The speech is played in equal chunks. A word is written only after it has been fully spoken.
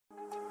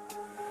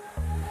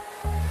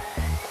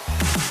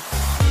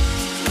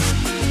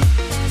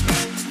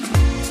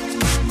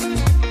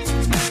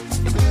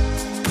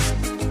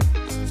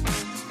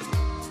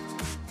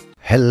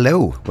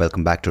Hello,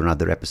 welcome back to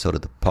another episode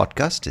of the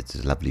podcast.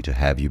 It's lovely to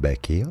have you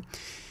back here.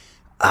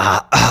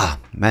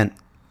 Man,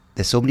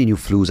 there's so many new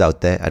flus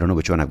out there. I don't know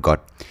which one I've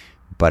got,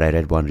 but I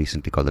read one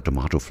recently called the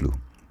tomato flu.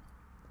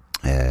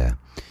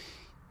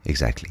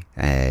 Exactly.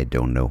 I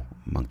don't know.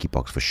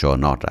 Monkeypox for sure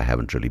not. I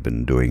haven't really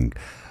been doing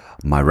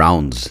my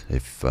rounds,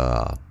 if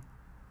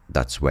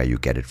that's where you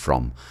get it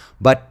from.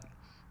 But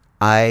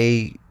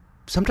I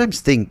sometimes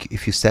think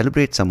if you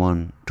celebrate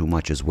someone too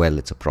much as well,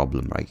 it's a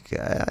problem, right?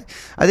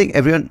 I think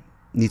everyone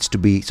needs to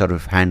be sort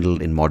of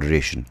handled in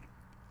moderation,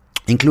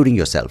 including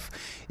yourself.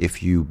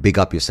 If you big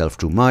up yourself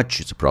too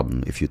much, it's a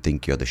problem. If you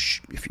think you're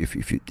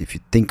if you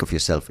think of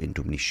yourself in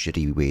too many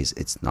shitty ways,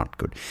 it's not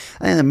good.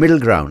 And the middle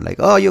ground, like,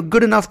 oh, you're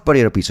good enough, but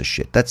you're a piece of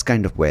shit. That's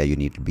kind of where you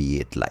need to be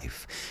at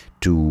life,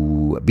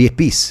 to be at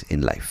peace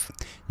in life.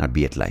 Not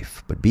be at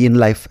life, but be in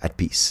life at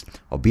peace,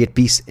 or be at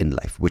peace in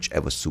life,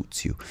 whichever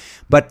suits you.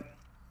 But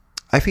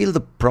I feel the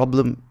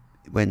problem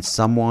when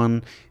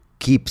someone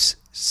keeps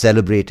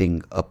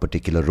celebrating a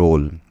particular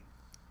role,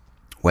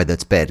 whether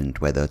it's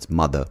parent, whether it's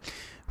mother,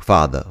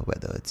 father,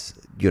 whether it's,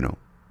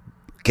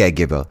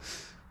 caregiver,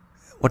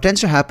 what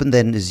tends to happen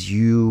then is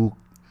you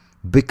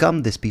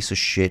become this piece of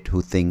shit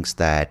who thinks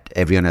that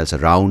everyone else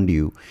around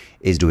you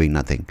is doing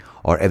nothing,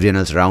 or everyone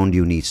else around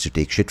you needs to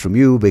take shit from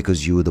you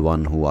because you're the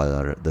one who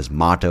are this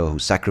martyr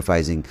who's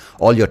sacrificing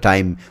all your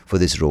time for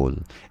this role.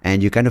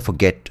 And you kind of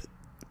forget,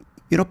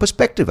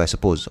 perspective, I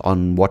suppose,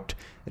 on what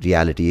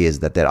reality is,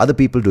 that there are other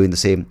people doing the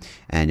same,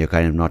 and you're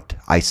kind of not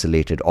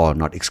isolated or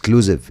not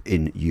exclusive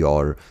in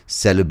your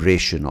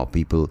celebration, or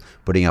people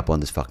putting up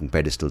on this fucking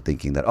pedestal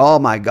thinking that, oh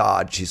my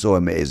God, she's so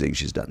amazing,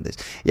 she's done this.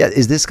 Yeah,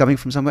 is this coming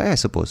from somewhere? I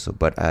suppose so,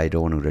 but I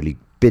don't want to really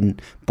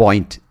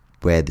pinpoint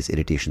where this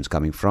irritation is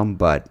coming from,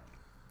 but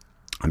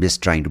I'm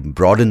just trying to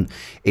broaden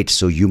it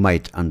so you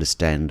might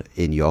understand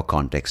in your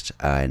context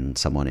and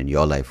someone in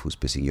your life who's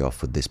pissing you off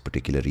for this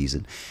particular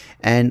reason.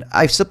 And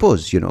I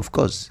suppose, of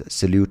course,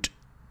 salute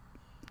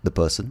the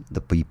person,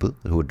 the people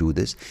who do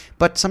this.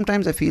 But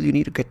sometimes I feel you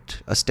need to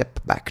get a step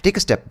back, take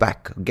a step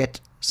back, get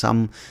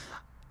some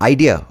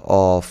idea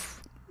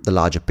of the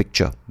larger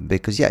picture,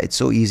 because it's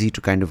so easy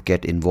to kind of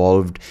get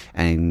involved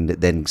and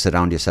then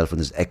surround yourself in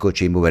this echo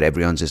chamber where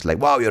everyone's just like,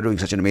 wow, you're doing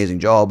such an amazing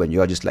job, and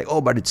you're just like,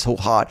 oh, but it's so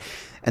hard.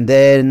 And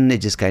then it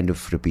just kind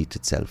of repeats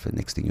itself, and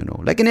next thing you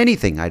know, like in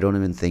anything, I don't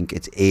even think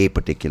it's a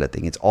particular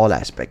thing, it's all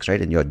aspects,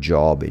 right? In your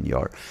job, in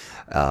your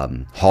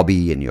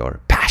hobby, in your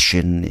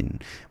passion,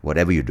 in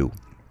whatever you do.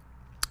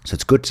 So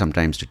it's good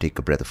sometimes to take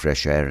a breath of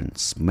fresh air and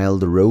smell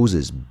the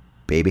roses,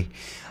 baby.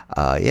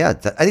 I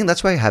think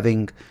that's why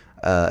having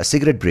a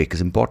cigarette break is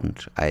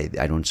important. I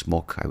don't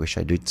smoke. I wish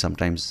I did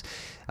sometimes,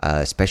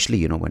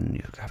 especially, when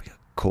you have a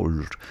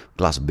cold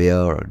glass of beer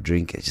or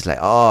drink. It's just like,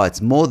 it's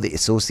more the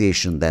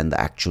association than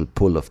the actual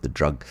pull of the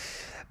drug.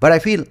 But I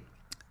feel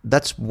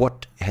that's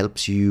what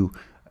helps you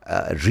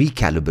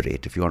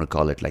recalibrate, if you want to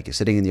call it. Like, you're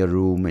sitting in your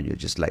room and you're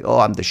just like, oh,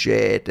 I'm the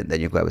shit. And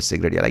then you go have a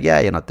cigarette. You're like, yeah,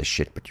 you're not the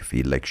shit, but you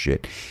feel like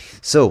shit.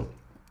 So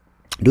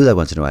do that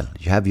once in a while.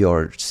 You have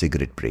your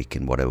cigarette break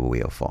in whatever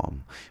way or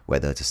form,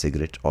 whether it's a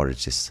cigarette or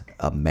it's just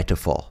a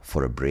metaphor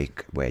for a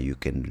break where you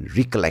can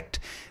recollect,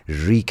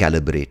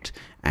 recalibrate,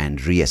 and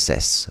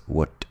reassess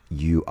what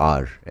you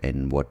are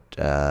and what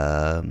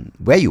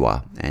where you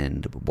are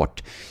and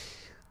what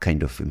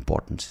kind of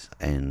importance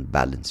and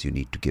balance you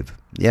need to give.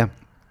 Yeah,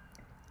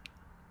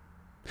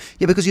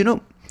 because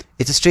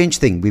it's a strange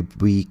thing.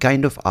 We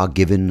kind of are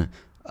given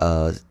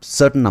a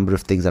certain number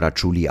of things that are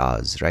truly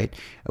ours, right?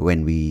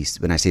 When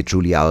I say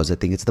truly ours, I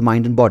think it's the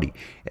mind and body.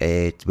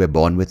 We're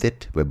born with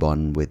it. We're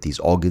born with these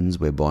organs.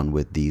 We're born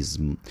with these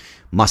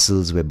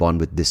muscles. We're born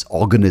with this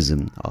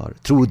organism. Or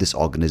through this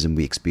organism,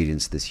 we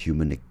experience this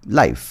human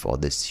life, or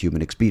this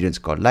human experience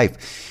called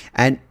life.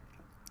 And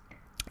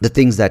the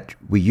things that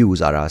we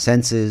use are our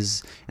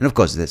senses. And of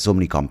course, there's so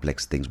many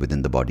complex things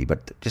within the body,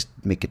 but just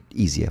make it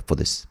easier for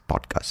this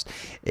podcast.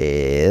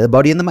 The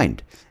body and the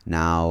mind.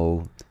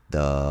 Now,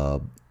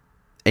 the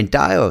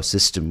entire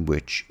system,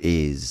 which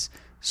is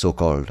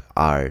so-called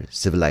our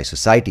civilized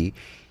society,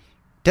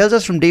 tells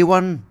us from day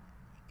one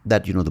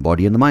that, the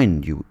body and the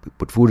mind, you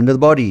put food into the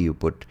body, you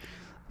put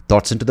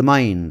thoughts into the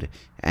mind,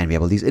 and we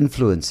have all these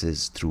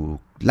influences through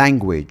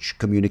language,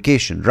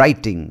 communication,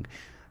 writing,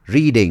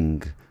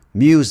 reading,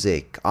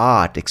 music,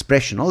 art,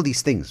 expression, all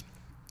these things,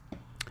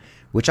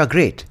 which are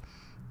great.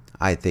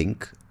 I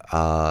think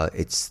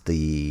it's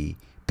the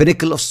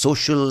pinnacle of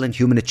social and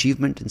human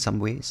achievement in some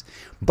ways,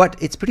 but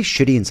it's pretty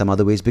shitty in some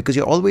other ways, because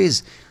you're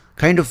always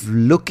kind of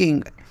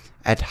looking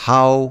at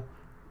how,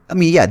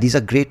 these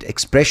are great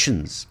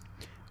expressions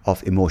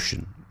of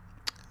emotion,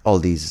 all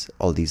these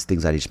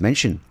things I just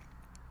mentioned,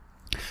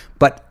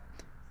 but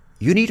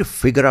you need to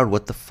figure out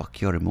what the fuck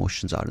your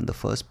emotions are in the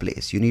first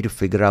place. You need to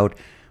figure out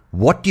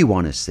what you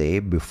want to say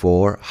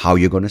before how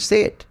you're going to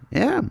say it.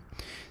 Yeah,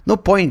 no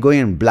point going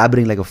and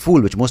blabbering like a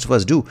fool, which most of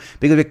us do,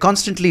 because we're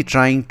constantly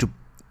trying to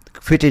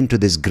fit into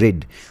this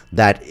grid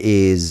that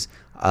is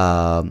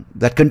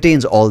that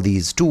contains all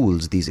these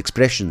tools, these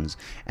expressions,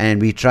 and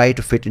we try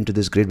to fit into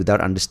this grid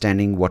without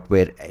understanding what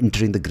we're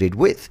entering the grid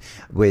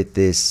with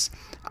this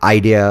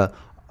idea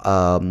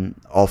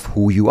of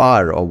who you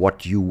are or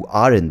what you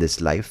are in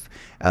this life.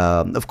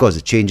 Of course,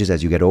 it changes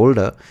as you get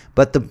older,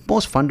 but the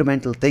most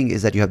fundamental thing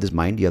is that you have this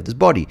mind, you have this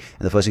body,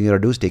 and the first thing you got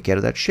to do is take care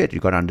of that shit. You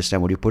got to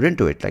understand what you put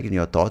into it. Like in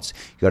your thoughts,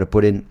 you got to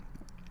put in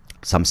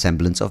some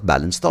semblance of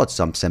balanced thoughts,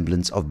 some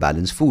semblance of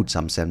balanced food,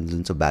 some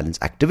semblance of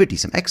balanced activity,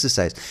 some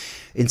exercise.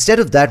 Instead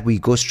of that, we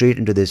go straight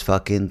into this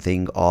fucking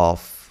thing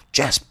of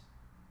just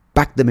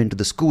pack them into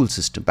the school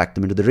system, pack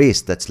them into the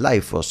race that's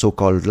life, or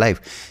so-called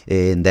life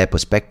in their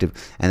perspective.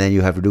 And then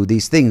you have to do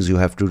these things. You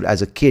have to,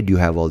 as a kid, you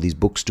have all these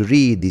books to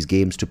read, these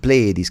games to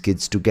play, these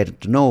kids to get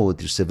to know,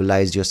 to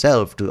civilize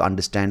yourself, to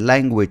understand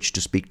language,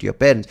 to speak to your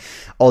parents,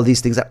 all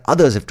these things that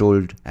others have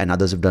told and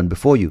others have done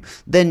before you.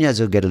 Then as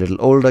you get a little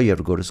older, you have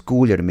to go to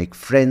school, you have to make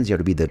friends, you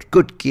have to be the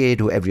good kid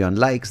who everyone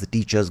likes, the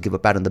teachers give a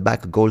pat on the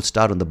back, a gold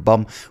star on the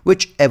bum,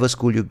 whichever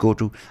school you go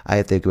to.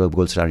 I think a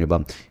gold star on your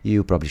bum,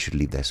 you probably should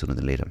leave there sooner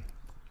than later.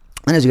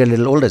 And as you get a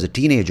little older, as a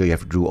teenager, you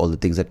have to do all the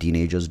things that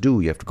teenagers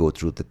do. You have to go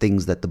through the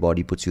things that the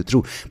body puts you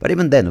through. But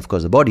even then, of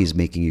course, the body is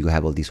making you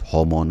have all these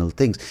hormonal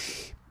things.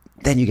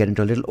 Then you get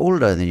into a little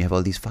older, and then you have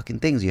all these fucking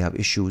things. You have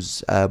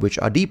issues which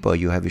are deeper.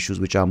 You have issues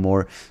which are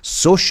more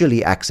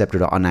socially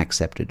accepted or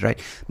unaccepted, right?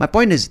 My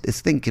point is, this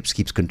thing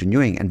keeps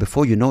continuing, and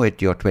before you know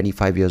it, you're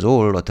 25 years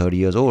old, or 30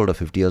 years old, or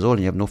 50 years old,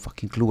 and you have no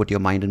fucking clue what your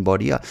mind and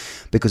body are,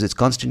 because it's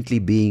constantly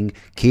being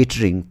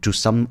catering to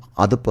some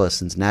other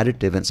person's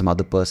narrative and some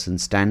other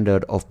person's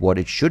standard of what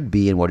it should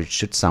be and what it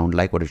should sound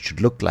like, what it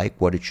should look like,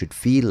 what it should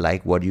feel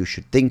like, what you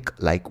should think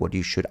like, what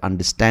you should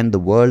understand the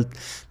world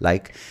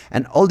like.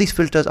 And all these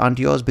filters aren't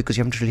yours because you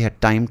haven't really had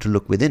time to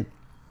look within.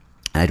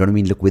 And I don't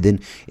mean look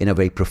within in a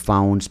very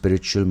profound,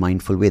 spiritual,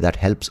 mindful way. That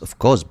helps, of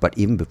course. But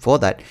even before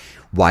that,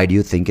 why do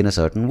you think in a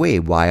certain way?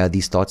 Why are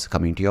these thoughts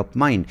coming to your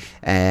mind?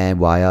 And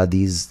why are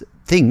these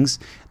things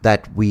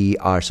that we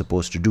are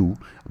supposed to do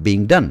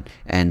being done?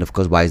 And of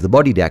course, why is the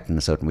body reacting in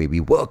a certain way? We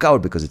work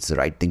out because it's the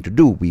right thing to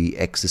do. We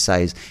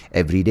exercise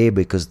every day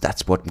because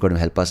that's what's going to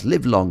help us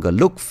live longer,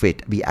 look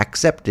fit, be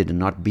accepted, and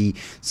not be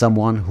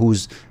someone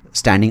who's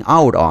standing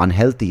out or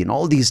unhealthy. And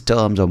all these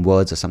terms or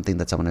words are something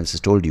that someone else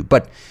has told you.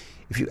 But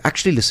if you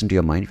actually listen to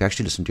your mind, if you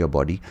actually listen to your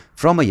body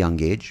from a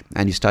young age,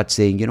 and you start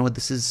saying, you know what,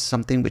 this is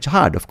something which is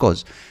hard, of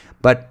course,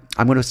 but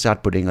I'm going to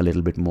start putting a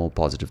little bit more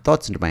positive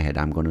thoughts into my head.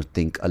 I'm going to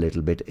think a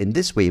little bit in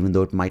this way, even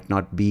though it might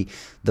not be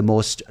the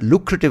most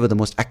lucrative or the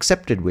most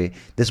accepted way.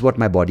 This is what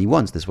my body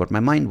wants. This is what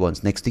my mind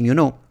wants. Next thing you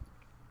know,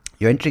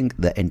 you're entering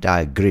the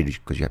entire grid,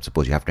 because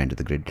suppose you have to enter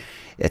the grid.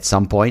 At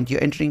some point,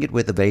 you're entering it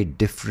with a very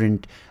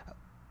different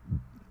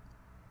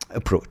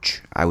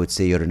approach. I would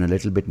say you're in a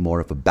little bit more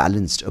of a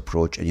balanced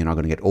approach, and you're not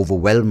going to get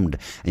overwhelmed,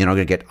 and you're not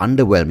going to get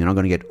underwhelmed. You're not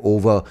going to get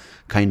over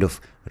kind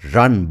of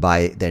run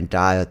by the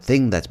entire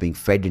thing that's being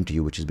fed into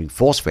you, which is being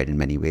force fed in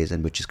many ways,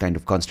 and which is kind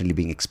of constantly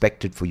being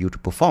expected for you to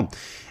perform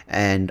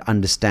and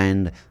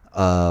understand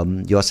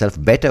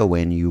yourself better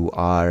when you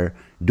are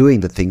doing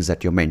the things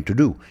that you're meant to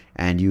do.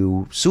 And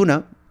you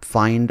sooner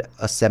find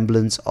a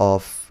semblance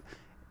of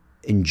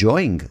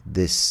enjoying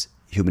this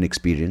human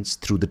experience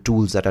through the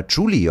tools that are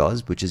truly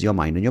yours, which is your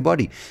mind and your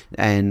body.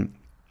 And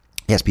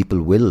yes,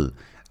 people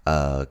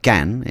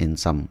can in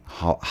some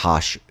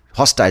harsh,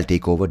 hostile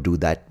takeover do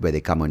that, where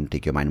they come and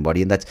take your mind and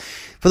body, and that's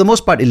for the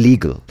most part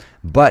illegal.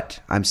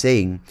 But I'm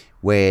saying,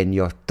 when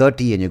you're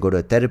 30 and you go to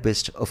a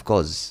therapist, of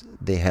course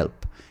they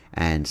help,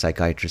 and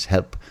psychiatrists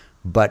help,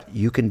 but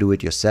you can do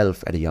it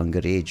yourself at a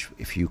younger age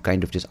if you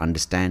kind of just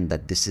understand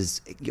that this is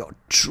your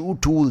true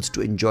tools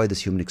to enjoy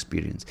this human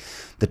experience,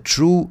 the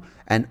true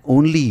and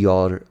only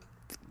your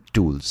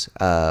tools.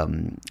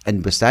 And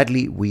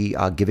sadly, we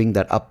are giving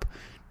that up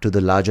to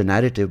the larger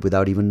narrative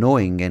without even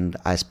knowing. And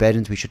as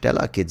parents, we should tell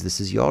our kids, this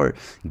is your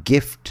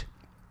gift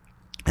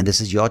and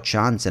this is your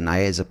chance. And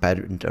I, as a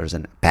parent, or as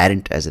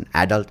an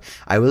adult,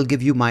 I will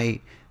give you my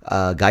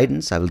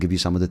guidance. I will give you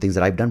some of the things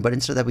that I've done, but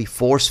instead of that, we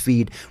force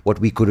feed what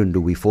we couldn't do.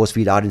 We force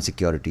feed our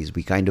insecurities.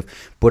 We kind of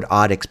put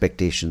our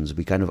expectations.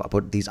 We kind of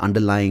put these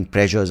underlying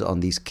pressures on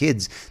these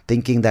kids,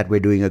 thinking that we're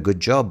doing a good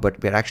job, but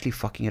we're actually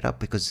fucking it up,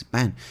 because,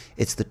 man,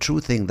 it's the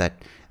true thing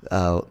that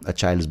a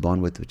child is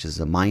born with, which is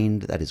a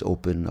mind that is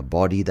open, a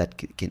body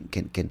that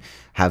can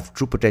have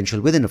true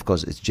potential within, of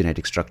course, its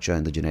genetic structure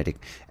and the genetic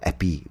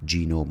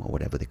epigenome, or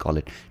whatever they call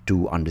it,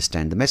 to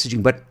understand the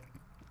messaging. But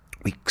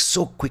we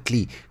so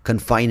quickly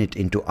confine it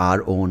into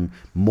our own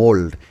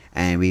mold,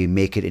 and we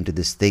make it into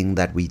this thing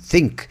that we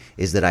think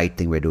is the right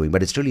thing we're doing,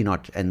 but it's really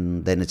not.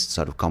 And then it's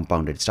sort of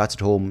compounded. It starts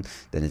at home,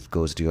 then it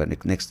goes to your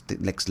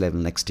next level,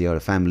 next to your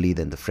family,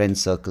 then the friend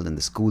circle, then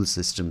the school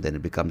system, then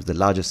it becomes the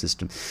larger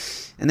system.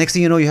 And next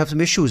thing you know, you have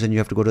some issues, and you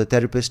have to go to a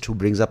therapist who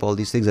brings up all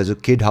these things. As a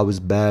kid, how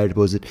bad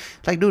was it?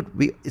 Like, dude,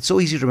 it's so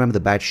easy to remember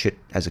the bad shit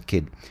as a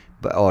kid,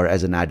 or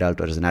as an adult,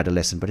 or as an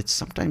adolescent, but it's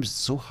sometimes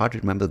so hard to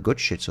remember the good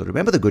shit. So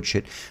remember the good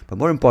shit, but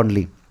more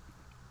importantly,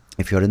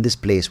 if you're in this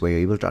place where you're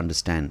able to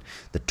understand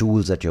the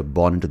tools that you're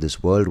born into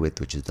this world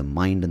with, which is the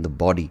mind and the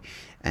body,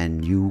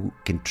 and you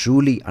can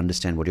truly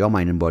understand what your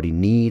mind and body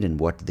need and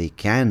what they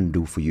can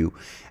do for you,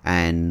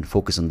 and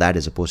focus on that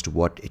as opposed to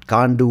what it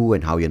can't do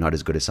and how you're not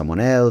as good as someone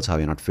else, how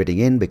you're not fitting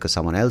in because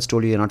someone else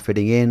told you you're not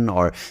fitting in,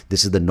 or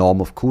this is the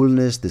norm of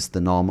coolness, this is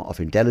the norm of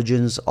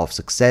intelligence, of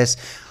success.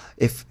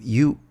 If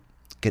you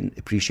can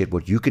appreciate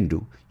what you can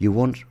do, you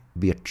won't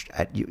be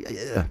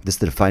this is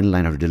the final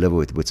line I have to deliver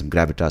with some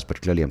gravitas,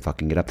 but clearly I'm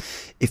fucking it up.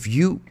 If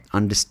you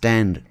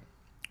understand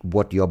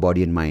what your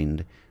body and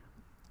mind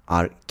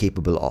are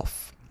capable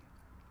of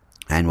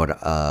and what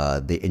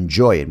they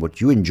enjoy and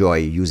what you enjoy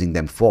using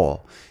them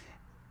for,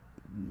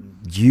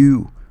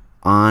 you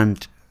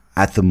aren't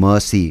at the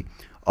mercy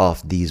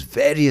of these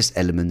various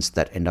elements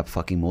that end up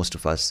fucking most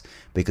of us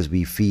because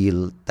we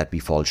feel that we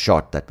fall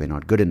short, that we're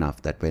not good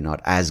enough, that we're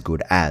not as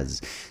good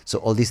as. So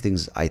all these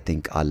things I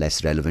think are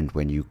less relevant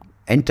when you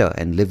enter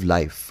and live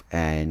life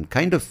and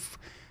kind of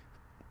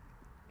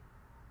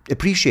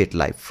appreciate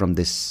life from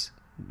this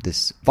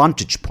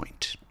vantage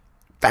point.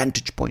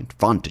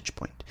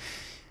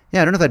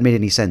 Yeah, I don't know if that made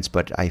any sense,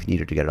 but I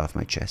needed to get it off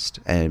my chest.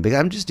 And because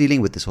I'm just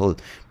dealing with this whole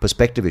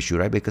perspective issue,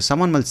 right? Because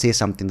someone will say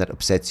something that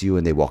upsets you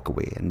and they walk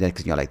away. And then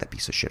you're like, that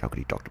piece of shit, how could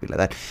he talk to me like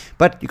that?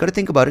 But you got to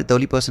think about it. The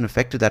only person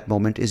affected that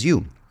moment is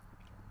you.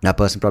 That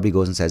person probably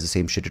goes and says the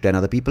same shit to 10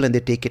 other people and they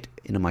take it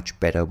in a much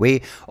better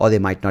way, or they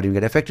might not even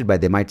get affected by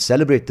it. They might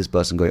celebrate this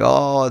person going,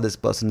 oh, this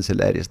person is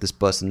hilarious. This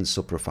person is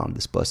so profound.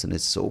 This person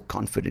is so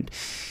confident.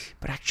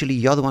 But actually,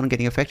 you're the one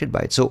getting affected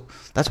by it. So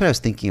that's what I was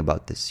thinking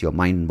about this, your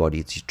mind and body.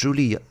 It's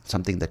truly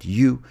something that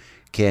you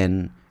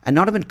can, and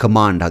not even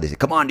command, how they say,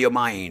 command your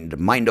mind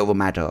over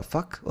matter.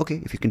 Fuck, okay,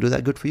 if you can do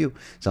that, good for you.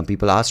 Some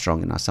people are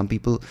strong enough. Some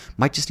people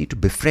might just need to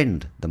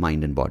befriend the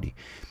mind and body.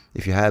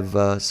 If you have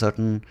a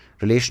certain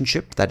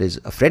relationship that is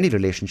a friendly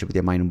relationship with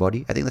your mind and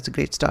body, I think that's a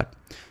great start.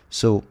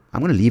 So I'm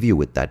going to leave you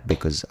with that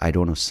because I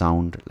don't want to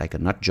sound like a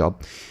nut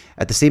job.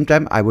 At the same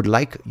time, I would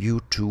like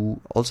you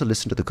to also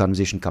listen to the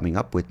conversation coming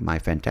up with my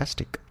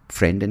fantastic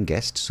friend and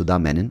guest, Sudha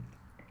Menon.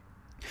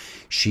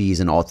 She's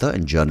an author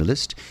and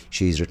journalist.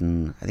 She's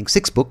written, I think,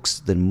 6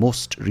 books. The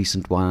most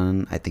recent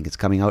one, I think it's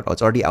coming out, or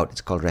it's already out.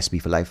 It's called Recipe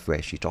for Life,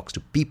 where she talks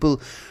to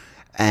people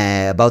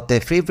about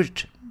their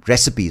favorite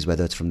recipes,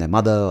 whether it's from their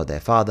mother or their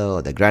father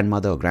or their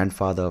grandmother or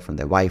grandfather, from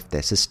their wife,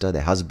 their sister,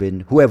 their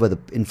husband, whoever the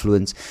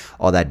influence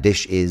or that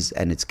dish is,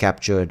 and it's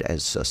captured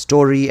as a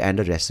story and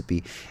a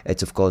recipe.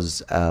 It's, of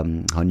course, her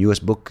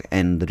newest book,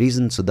 and the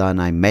reason Sudha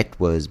and I met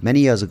was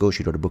many years ago.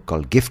 She wrote a book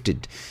called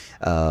Gifted,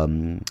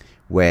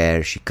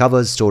 where she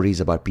covers stories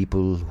about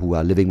people who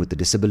are living with a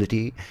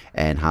disability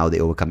and how they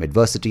overcome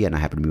adversity, and I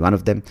happen to be one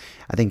of them.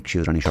 I think she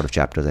was running short of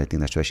chapters. I think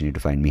that's where she needed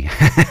to find me.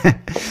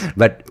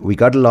 But we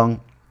got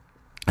along,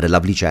 had a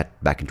lovely chat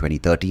back in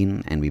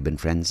 2013, and we've been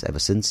friends ever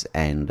since.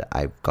 And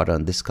I got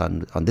on this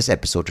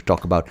episode to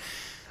talk about,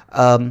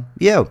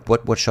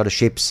 what sort of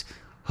shapes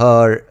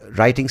her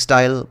writing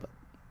style.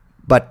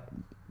 But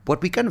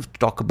what we kind of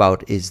talk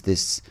about is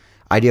this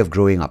idea of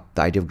growing up,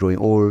 the idea of growing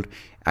old,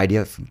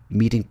 idea of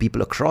meeting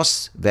people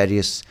across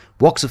various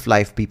walks of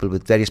life, people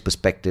with various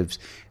perspectives,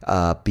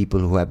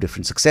 people who have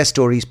different success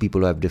stories,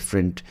 people who have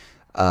different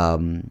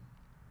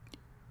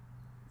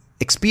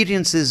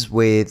experiences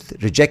with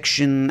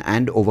rejection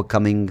and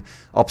overcoming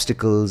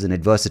obstacles and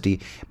adversity.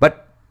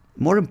 But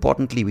more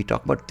importantly, we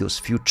talk about those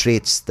few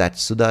traits that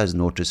Sudha has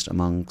noticed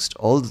amongst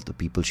all the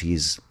people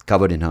she's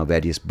covered in her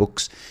various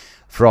books,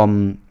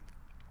 from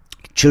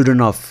children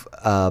of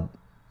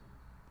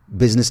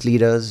business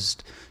leaders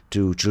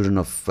to children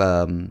of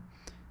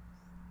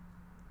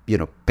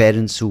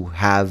parents who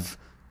have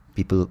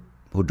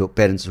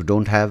parents who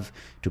don't have,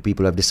 to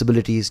people who have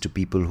disabilities, to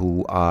people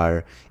who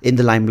are in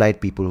the limelight,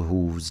 people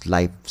whose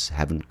lives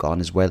haven't gone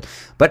as well.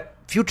 But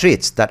few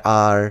traits that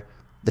are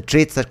the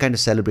traits that kind of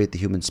celebrate the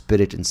human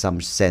spirit in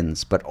some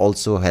sense, but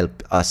also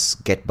help us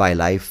get by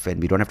life.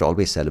 And we don't have to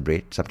always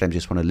celebrate. Sometimes you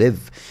just want to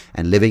live.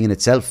 And living in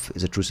itself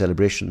is a true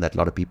celebration that a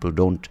lot of people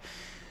don't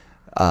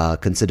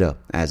consider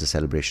as a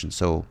celebration.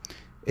 So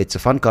it's a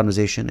fun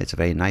conversation. It's a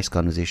very nice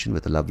conversation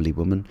with a lovely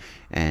woman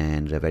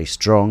and a very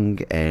strong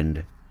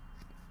and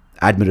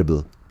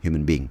admirable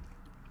human being.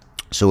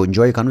 So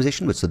enjoy your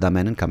conversation with Sudha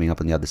Menon coming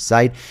up on the other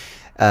side.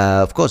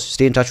 Of course,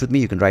 stay in touch with me.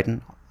 You can write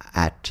in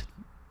at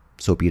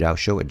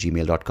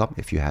soapyraoshow@gmail.com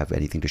if you have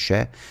anything to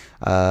share.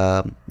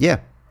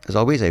 As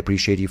always, I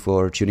appreciate you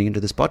for tuning into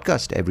this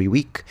podcast. Every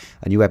week,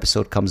 a new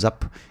episode comes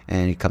up,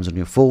 and it comes on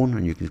your phone,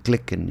 and you can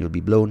click, and you'll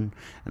be blown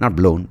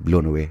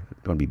away.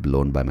 Don't be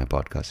blown by my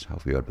podcast. How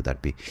weird would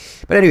that be?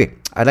 But anyway,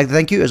 I'd like to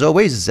thank you, as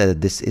always.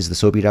 This is the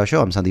Soapy Rao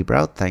Show. I'm Sandeep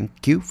Rao.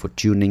 Thank you for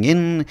tuning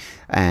in,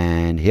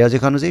 and here's your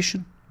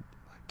conversation.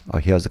 Or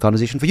here's the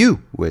conversation for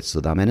you with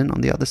Sudha Menon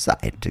on the other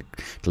side.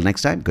 Till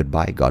next time,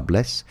 goodbye, God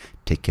bless.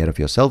 Take care of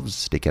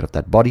yourselves, take care of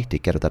that body,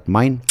 take care of that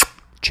mind.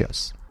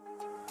 Cheers.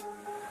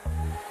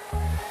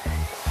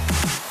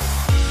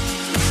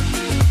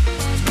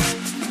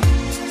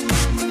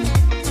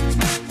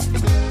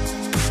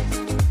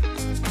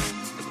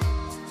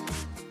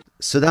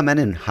 Sudha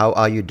Menon, how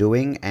are you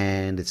doing?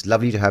 And it's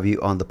lovely to have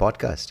you on the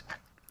podcast.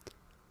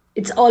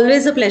 It's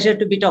always a pleasure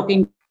to be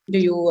talking to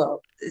you,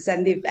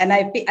 Sandeep. And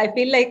I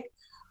feel like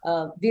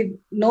we've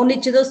known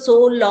each other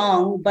so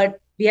long, but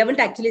we haven't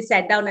actually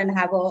sat down and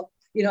had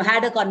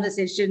a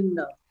conversation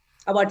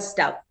about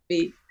stuff.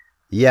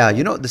 Yeah,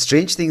 Uh, the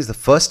strange thing is the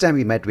first time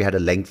we met, we had a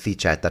lengthy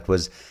chat. That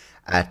was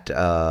at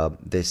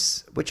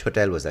which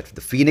hotel was that?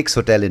 The Phoenix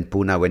Hotel in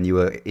Pune when you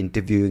were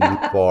interviewing me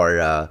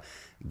for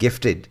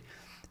Gifted.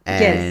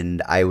 yes.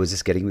 And I was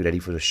just getting ready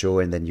for the show,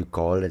 and then you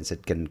called and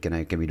said, can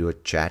we do a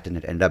chat?" And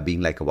it ended up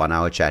being like a 1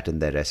 hour chat in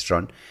their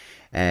restaurant.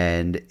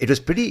 And it was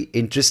pretty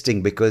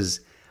interesting because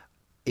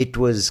it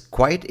was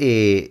quite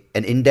a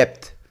an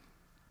in-depth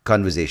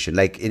conversation.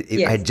 Like I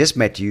Yes. had just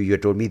met you. You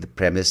had told me the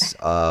premise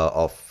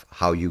of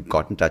how you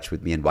got in touch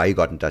with me and why you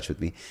got in touch with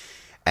me,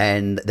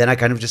 and then I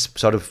kind of just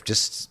sort of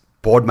just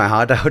poured my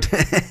heart out.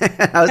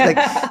 I was like,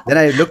 then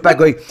I look back,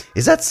 going,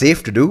 "Is that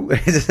safe to do?"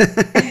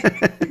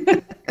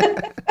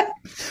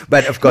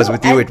 But of course, No,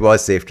 with you, and it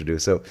was safe to do.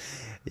 So,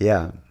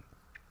 yeah.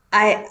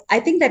 I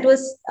think that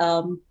was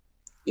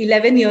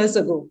 11 years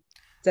ago,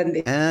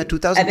 Sandeep. And it's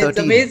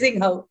 2013.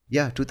 amazing how,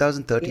 Yeah, yeah.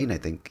 2013, I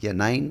think. Yeah,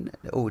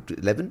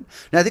 11.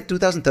 No, I think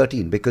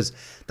 2013, because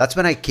that's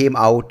when I came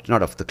out,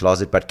 not of the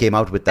closet, but came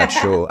out with that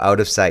show, Out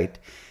of Sight.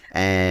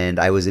 And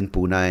I was in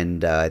Pune,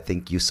 and I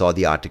think you saw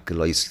the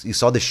article, or you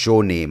saw the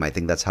show name. I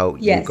think that's how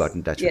you got Yes,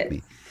 in touch with yes.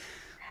 me.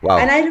 And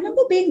Wow. I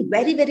remember being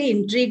very, very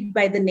intrigued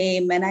by the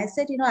name. And I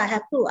said, I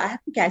have to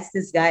catch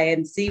this guy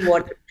and see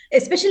what,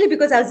 especially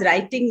because I was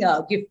writing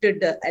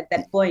Gifted at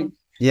that point.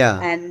 Yeah.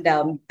 And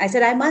I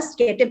said, I must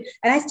get him.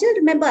 And I still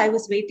remember I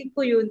was waiting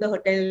for you in the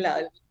hotel,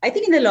 I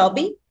think in the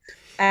lobby.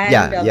 And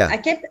Yeah. Yeah.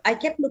 I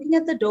kept looking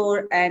at the door,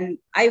 and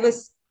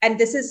and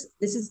this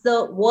is the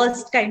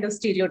worst kind of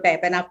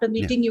stereotype. And after Yeah.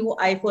 meeting you,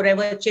 I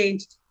forever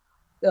changed,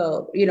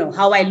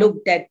 how I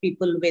looked at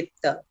people with,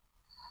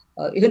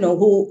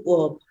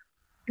 who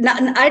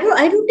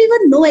I don't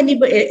even know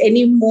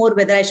anymore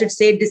whether I should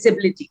say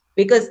disability,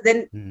 because then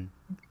Mm.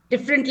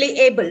 differently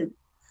able.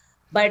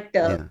 But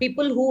Yeah.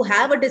 people who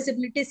have a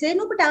disability say,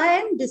 no, but I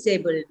am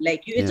disabled.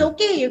 Like you, it's Yeah.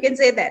 okay. You can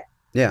say that.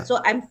 Yeah. So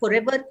I'm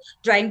forever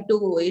trying to,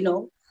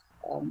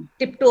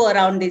 tiptoe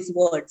around these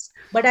words.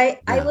 But I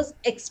Yeah. was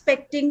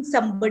expecting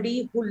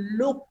somebody who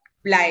looked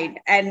blind,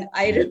 and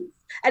Mm.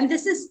 and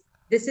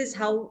this is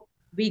how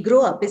we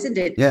grow up, isn't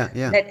it? Yeah.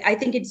 Yeah. That I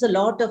think it's a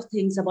lot of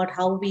things about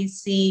how we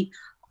see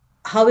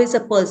how is a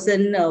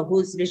person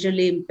who's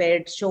visually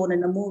impaired shown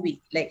in a movie.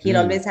 Like he'll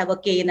Mm. always have a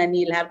cane and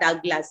he'll have dark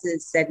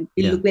glasses and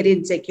he'll Yeah. look very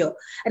insecure.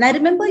 And I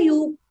remember you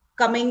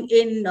coming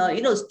in,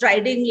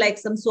 striding like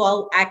some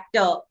suave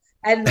actor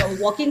and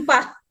walking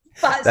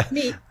past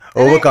me.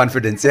 And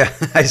Overconfidence. Yeah.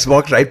 I just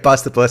walked right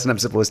past the person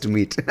I'm supposed to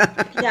meet.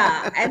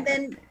 yeah, and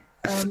then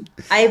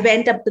I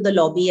went up to the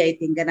lobby, I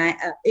think,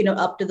 and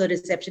up to the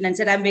reception and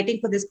said, I'm waiting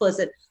for this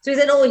person. So he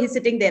said, oh, he's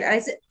sitting there. And I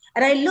said,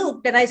 and I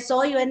looked and I saw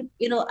you, and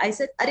I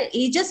said,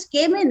 he just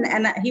came in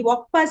and he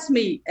walked past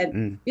me, and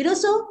Mm.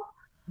 so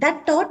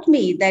that taught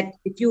me that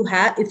if you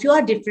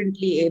are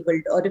differently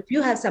abled, or if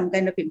you have some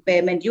kind of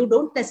impairment, you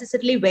don't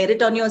necessarily wear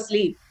it on your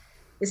sleeve,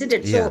 isn't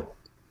it? Yeah.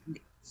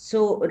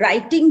 So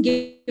writing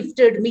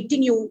Gifted,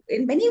 meeting you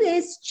in many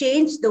ways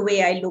changed the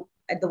way I look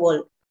at the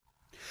world.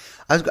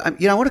 I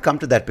want to come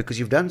to that because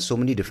you've done so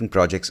many different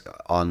projects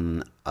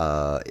on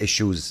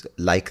issues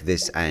like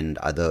this and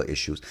other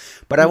issues.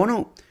 But I want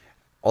to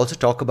also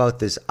talk about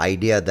this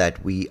idea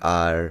that we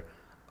are,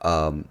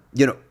 um,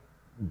 you know,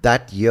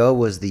 that year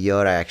was the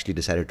year I actually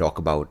decided to talk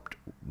about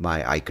my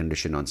eye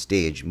condition on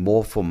stage,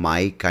 more for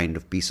my kind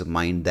of peace of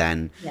mind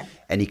than Yeah.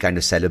 any kind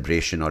of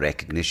celebration or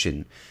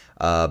recognition.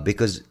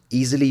 Because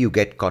easily you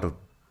get caught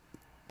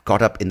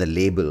up in the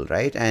label,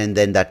 right? And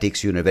then that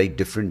takes you in a very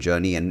different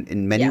journey. And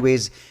in many Yeah.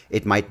 ways,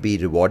 it might be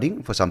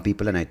rewarding for some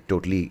people, and I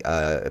totally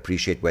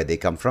appreciate where they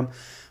come from.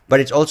 But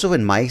it's also,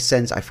 in my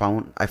sense, I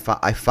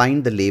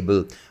find the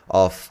label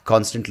of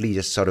constantly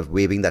just sort of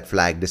waving that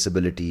flag,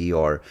 disability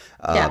or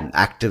Yeah.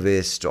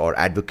 activist or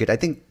advocate. I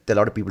think there are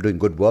a lot of people doing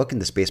good work in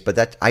the space, but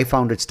that I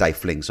found it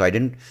stifling. So I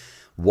didn't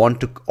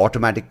want to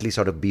automatically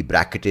sort of be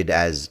bracketed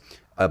as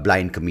a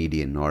blind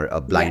comedian or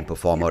a blind Yeah.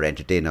 performer Yeah. or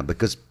entertainer,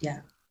 because Yeah.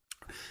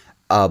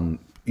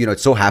 it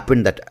so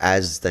happened that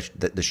as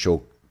the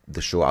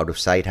show Out of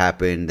Sight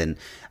happened, and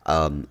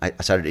I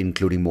started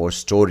including more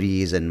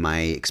stories and my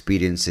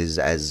experiences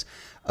as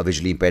a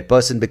visually impaired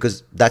person,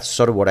 because that's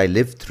sort of what I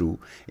lived through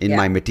in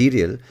my Yeah.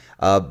 material.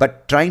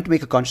 But trying to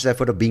make a conscious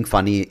effort of being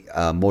funny,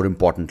 more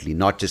importantly,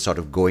 not just sort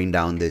of going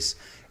down this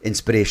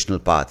inspirational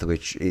path,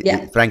 which,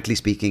 Yeah. frankly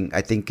speaking,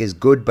 I think is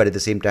good, but at the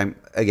same time,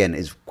 again,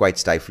 is quite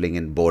stifling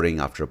and boring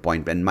after a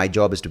point. And my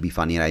job is to be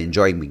funny, and I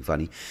enjoy being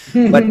funny.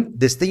 But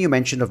this thing you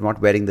mentioned of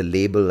not wearing the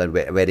label and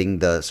wearing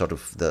the sort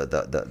of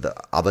the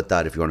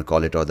avatar, if you want to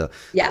call it, or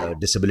Yeah. the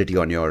disability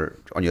on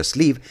your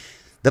sleeve.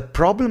 The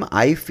problem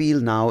I feel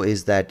now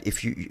is that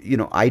if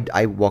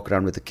I walk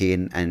around with a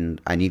cane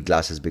and I need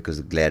glasses because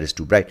the glare is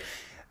too bright,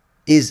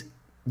 is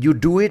you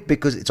do it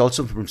because it's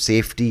also from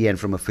safety and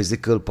from a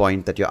physical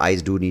point that your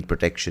eyes do need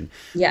protection.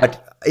 Yeah.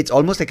 But it's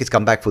almost like it's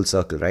come back full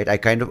circle, right? I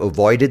kind of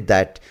avoided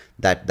that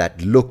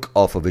look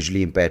of a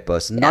visually impaired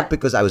person, Yeah. not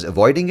because I was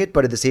avoiding it,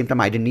 but at the same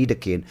time I didn't need a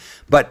cane.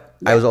 But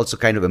I Yeah. was also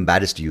kind of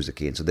embarrassed to use a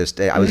cane. So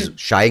I was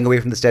shying away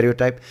from the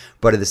stereotype,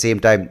 but at the same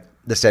time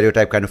the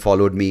stereotype kind of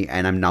followed me,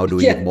 and I'm now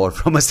doing it Yeah. more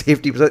from a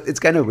safety. So it's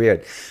kind of weird.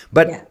 Yeah.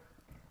 But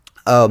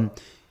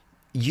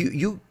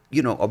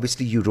you know,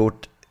 obviously you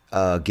wrote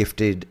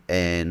Gifted,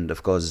 and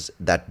of course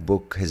that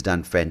book has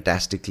done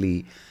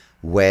fantastically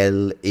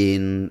well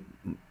in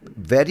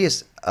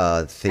various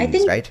I things,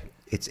 think, right?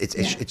 it's it's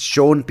yeah. it's it's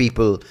shown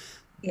people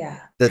Yeah.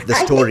 the I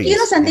think, stories.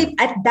 Yeah. Sandeep,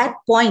 at that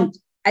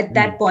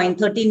point,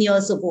 13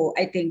 years ago,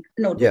 I think,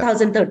 no, Yeah.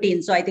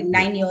 2013. So I think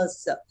Yeah. 9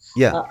 years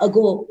Yeah.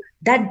 ago,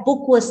 that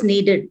book was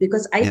needed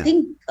because Yeah.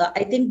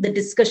 I think the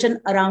discussion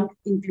around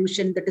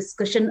inclusion, the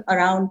discussion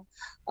around,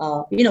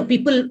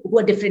 people who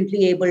are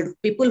differently abled,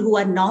 people who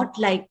are not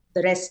like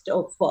the rest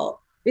of,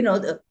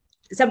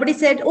 somebody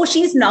said, oh,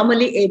 she's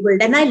normally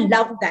abled. And I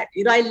love that.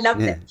 I love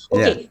Yeah. that. Yeah.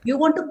 Okay, you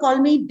want to call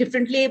me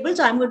differently able,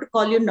 so I'm going to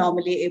call you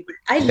normally able.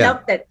 I Yeah. love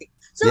that thing.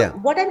 So Yeah.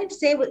 what I mean to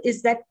say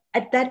is that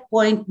at that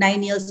point,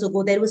 9 years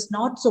ago, there was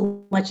not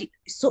so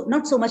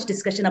much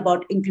discussion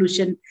about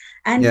inclusion,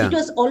 and it Yeah.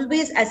 was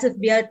always as if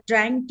we are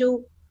trying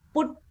to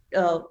put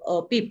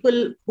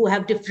people who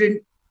have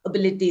different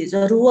abilities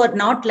or who are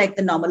not like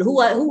the normal,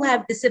 who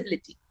have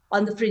disability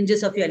on the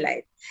fringes of your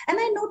life. And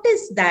I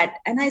noticed that,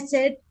 and I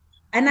said,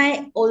 and I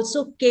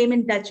also came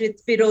in touch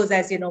with Firoz,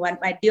 as you know, one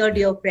my dear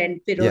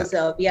friend Yeah.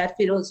 Firoz. We are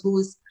Firoz,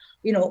 who's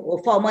a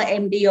former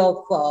MD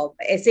of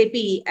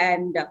SAP,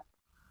 and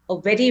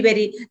a very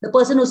the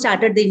person who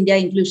started the India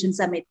Inclusion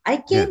Summit.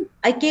 Yeah.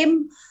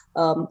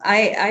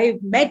 I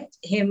met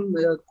him.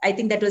 I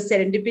think that was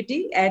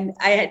serendipity, and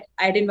I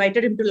had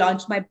invited him to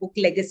launch my book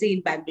Legacy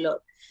in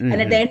Bangalore.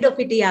 And at the end of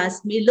it, he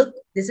asked me, "Look,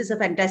 this is a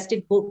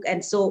fantastic book,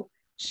 and so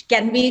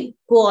can we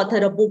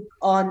co-author a book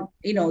on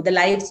the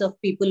lives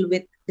of people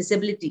with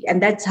disability?"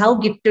 And that's how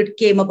Gifted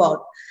came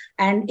about.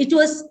 And it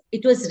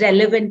was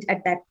relevant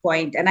at that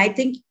point. And I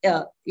think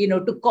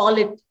to call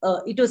it,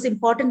 it was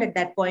important at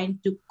that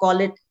point to call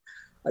it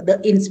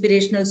the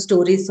inspirational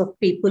stories of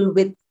people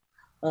with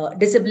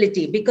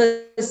disability,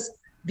 because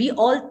we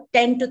all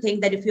tend to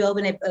think that if you have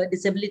a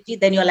disability,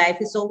 then your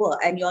life is over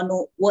and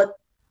you're worth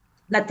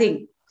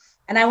nothing.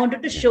 And I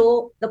wanted to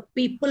show the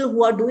people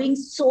who are doing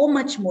so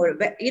much more.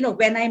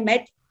 When I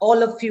met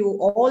all of you,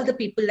 all the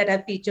people that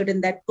I've featured in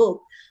that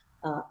book,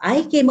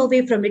 I came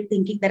away from it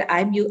thinking that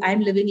I'm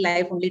living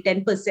life only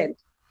 10%,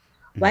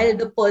 while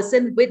the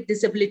person with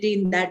disability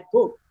in that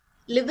book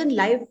live in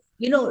life,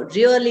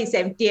 really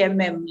 70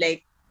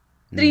 like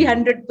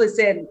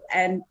 300%,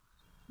 and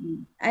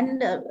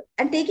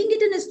taking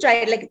it in a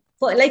stride,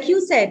 like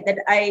you said, that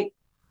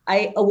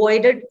I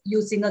avoided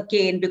using a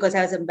cane because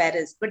I was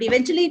embarrassed, but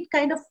eventually it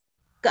kind of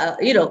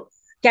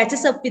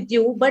catches up with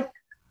you. But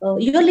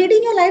you're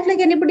leading your life like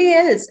anybody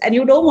else, and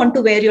you don't want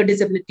to wear your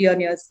disability on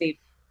your sleeve.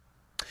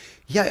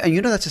 Yeah,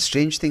 and that's a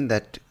strange thing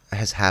that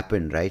has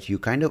happened, right? You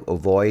kind of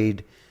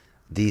avoid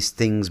these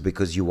things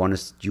because you want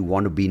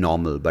to be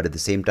normal, but at the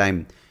same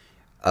time,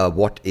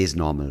 what is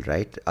normal,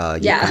 right? You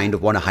Yeah, kind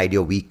of want to hide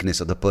your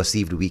weakness or the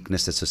perceived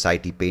weakness that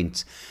society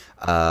paints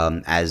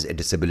as a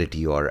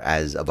disability or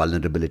as a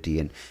vulnerability.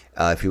 And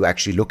if you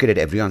actually look at it,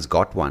 everyone's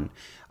got one.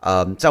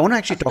 So I want to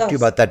actually of talk to you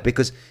course. about that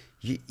because,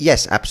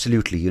 yes,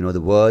 absolutely. The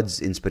words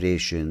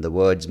inspiration, the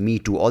words Me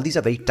Too, all these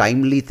are very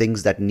timely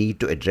things that need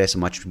to address a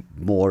much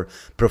more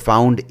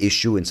profound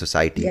issue in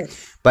society.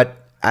 Yes.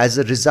 But as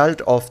a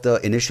result of the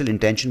initial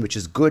intention, which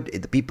is good,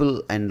 the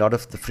people and a lot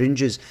of the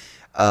fringes,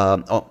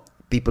 or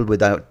people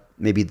without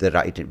maybe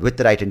with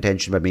the right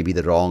intention, but maybe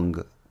the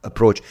wrong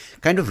approach,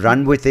 kind of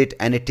run with it,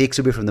 and it takes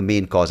away from the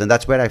main cause. And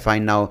that's where I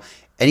find now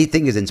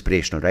anything is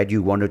inspirational, right?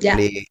 You want to Yeah,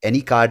 play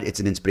any card, it's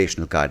an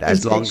inspirational card,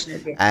 as long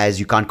inspirational. Yeah. as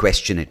you can't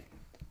question it.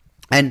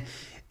 And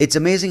it's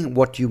amazing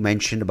what you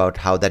mentioned about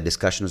how that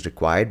discussion was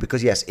required,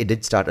 because yes, it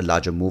did start a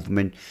larger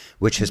movement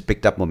which has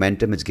picked up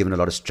momentum. It's given a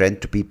lot of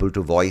strength to people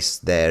to voice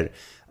their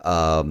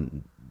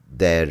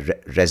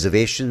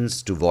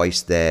reservations, to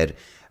voice their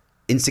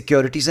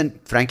insecurities, and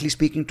frankly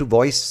speaking, to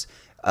voice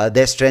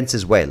their strengths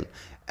as well.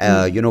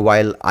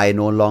 While I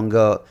no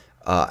longer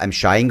am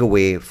shying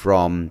away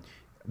from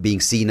being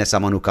seen as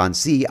someone who can't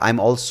see, I'm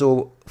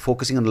also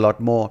focusing on a lot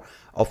more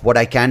of what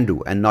I can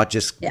do, and not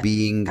just Yeah,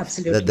 being the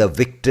absolutely.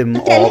 victim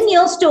So of. telling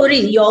your story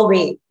your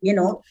way, Yeah,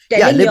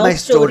 telling live your my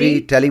story,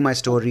 story. telling my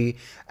story.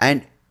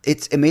 And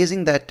it's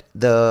amazing that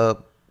the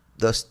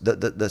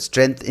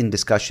strength in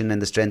discussion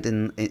and the strength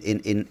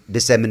in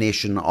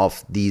dissemination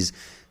of these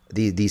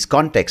these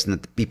contexts,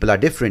 and that people are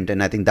different,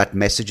 and I think that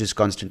message is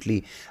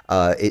constantly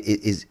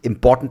is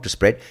important to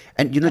spread.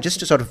 And just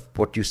to sort of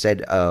what you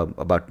said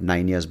about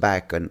 9 years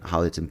back and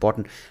how it's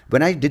important.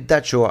 When I did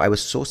that show, I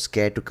was so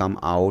scared to come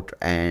out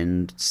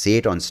and say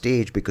it on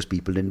stage because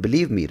people didn't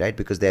believe me, right?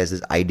 Because there's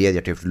this idea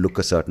that you have to look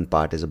a certain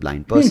part as a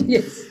blind person.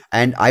 Yes.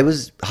 And I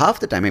was half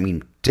the time, I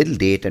mean, till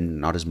date and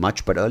not as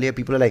much, but earlier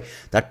people are like,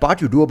 that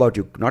part you do about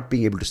you not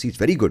being able to see, it's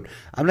very good.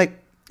 I'm like,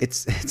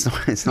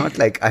 it's not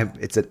like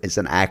it's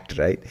an act,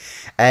 right?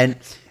 And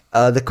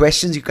the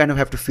questions you kind of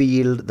have to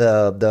feel,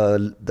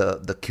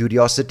 the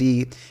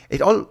curiosity,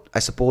 it all, I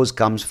suppose,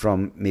 comes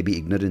from maybe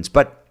ignorance.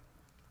 But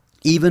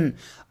even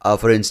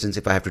for instance,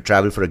 if I have to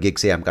travel for a gig,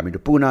 say I'm coming to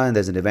Pune and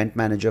there's an event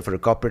manager for a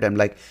corporate, I'm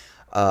like,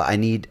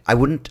 I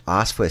wouldn't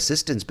ask for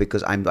assistance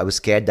because I was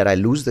scared that I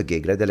lose the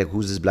gig, right? They're like,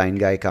 who's this blind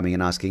guy coming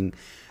and asking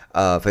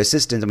for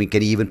assistance? I mean,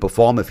 can he even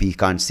perform if he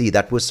can't see?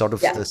 That was sort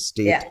of the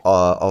state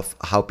of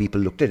how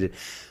people looked at it.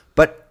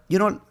 But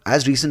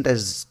as recent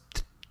as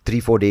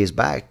 3-4 days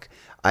back,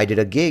 I did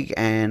a gig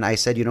and I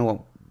said,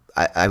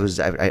 I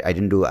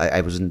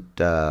wasn't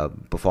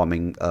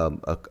performing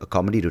a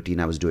comedy routine.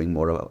 I was doing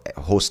more of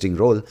a hosting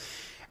role.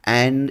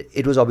 And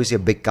it was obviously a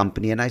big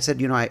company. And I said,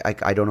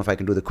 I don't know if I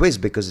can do the quiz,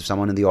 because if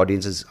someone in the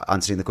audience is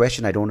answering the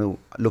question, I don't want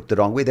to look the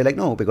wrong way. They're like,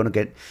 no, we're going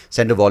to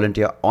send a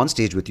volunteer on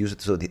stage with you.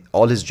 So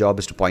all his job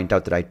is to point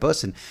out the right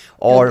person.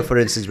 Or for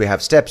instance, we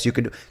have steps you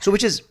can do. So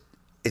it's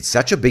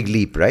such a big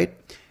leap, right?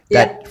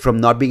 That from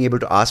not being able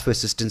to ask for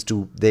assistance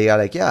to, they are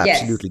like, yeah,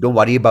 absolutely. Don't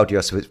worry about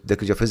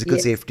because your physical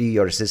safety,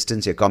 your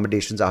assistance, your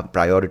accommodations are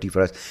priority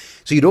for us.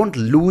 So you don't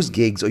lose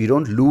gigs or you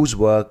don't lose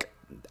work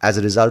as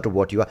a result of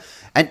what you are.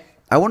 And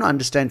I want to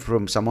understand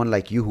from someone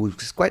like you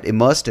who's quite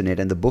immersed in it,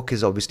 and the book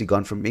has obviously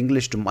gone from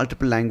English to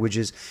multiple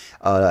languages.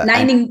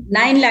 9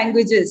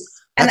 languages.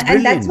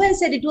 And that's why I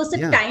said it was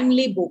a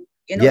timely book.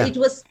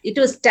 It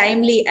was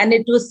timely, and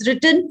it was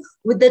written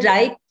with the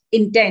right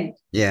intent.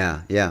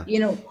 Yeah.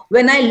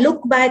 When I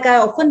look back, I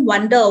often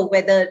wonder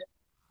whether,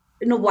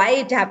 why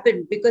it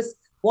happened, because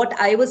what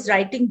I was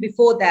writing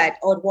before that,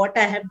 or what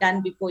I have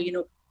done before,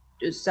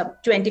 some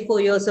 24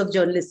 years of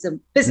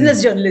journalism,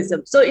 business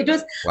journalism. So it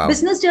was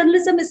business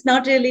journalism is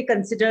not really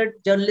considered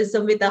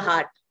journalism with a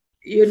heart,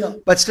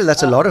 But still,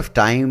 that's a lot of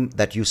time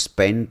that you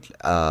spent.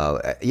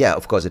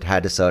 Of course, it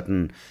had a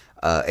certain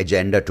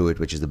agenda to it,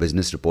 which is the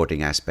business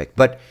reporting aspect.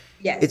 But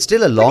it's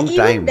still a long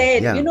time.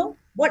 Then,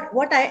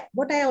 what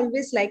I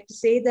always like to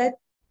say, that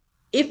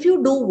if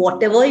you do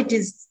whatever it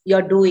is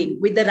you're doing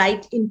with the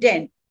right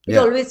intent, it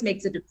always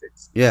makes a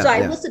difference. So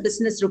I was a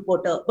business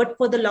reporter, but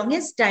for the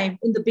longest time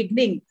in the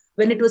beginning,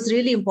 when it was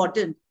really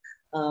important,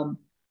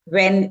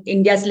 when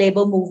India's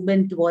labor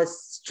movement was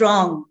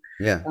strong,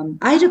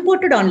 I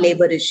reported on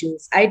labor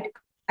issues. I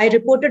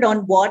reported on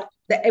what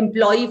the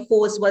employee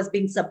force was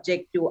being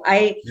subject to.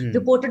 I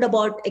reported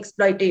about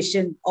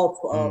exploitation of,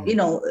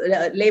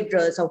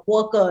 laborers, of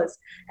workers.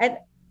 And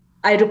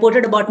I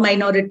reported about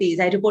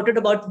minorities. I reported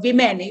about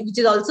women, which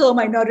is also a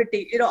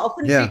minority,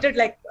 often treated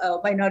like a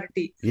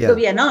minority. So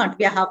we are not.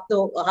 We are half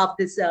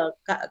this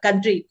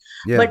country.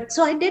 But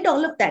so I did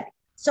all of that.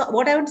 So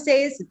what I would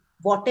say is,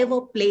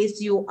 whatever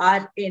place you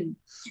are in,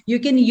 you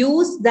can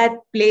use that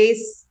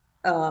place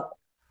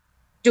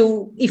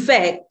to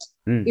effect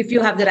if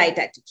you have the right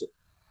attitude.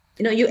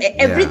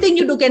 Everything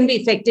you do can be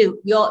effective.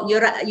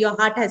 Your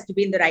heart has to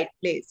be in the right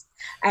place.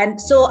 And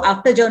so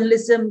after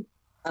journalism,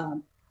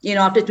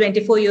 after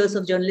 24 years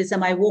of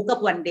journalism, I woke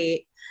up one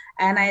day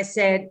and I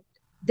said,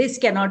 this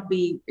cannot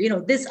be,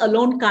 this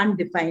alone can't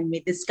define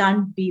me. This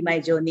can't be my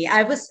journey.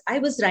 I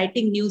was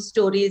writing news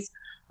stories,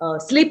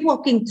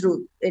 sleepwalking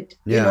through it.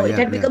 It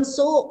had become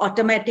so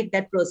automatic,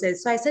 that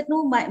process. So I said,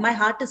 no, my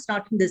heart is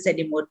not in this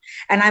anymore.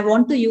 And I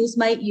want to use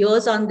my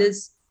years on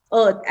this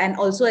earth, and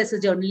also as a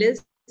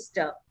journalist,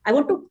 I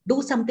want to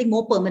do something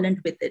more permanent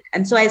with it.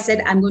 And so I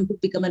said, I'm going to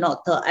become an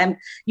author. And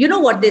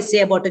what they say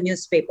about a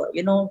newspaper,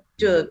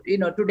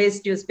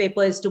 today's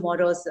newspaper is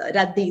tomorrow's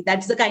Raddi.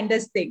 That's the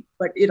kindest thing.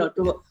 But,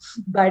 no,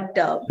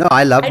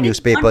 I love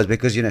newspapers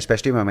because,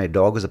 especially when my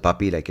dog was a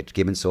puppy, like it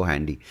came in so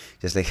handy.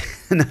 Just like,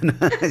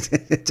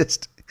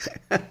 just.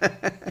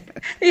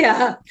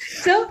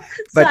 So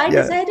I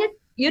decided,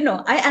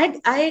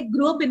 I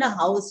grew up in a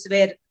house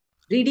where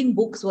reading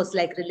books was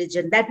like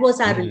religion. That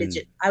was our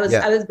religion. I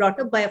was brought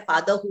up by a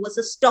father who was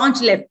a staunch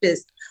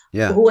leftist,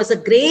 who was a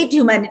great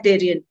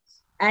humanitarian.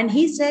 And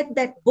he said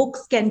that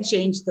books can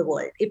change the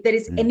world. If there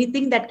is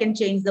anything that can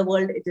change the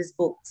world, it is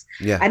books.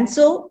 And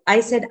so I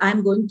said,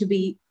 I'm going to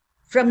be,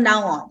 from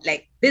now on,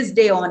 like this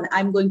day on,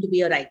 I'm going to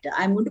be a writer.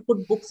 I'm going to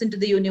put books into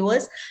the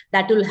universe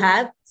that will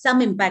have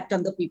some impact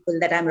on the people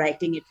that I'm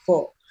writing it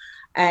for.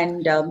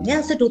 And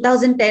so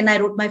 2010, I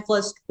wrote my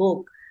first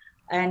book.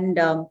 And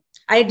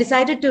I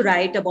decided to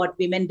write about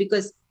women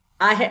because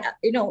I had,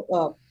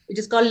 it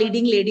is called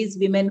Leading Ladies,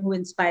 Women Who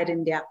Inspire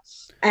India.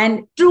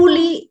 And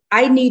truly,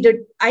 I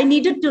needed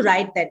to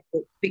write that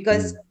book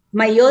because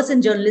my years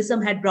in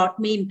journalism had brought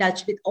me in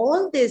touch with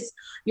all this,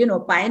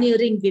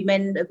 pioneering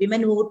women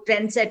who were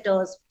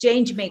trendsetters,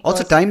 change Also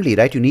makers. timely,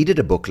 right? You needed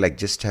a book, like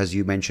just as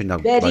you mentioned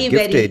about Very,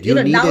 very, Gifted, you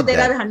now needed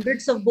there are that.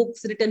 hundreds of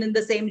books written in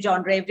the same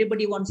genre.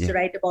 Everybody wants to Yeah,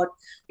 write about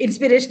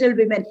inspirational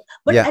women.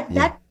 But yeah, at yeah.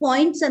 that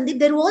point, Sandeep,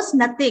 there was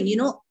nothing,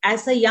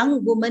 as a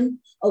young woman,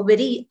 a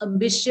very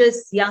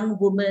ambitious young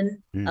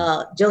woman,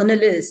 Mm.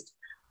 journalist,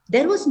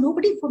 there was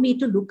nobody for me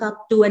to look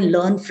up to and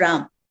learn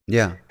from.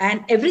 Yeah,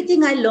 And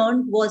everything I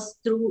learned was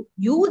through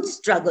huge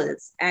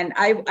struggles. And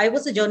I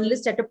was a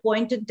journalist at a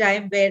point in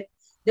time where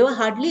there were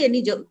hardly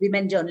any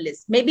women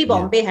journalists. Maybe yeah,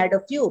 Bombay had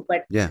a few,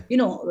 but yeah,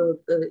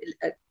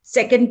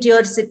 second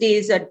tier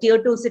cities or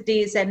tier two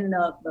cities, and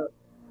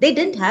they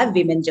didn't have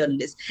women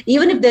journalists.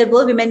 Even if there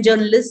were women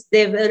journalists,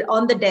 they were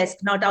on the desk,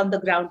 not on the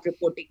ground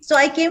reporting. So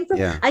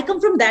yeah, I come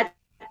from that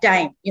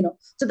time,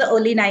 to the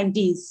early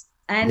 90s.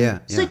 And yeah,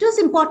 so it yeah, was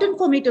important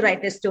for me to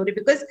write a story,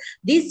 because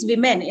these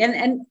women,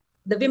 and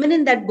the women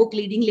in that book,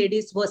 leading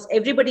ladies, was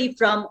everybody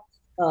from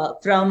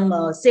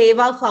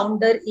Seva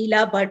founder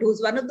Ela Bhatt,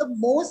 who's one of the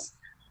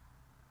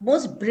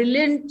most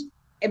brilliant,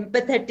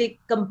 empathetic,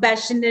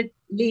 compassionate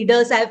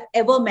leaders I've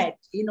ever met.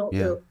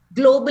 yeah,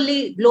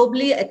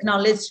 Globally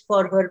acknowledged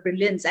for her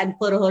brilliance and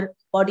for her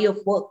body of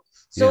work.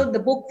 yeah. So the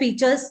book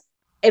features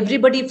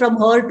everybody from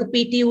her to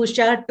PT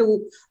Usha to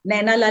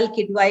Naina Lal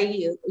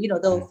Kidwai, the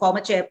Mm,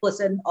 former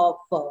chairperson of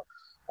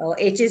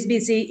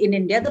HSBC in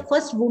India, the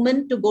first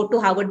woman to go to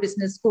Harvard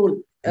Business School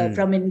mm.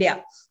 from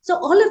India. So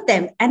all of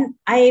them, and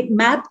I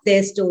mapped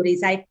their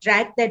stories, I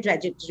tracked their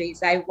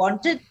trajectories. I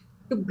wanted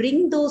to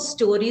bring those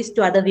stories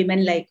to other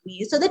women like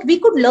me, so that we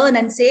could learn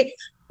and say,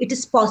 it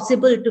is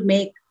possible to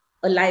make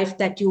a life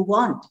that you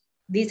want.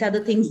 These are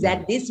the things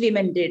that these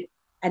women did,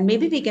 and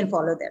maybe we can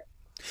follow them.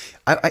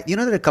 There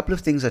are a couple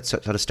of things that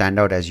sort of stand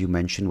out as you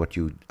mentioned what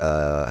you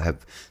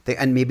have,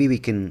 and maybe we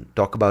can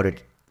talk about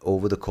it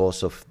over the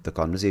course of the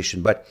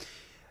conversation. But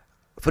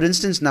for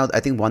instance, now I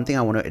think one thing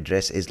I want to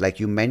address is, like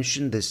you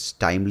mentioned, this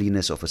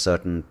timeliness of a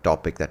certain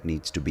topic that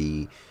needs to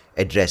be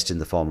addressed in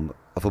the form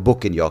of a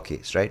book in your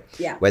case, right?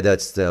 Yeah. Whether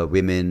it's the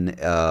women,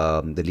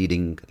 the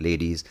leading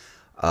ladies,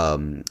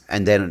 and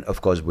then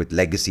of course with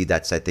legacy,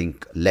 that's I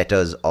think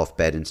letters of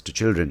parents to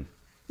children,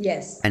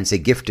 Yes. and say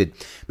Gifted.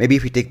 Maybe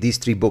if we take these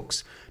three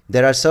books,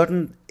 there are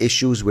certain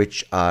issues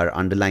which are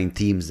underlying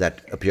themes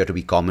that appear to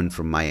be common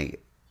from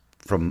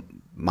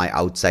my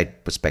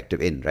outside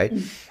perspective in, right?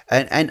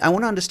 And I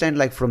want to understand,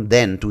 like from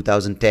then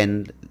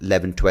 2010,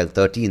 11, 12,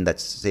 13,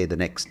 that's say the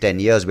next 10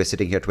 years, we're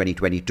sitting here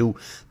 2022,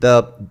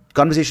 the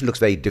conversation looks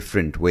very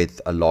different, with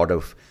a lot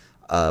of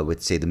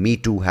with say the Me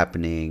Too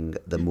happening,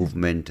 the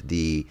movement,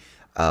 the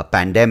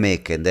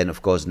pandemic, and then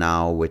of course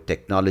now with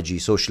technology,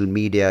 social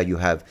media, you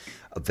have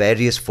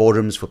various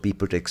forums for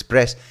people to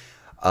express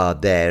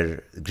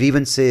their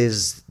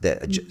grievances, their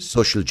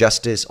social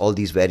justice, all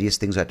these various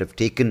things that have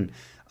taken,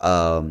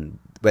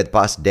 where the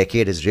past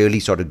decade has really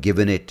sort of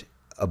given it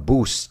a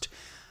boost.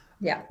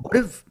 Yeah. What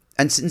if,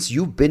 and since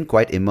you've been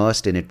quite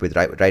immersed in it with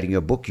writing your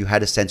book, you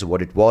had a sense of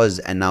what it was,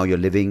 and now you're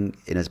living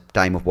in a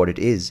time of what it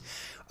is.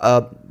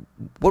 What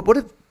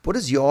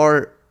is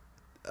your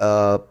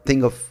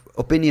thing of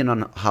opinion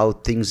on how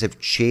things have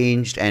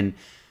changed, and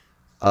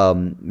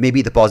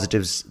maybe the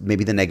positives,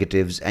 maybe the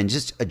negatives, and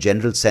just a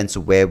general sense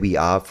of where we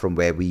are from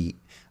where we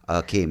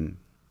came?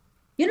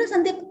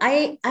 Sandeep,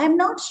 I'm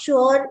not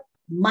sure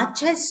much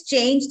has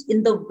changed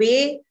in the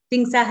way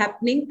things are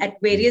happening at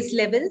various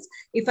levels.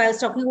 If I was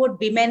talking about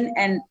women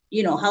and,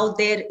 how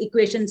their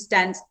equation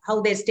stands,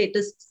 how their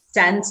status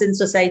stands in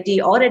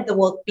society or at the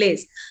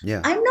workplace,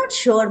 Yeah. I'm not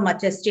sure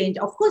much has changed.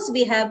 Of course,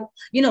 we have,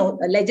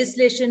 a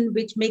legislation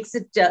which makes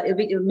it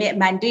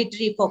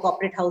mandatory for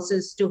corporate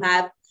houses to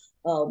have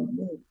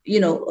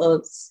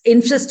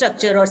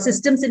infrastructure or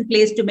systems in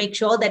place to make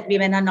sure that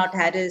women are not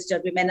harassed,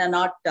 or women are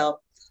not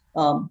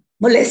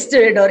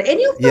molested, or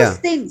any of those Yeah.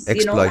 things,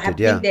 Exploited.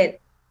 happening Yeah. there.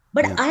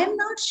 But Yeah. I am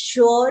not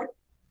sure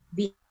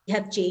we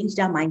have changed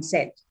our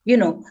mindset.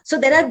 So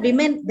there are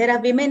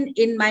women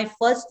in my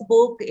first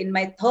book, in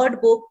my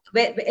third book,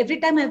 where every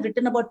time I've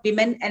written about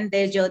women and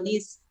their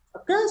journeys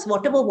across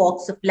whatever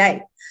walks of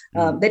life.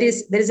 There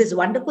is this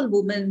wonderful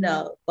woman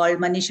called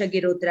Manisha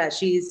Girotra.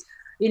 She's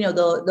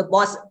the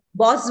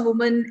boss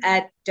woman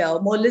at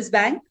Moelis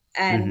Bank,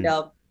 and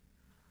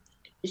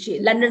she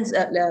London's.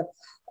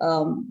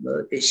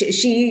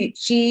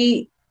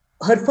 She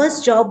her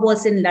first job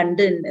was in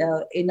London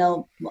in a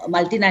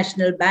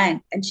multinational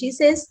bank, and she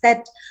says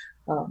that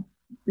uh,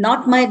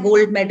 not my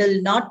gold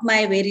medal, not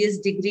my various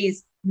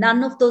degrees,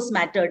 none of those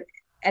mattered.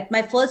 At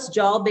my first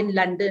job in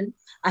London,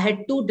 I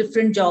had two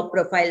different job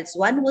profiles.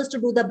 One was to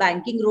do the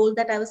banking role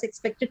that I was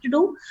expected to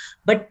do,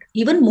 but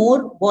even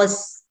more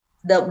was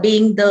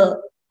being the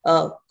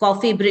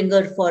coffee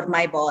bringer for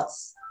my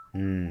boss.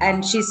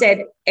 And she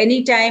said,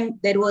 anytime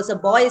there was a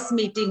boys'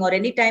 meeting, or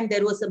anytime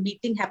there was a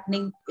meeting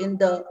happening in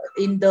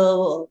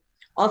the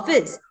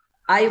office,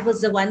 I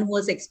was the one who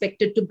was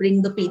expected to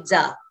bring the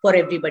pizza for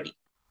everybody.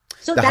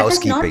 So The that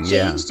has not housekeeping.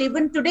 Yeah. changed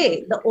even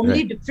today. The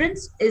only Right.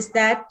 difference is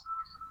that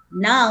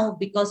now,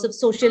 because of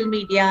social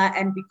media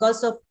and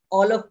because of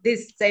all of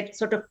this, that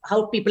sort of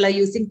how people are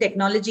using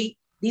technology,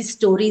 these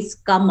stories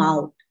come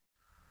out,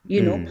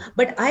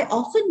 but I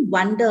often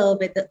wonder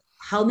whether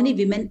how many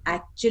women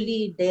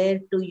actually dare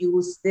to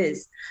use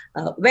this.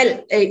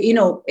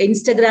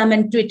 Instagram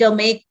and Twitter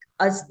make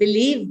us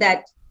believe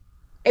that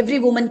every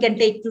woman can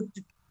take to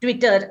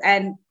Twitter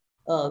and,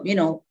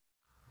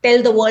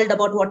 tell the world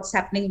about what's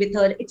happening with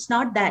her. It's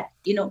not that,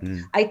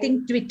 I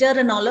think Twitter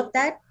and all of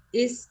that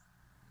is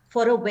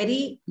for a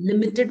very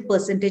limited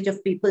percentage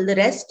of people. The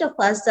rest of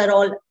us are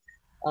all,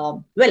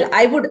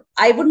 I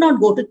would not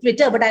go to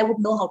Twitter, but I would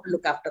know how to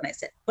look after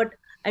myself. But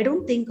I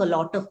don't think a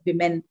lot of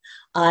women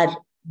are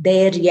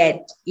there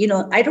yet.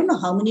 I don't know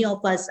how many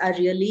of us are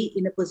really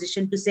in a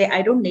position to say,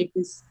 I don't need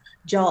this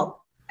job.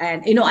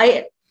 And,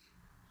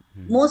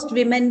 most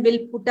women will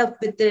put up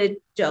with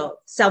it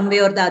some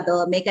way or the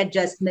other, make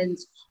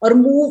adjustments or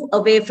move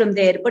away from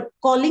there. But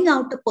calling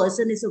out a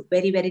person is a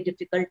very, very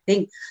difficult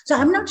thing. So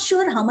I'm not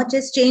sure how much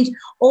has changed.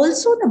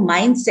 Also, the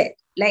mindset,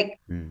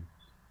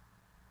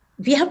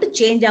 we have to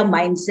change our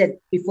mindset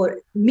before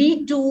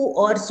Me Too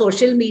or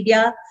social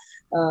media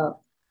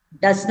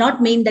does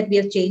not mean that we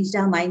have changed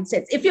our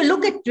mindsets. If you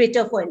look at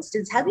Twitter, for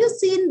instance, have you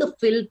seen the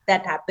filth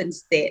that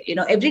happens there?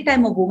 Every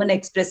time a woman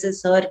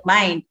expresses her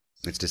mind,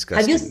 it's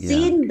disgusting. Have you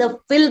seen the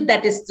filth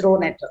that is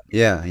thrown at her?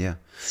 Yeah.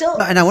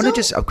 And I want to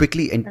just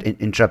quickly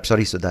interrupt.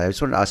 Sorry, Sudha. I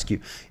just want to ask you,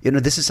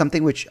 this is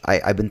something which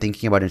I've been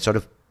thinking about, and it sort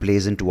of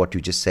plays into what you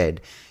just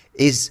said.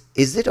 Is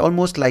it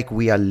almost like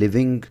we are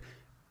living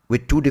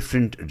with two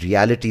different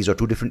realities or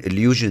two different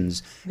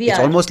illusions? It's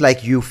almost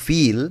like you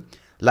feel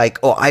like,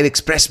 oh, I've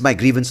expressed my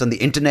grievance on the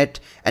internet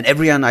and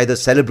everyone either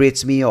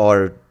celebrates me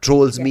or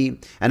trolls me.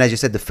 And as you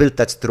said, the filth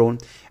that's thrown.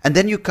 And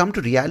then you come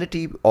to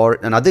reality or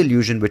another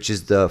illusion, which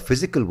is the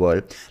physical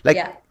world.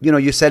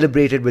 You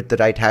celebrated with the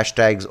right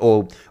hashtags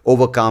or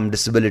overcome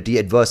disability,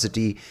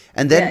 adversity.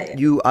 And then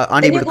you are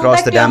unable to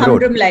cross the damn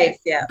road. Life,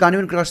 You can't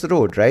even cross the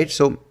road, right?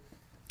 So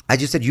as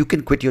you said, you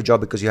can quit your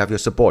job because you have your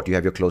support, you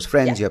have your close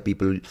friends, you have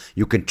people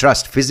you can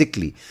trust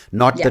physically,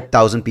 not the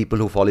 1,000 people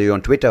who follow you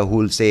on Twitter who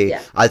will say,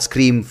 I'll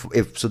scream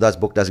if Sudha's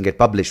book doesn't get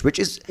published, which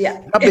is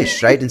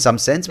rubbish, right? In some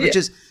sense, which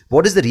is,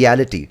 what is the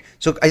reality?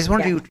 So I just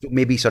want you to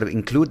maybe sort of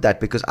include that,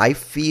 because I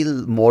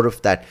feel more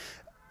of that.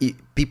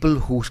 People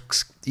who,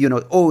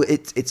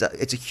 it's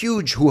a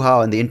huge hoo-ha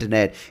on the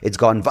internet, it's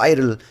gone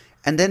viral.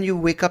 And then you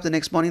wake up the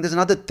next morning, there's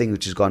another thing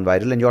which has gone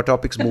viral and your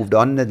topic's moved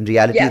on and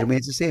reality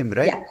remains the same,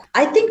 right? Yeah.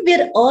 I think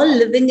we're all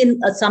living in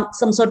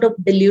some sort of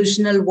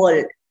delusional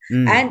world.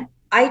 And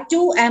I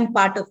too am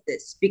part of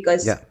this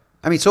because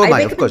I mean, so am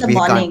I, of course. We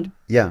can't.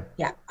 Yeah.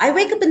 I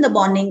wake up in the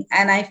morning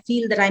and I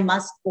feel that I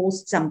must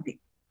post something.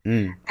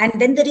 And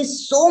then there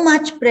is so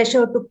much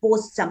pressure to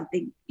post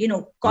something,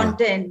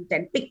 content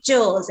and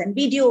pictures and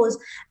videos.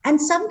 And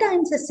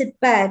sometimes I sit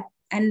back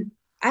and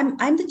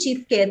I'm the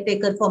chief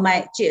caretaker for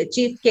my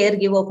chief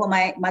caregiver for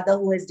my mother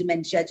who has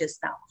dementia just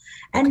now.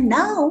 And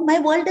now my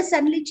world has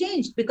suddenly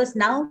changed, because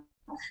now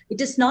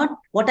it is not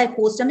what I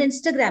post on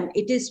Instagram.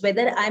 It is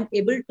whether I'm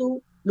able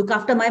to look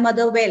after my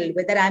mother well,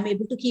 whether I'm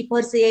able to keep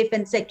her safe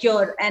and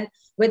secure, and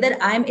whether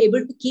I'm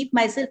able to keep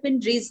myself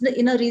in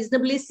a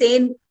reasonably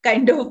sane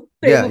kind of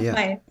frame of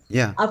mind.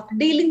 After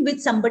dealing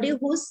with somebody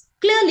who's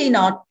clearly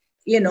not,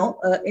 in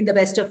the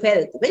best of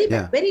health,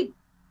 very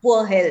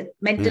poor health,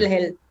 mental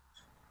health.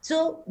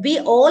 So we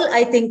all,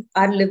 I think,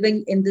 are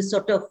living in this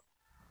sort of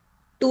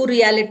two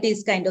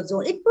realities kind of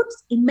zone. It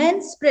puts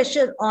immense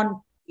pressure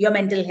on your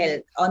mental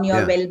health, on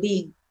your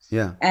well-being.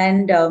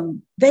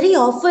 And very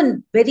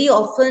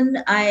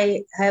often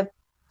I have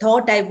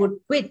thought I would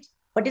quit,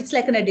 but it's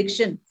like an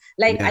addiction.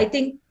 I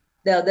think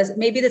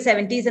maybe the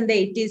 70s and the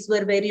 80s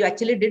were where you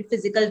actually did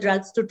physical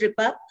drugs to trip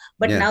up.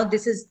 But now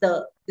this is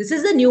the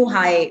new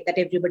high that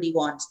everybody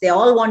wants. They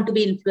all want to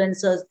be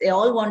influencers. They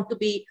all want to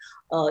be,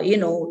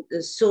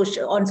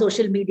 on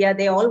social media.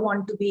 They all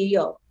want to be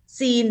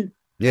seen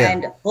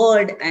and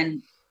heard,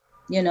 and,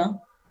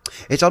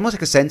 It's almost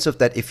like a sense of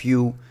that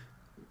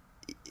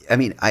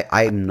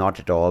I'm not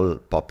at all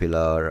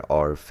popular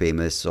or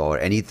famous or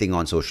anything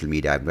on social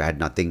media. I've had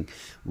nothing,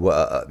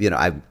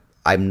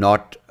 I'm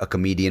not a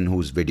comedian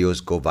whose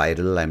videos go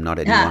viral. I'm not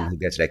anyone who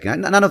gets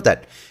recognized. None of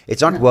that.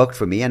 It's not worked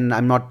for me, and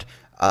I'm not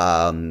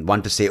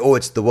one to say, oh,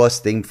 it's the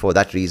worst thing for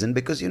that reason,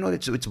 because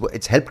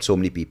it's helped so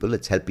many people.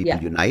 It's helped people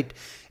unite.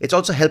 It's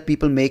also helped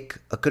people make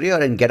a career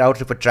and get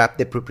out of a trap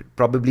they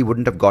probably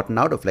wouldn't have gotten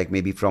out of, like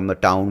maybe from a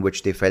town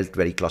which they felt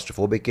very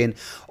claustrophobic in,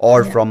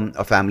 or from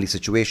a family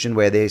situation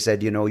where they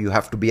said, you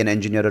have to be an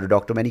engineer or a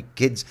doctor. Many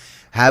kids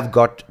have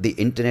got the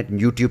internet and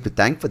YouTube to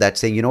thank for that,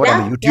 saying, I'm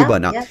a YouTuber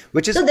now,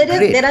 which is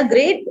great. There are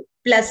great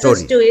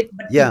pluses to it,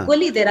 but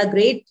equally there are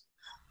great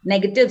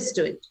negatives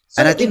to it.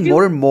 So and I think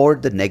more and more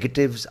the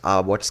negatives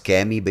are what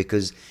scare me,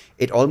 because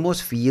it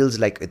almost feels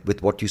like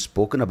with what you've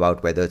spoken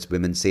about, whether it's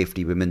women's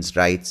safety, women's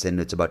rights, and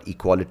it's about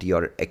equality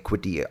or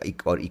equity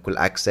or equal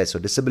access or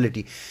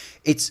disability,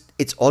 it's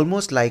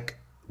almost like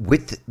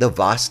with the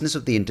vastness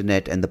of the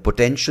internet and the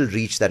potential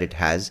reach that it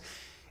has,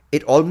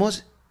 it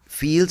almost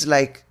feels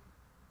like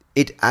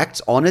it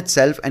acts on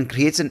itself and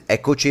creates an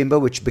echo chamber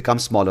which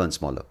becomes smaller and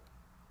smaller.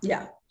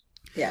 Yeah.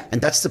 Yeah.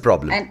 And that's the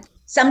problem. And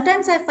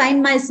sometimes I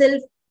find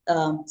myself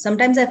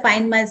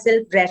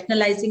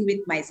rationalizing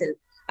with myself.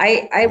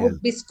 I Yeah.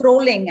 would be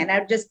scrolling and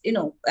I just,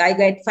 I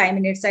get 5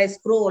 minutes, I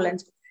scroll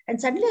and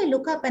suddenly I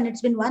look up and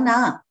it's been 1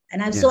 hour.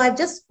 And Yeah. I've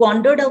just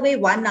squandered away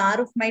 1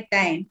 hour of my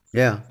time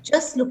Yeah.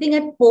 just looking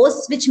at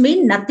posts which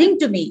mean nothing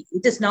to me.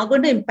 It is not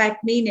going to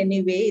impact me in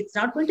any way. It's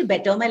not going to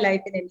better my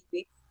life in any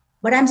way.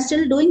 But I'm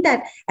still doing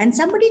that. And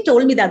somebody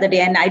told me the other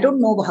day, and I don't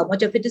know how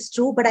much of it is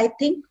true, but I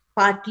think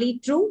partly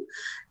true,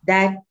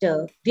 that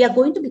we are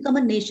going to become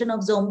a nation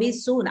of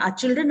zombies soon. Our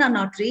children are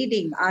not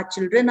reading. Our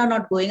children are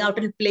not going out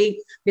and playing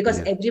because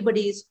Yeah.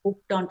 everybody is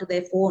hooked onto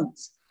their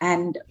phones.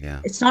 And Yeah.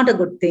 it's not a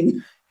good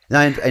thing.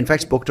 Now, in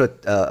fact, spoke to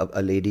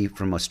a lady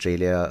from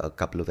Australia a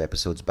couple of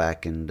episodes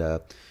back, and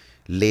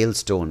Lael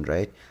Stone,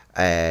 right?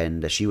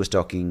 And she was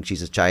talking.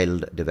 She's a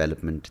child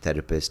development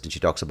therapist, and she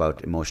talks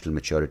about emotional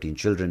maturity in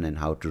children and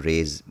how to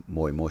raise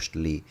more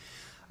emotionally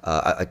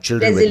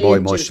children with more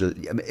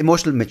Resilient children.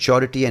 emotional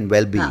maturity and Huh.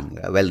 well-being,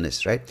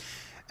 wellness, right?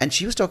 And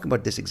she was talking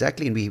about this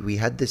exactly, and we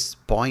had this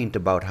point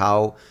about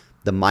how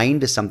the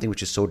mind is something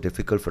which is so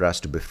difficult for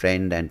us to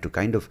befriend and to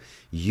kind of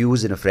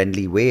use in a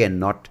friendly way and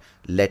not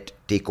let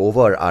take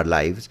over our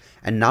lives.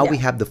 And now we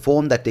Yeah. have the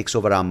phone that takes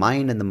over our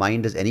mind, and the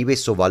mind is anyway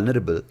so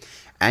vulnerable.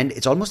 And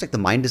it's almost like the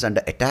mind is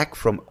under attack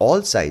from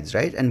all sides,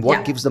 right? And what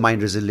Yeah. gives the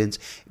mind resilience?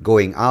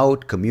 Going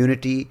out,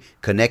 community,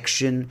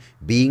 connection,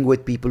 being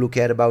with people who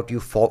care about you,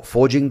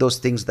 forging those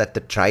things that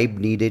the tribe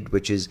needed,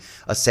 which is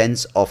a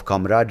sense of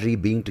camaraderie,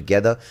 being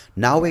together.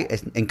 Now we're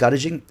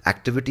encouraging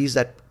activities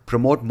that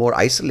promote more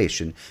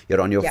isolation.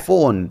 You're on your Yeah.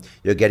 phone,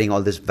 you're getting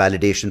all this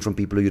validation from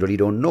people who you really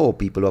don't know,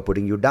 people who are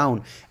putting you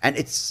down. And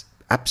it's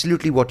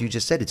absolutely what you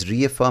just said. It's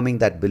reaffirming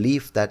that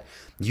belief that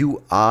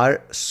you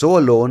are so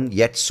alone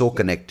yet so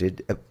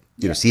connected,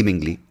 Yeah.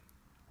 seemingly.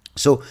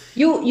 So,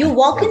 You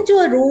walk yeah, into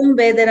a room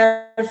where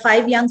there are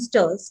 5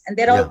 youngsters and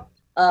yeah,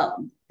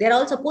 they're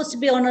all supposed to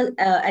be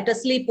at a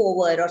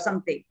sleepover or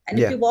something. And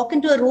if yeah, you walk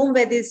into a room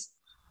where these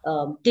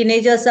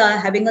teenagers are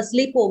having a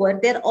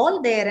sleepover, they're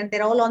all there and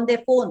they're all on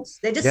their phones.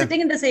 They're just yeah,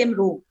 sitting in the same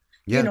room,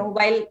 yeah,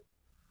 while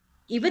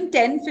even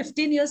 10,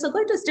 15 years ago,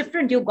 it was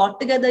different. You got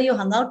together, you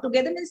hung out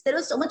together, means there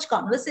was so much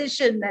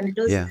conversation and it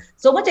was yeah.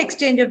 so much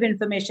exchange of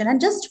information and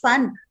just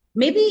fun.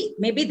 Maybe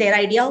their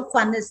idea of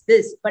fun is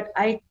this, but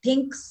I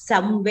think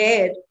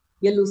somewhere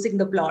you're losing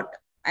the plot.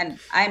 And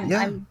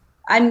Yeah.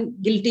 I'm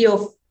guilty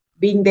of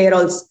being there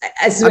also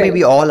as I mean, well.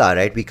 we all are,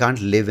 right? We can't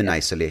live in Yeah.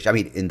 isolation. I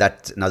mean, in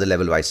that another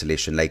level of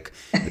isolation, like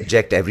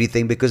reject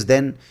everything, because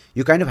then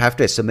you kind of have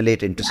to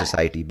assimilate into Yeah.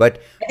 society. But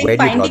I where think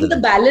do you draw the finding the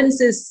line?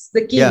 balance is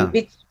the key, Yeah.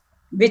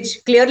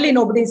 which clearly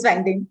nobody's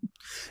finding.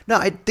 No,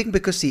 I think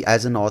because, see,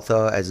 as an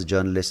author, as a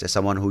journalist, as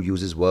someone who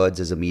uses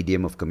words as a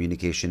medium of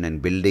communication and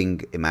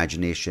building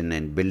imagination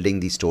and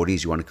building these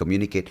stories you want to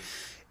communicate,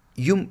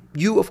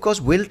 you of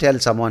course will tell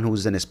someone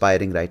who's an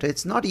aspiring writer.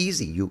 It's not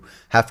easy. You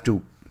have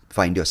to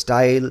find your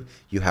style.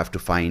 You have to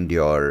find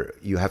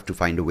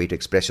a way to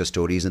express your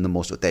stories in the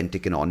most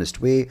authentic and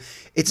honest way.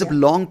 It's a Yeah.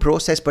 long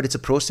process, but it's a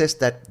process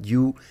that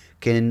you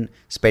can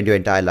spend your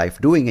entire life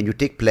doing, and you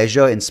take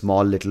pleasure in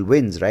small little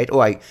wins, right? Oh,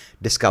 I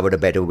discovered a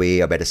better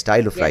way, a better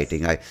style of Yes.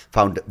 writing. I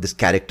found this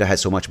character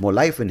has so much more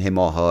life in him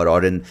or her,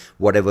 or in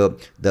whatever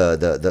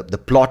the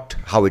plot,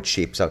 how it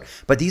shapes out.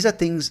 But these are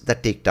things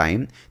that take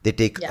time. They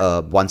take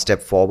Yeah. one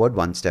step forward,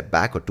 one step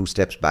back, or two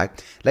steps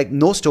back. Like,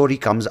 no story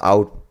comes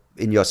out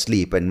in your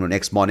sleep and the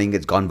next morning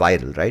it's gone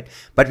viral, right?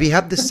 But we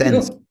have this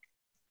sense. No.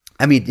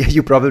 I mean,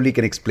 you probably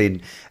can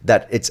explain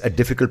that it's a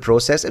difficult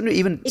process, and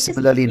even It is,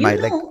 similarly in my,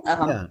 like,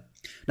 yeah.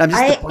 Now,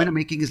 just the point I I'm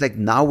making is, like,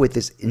 now with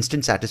this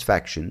instant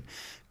satisfaction,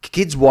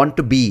 kids want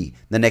to be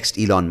the next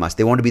Elon Musk.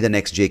 They want to be the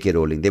next J.K.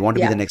 Rowling. They want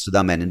to be the yeah. next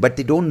Sudha Menon, but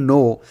they don't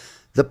know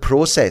the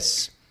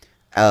process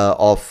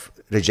of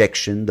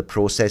rejection, the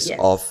process Yes.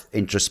 of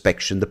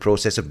introspection, the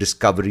process of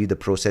discovery, the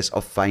process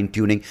of fine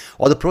tuning,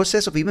 or the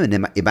process of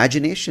even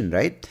imagination,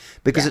 right?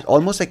 Because Yeah. it's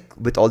almost like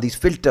with all these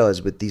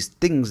filters, with these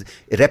things,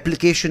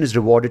 replication is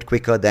rewarded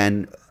quicker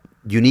than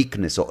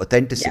uniqueness or Yeah.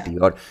 authenticity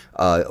or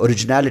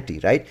originality,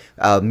 right?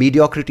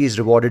 Mediocrity is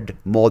rewarded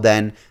more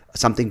than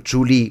something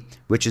truly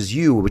which is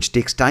you, which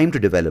takes time to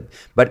develop.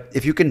 But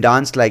if you can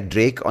dance like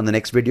Drake on the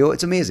next video,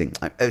 it's amazing.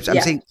 I'm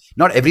Yeah. saying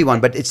not everyone,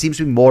 but it seems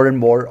to be more and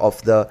more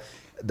of the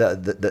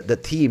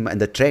theme and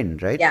the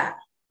trend, right? Yeah.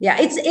 Yeah.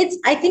 It's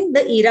I think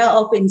the era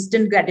of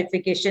instant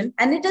gratification,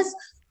 and it has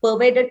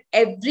pervaded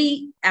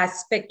every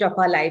aspect of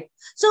our life.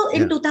 So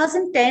in Yeah,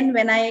 2010,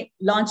 when I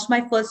launched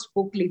my first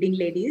book, Leading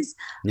Ladies,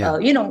 yeah,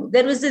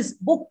 there was this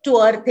book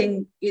tour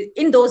thing.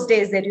 In those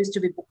days, there used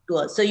to be book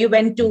tours. So you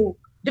went to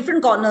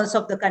different corners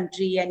of the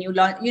country and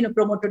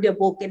promoted your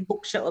book in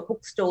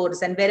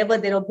bookstores and wherever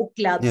there were book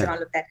clubs yeah, and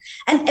all of that.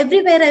 And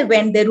everywhere I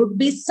went, there would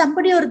be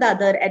somebody or the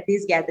other at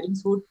these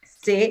gatherings who would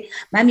say,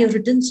 "Ma'am, you've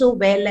written so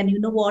well, and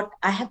you know what?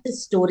 I have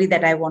this story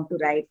that I want to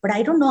write, but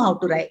I don't know how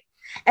to write."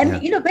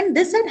 And yeah, when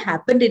this had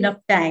happened enough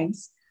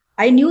times,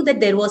 I knew that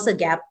there was a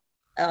gap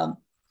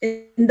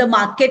in the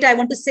market, I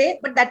want to say,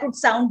 but that would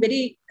sound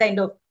very kind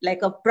of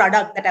like a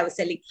product that I was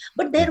selling.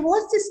 But yeah, there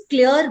was this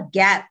clear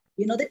gap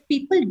that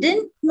people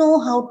didn't know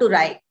how to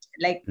write.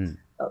 Like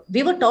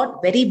we were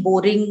taught very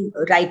boring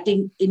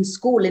writing in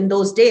school in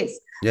those days.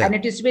 Yeah. And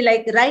it used to be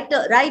like, write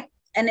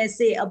an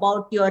essay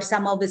about your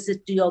summer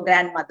visit to your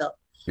grandmother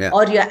Yeah.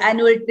 or your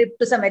annual trip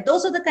to somewhere.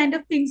 Those are the kind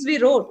of things we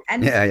wrote.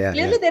 And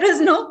clearly there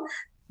was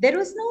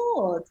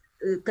no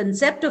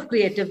concept of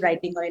creative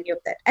writing or any of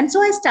that. And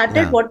so I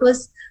started what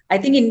was, I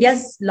think,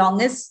 India's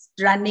longest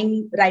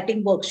running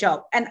writing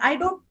workshop. And I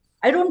don't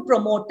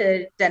promote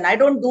it, and I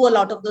don't do a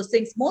lot of those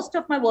things, most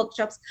of my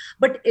workshops,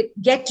 but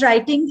Get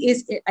Writing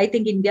is, I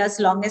think, India's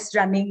longest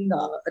running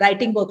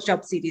writing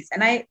workshop series.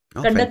 And I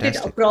conduct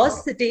it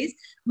across cities.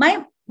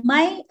 My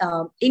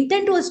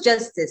intent was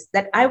just this,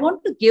 that I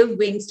want to give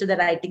wings to the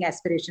writing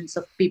aspirations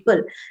of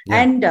people.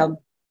 Yeah. And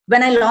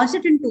when I launched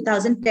it in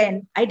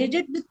 2010, I did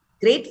it with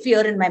great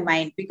fear in my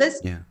mind,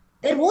 because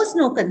there was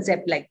no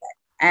concept like that.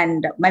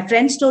 And my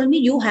friends told me,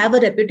 you have a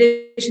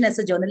reputation as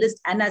a journalist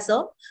and as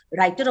a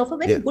writer of a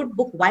very good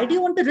book. Why do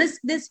you want to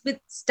risk this with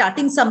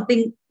starting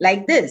something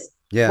like this?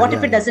 What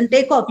if it doesn't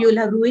take off? You will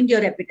have ruined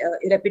your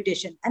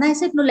reputation. And I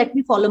said, no, let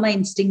me follow my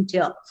instinct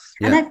here.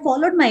 And I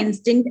followed my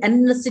instinct.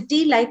 And in a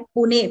city like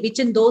Pune, which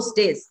in those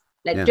days,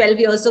 like 12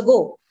 years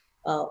ago,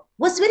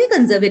 was very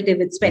conservative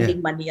with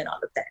spending money and all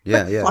of that.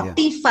 But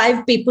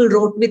 45 people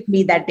wrote with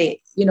me that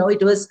day.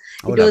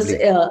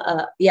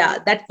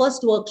 That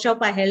first workshop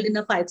I held in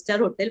a 5-star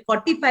hotel,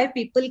 45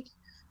 people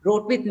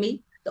wrote with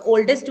me. The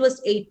oldest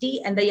was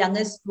 80 and the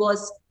youngest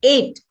was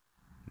 8.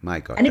 My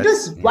God. And it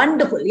was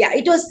wonderful. Yeah,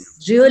 it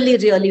was really,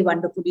 really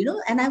wonderful,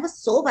 and I was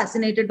so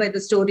fascinated by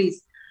the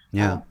stories.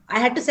 I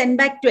had to send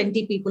back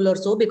 20 people or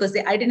so because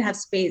I didn't have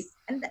space.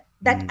 And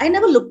that I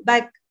never looked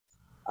back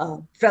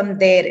from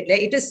there.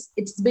 It has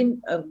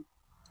been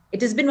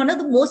one of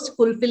the most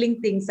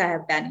fulfilling things I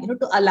have done,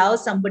 to allow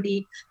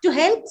somebody, to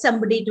help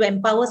somebody, to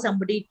empower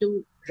somebody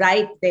to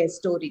write their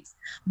stories.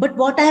 But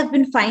what I have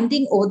been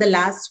finding over the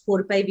last 4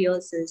 or 5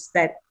 years is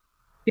that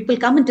people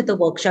come into the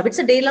workshop. It's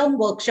a day-long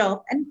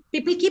workshop, and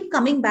people keep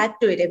coming back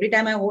to it. Every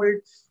time I hold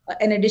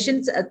an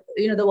edition, the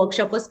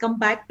workshoppers come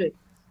back to it.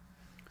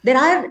 There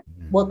are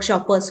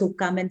workshoppers who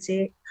come and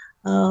say,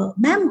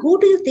 ma'am, who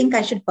do you think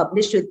I should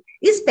publish with?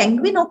 Is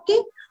Penguin okay?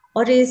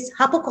 Or is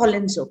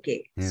HarperCollins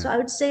okay? So I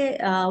would say,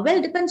 well,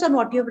 it depends on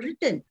what you have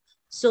written.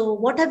 So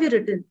what have you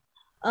written?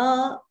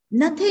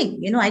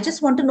 Nothing. I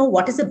just want to know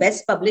what is the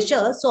best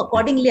publisher. So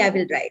accordingly, I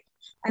will write.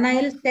 And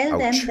I'll tell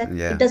them that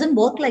it doesn't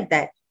work like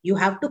that. You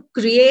have to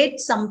create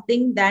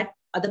something that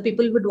other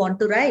people would want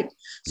to write.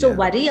 So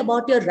worry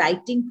about your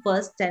writing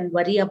first and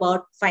worry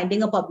about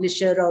finding a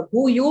publisher or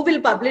who you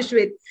will publish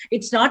with.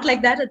 It's not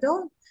like that at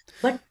all.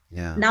 But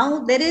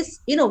now there is,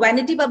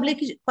 vanity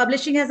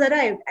publishing has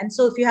arrived. And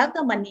so if you have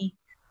the money,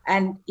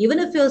 and even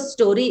if your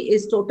story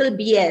is total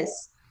BS,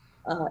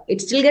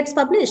 it still gets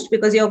published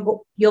because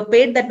you're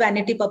paid that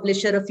vanity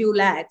publisher a few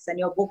lakhs and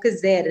your book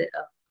is there.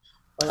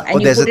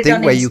 And there's a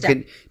thing where you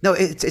can. No,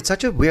 it's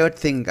such a weird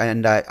thing.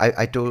 And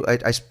I told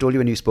you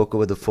when you spoke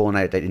over the phone,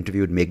 I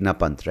interviewed Meghna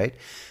Pant, right?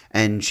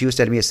 And she was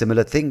telling me a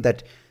similar thing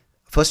that,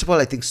 first of all,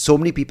 I think so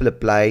many people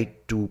apply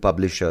to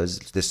publishers.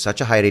 There's such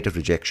a high rate of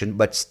rejection,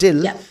 but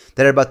still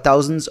there are about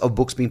thousands of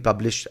books being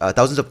published,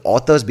 thousands of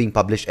authors being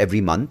published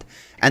every month,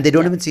 and they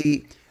don't even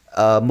see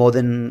more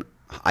than,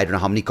 I don't know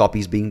how many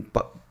copies being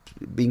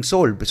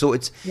sold. So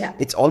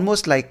it's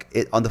almost like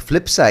on the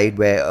flip side,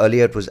 where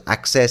earlier it was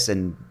access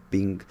and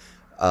being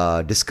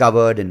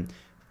discovered, and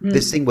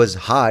this thing was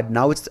hard.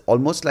 Now it's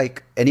almost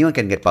like anyone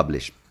can get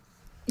published.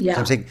 So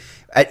I'm saying,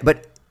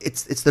 but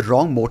it's the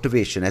wrong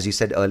motivation, as you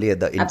said earlier.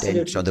 The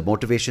intent or the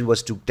motivation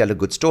was to tell a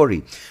good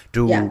story,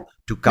 to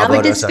cover. Now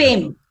it is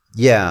fame.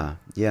 Yeah.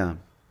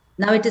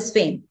 Now it is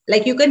fame.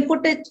 Like you can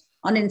put it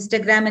on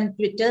Instagram and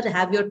Twitter,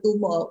 have your two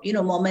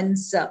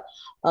moments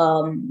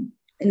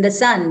in the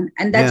sun,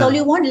 and that's all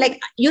you want.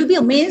 Like you'll be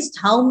amazed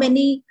how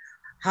many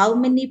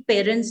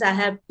parents I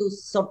have to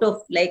sort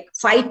of like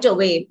fight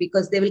away,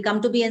 because they will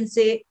come to me and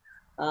say,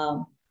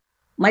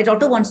 my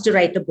daughter wants to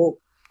write a book,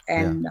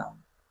 and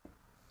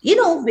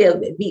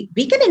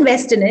we can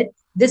invest in it.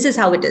 This is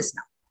how it is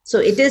now. So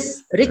it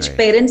is rich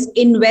parents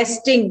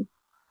investing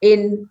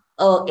in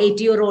a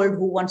 80-year-old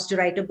who wants to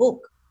write a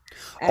book.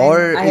 And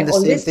or in the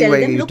same thing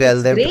where you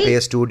tell them to play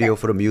a studio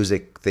for a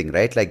music thing,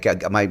 right? Like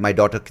my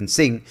daughter can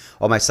sing,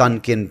 or my son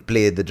can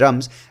play the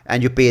drums,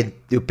 and you pay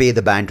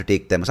the band to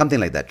take them, or something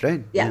like that,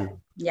 right? Yeah.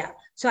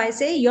 So I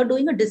say you're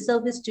doing a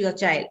disservice to your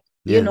child.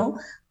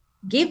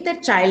 Give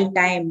that child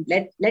time.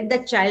 Let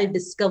that child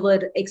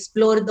discover,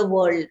 explore the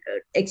world,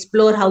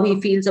 explore how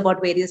he feels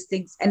about various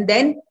things, and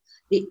then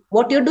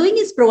what you're doing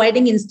is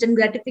providing instant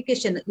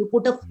gratification. You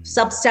put a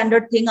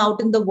substandard thing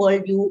out in the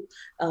world. You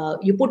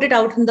put it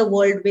out in the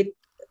world with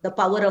the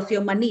power of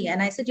your money.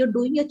 And I said, you're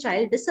doing your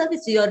child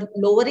disservice. You're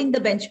lowering the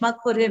benchmark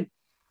for him,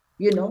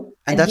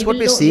 And that's what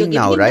we're seeing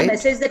now, right? The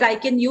message that I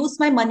can use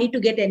my money to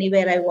get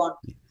anywhere I want.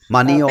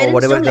 Money or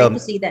whatever. Don't like to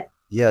see that.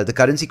 Yeah, the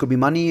currency could be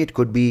money. It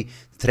could be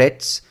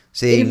threats,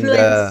 saying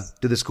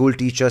to the school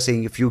teacher,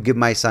 saying, if you give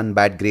my son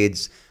bad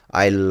grades,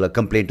 I'll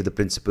complain to the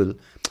principal.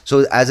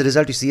 So as a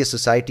result, you see a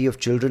society of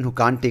children who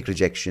can't take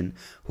rejection,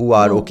 who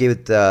are No. okay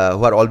with, who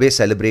are always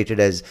celebrated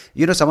as,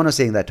 someone was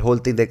saying that whole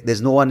thing that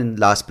there's no one in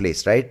last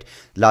place, right?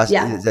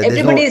 Yeah. There's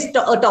Everybody no. is a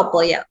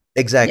topper. Yeah.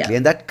 Exactly. Yeah.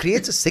 And that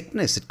creates a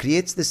sickness. It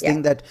creates this Yeah.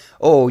 thing that,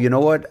 oh, you know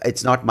what?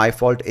 It's not my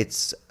fault.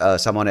 It's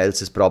someone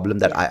else's problem,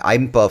 that Yeah.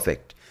 I'm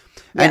perfect.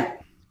 And,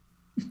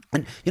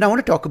 Yeah. I want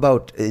to talk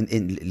about,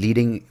 in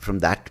leading from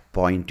that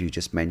point you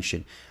just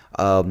mentioned,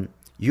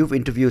 you've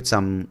interviewed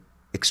some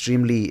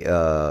extremely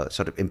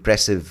sort of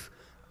impressive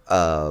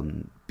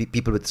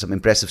people with some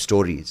impressive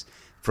stories,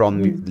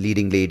 from Mm.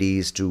 leading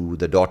ladies to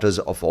the daughters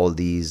of all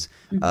these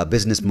Mm.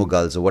 business Mm.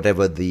 mughals, or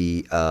whatever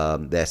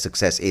their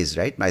success is,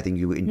 right? I think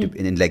Mm.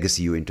 in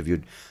Legacy you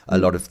interviewed a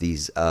lot Mm. of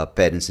these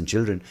parents and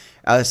children,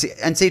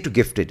 say to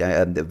Gifted,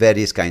 the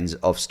various kinds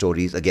of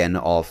stories again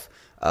of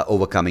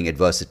overcoming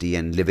adversity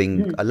and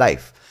living Mm. a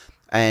life.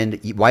 And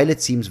while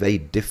it seems very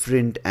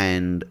different,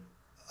 and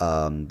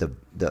the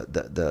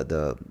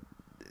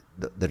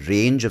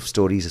range of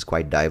stories is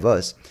quite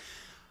diverse,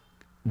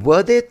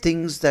 were there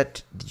things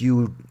that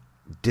you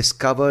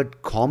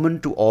discovered common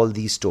to all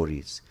these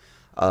stories?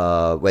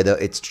 Whether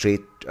it's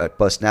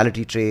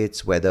personality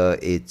traits, whether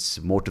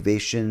it's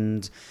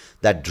motivations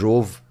that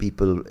drove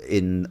people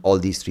in all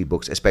these three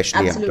books,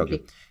 especially I'm talking.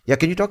 Absolutely. Yeah,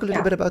 can you talk a little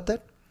Yeah. bit about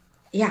that?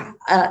 Yeah.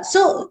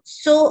 So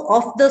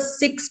of the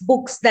 6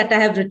 books that I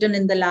have written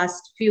in the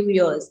last few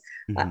years,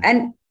 Mm-hmm.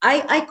 and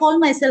I call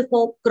myself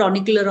a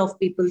chronicler of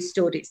people's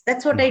stories.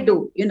 That's what I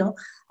do.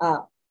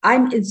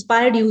 I'm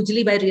inspired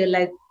hugely by real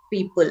life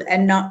people,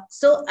 and not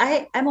so.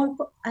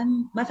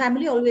 My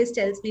family always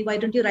tells me, why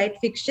don't you write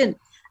fiction?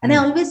 And I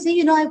Mm. always say,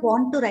 I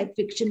want to write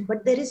fiction,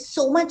 but there is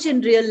so much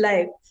in real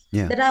life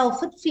Yeah. that I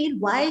often feel,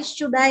 why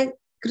should I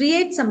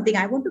create something?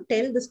 I want to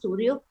tell the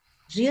story of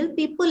real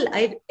people.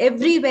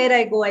 Everywhere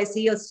I go, I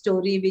see a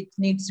story which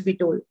needs to be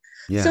told.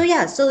 So Yeah.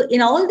 yeah, so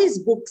in all these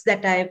books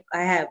that I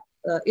have,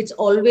 it's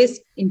always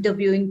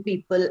interviewing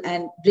people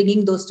and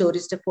bringing those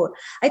stories to fore.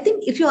 I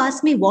think if you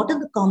ask me what are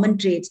the common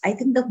traits, I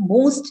think the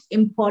most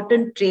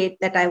important trait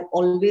that I've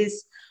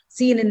always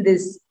seen in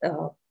these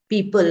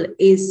people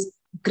is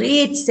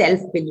great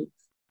self-belief.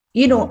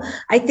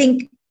 I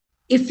think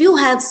if you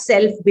have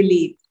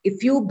self-belief,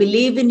 if you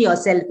believe in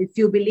yourself, if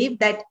you believe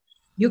that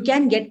you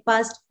can get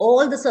past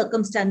all the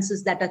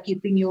circumstances that are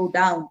keeping you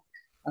down,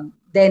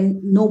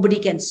 then nobody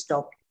can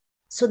stop.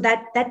 So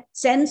that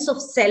sense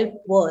of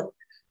self-worth,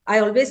 I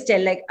always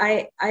tell, like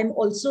I'm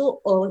also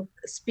a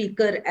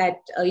speaker at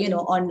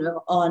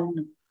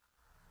on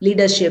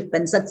leadership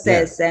and Yeah.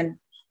 success, and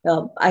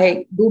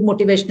I do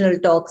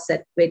motivational talks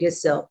at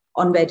various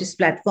on various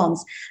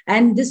platforms.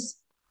 And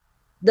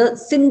the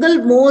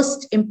single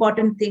most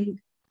important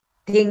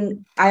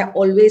thing I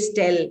always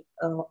tell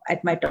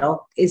at my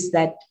talk is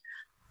that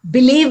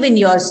believe in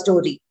your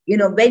story.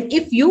 When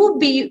if you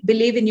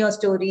believe in your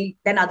story,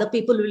 then other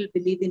people will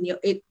believe in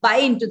buy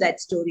into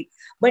that story.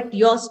 But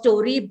your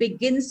story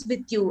begins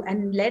with you,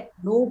 and let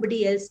nobody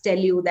else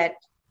tell you that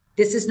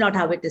this is not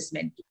how it is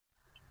meant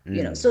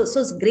to. So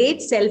it's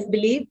great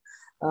self-belief,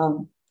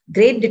 um,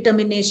 great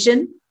determination,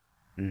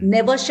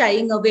 never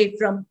shying away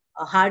from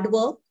hard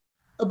work,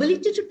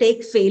 ability to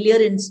take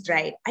failure in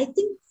stride. I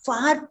think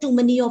far too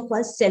many of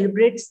us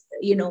celebrates,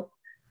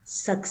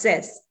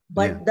 success, Yeah.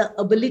 but the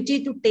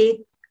ability to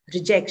take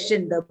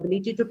rejection, the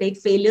ability to take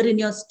failure in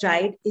your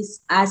stride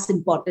is as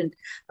important.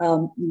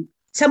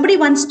 Somebody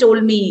once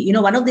told me,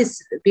 one of these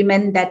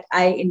women that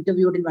I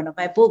interviewed in one of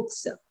my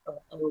books, a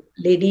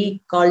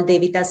lady called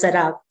Devita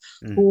Saraf,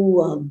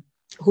 who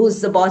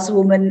who's the boss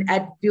woman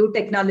at View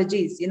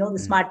Technologies, the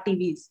smart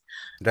TVs.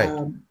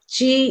 Right.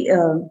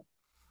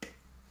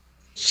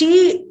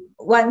 She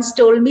once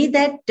told me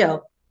that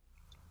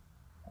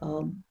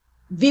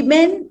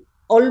women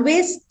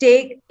always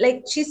take,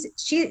 like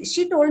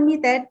she told me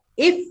that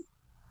if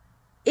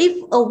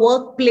a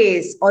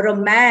workplace or a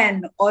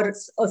man or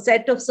a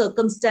set of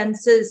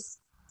circumstances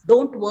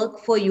don't work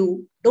for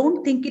you,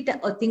 don't think it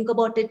or think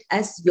about it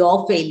as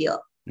your failure.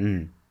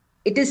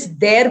 It is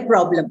their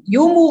problem.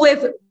 You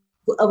move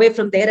away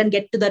from there and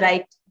get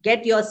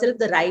yourself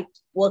the right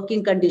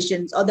working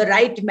conditions, or the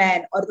right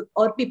man,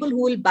 or people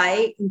who will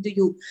buy into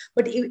you.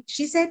 But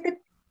she said that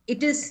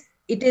it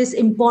is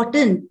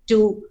important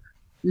to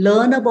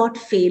learn about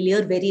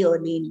failure very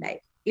early in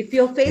life. If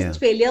you're Yeah. faced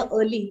failure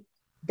early,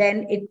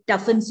 then it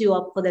toughens you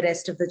up for the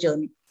rest of the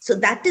journey. So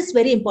that is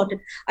very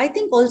important. I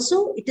think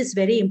also it is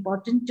very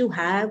important to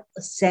have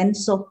a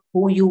sense of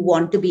who you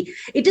want to be.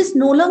 It is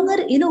no longer,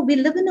 we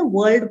live in a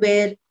world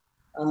where,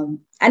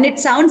 and it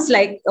sounds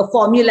like a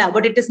formula,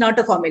 but it is not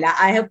a formula.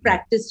 I have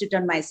practiced it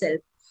on myself.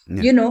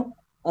 Yeah.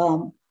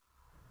 Um,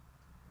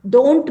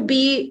 don't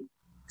be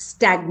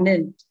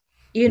stagnant.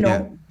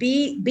 Yeah.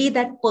 Be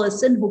that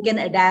person who can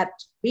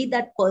adapt. Be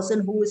that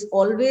person who is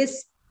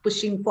always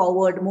pushing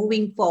forward,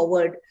 moving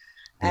forward,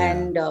 Yeah.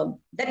 and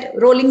that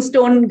Rolling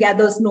Stone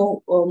gathers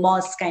no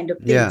moss kind of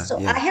thing. Yeah. So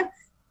I Yeah. have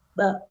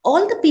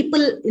all the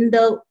people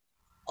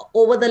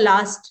over the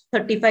last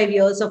 35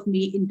 years of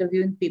me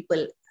interviewing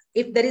people.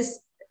 If there is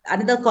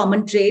another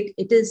common trait,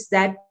 it is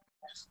that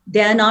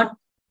they are not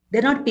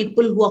they're not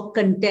people who are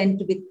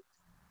content with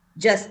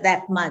just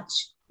that much,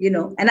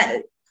 and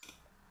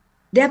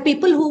there are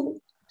people who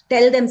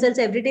tell themselves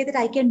every day that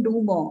I can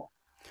do more,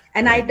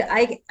 and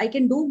Right. I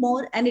can do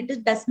more,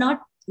 and does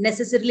not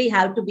necessarily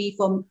have to be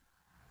from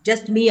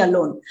just me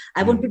alone.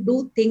 I want to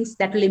do things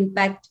that will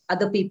impact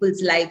other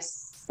people's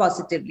lives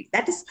positively.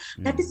 That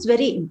is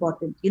very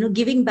important,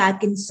 giving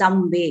back in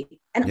some way.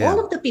 And all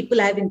Yeah. of the people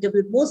I've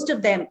interviewed, most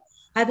of them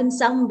have in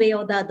some way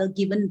or the other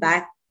given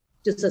back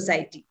to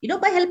society,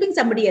 by helping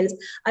somebody else.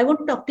 I want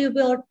to talk to you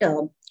about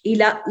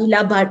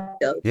Ila Bhatt,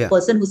 the Yeah.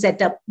 person who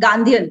set up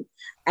Gandhian,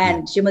 Yeah.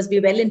 and she must be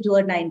well into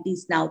her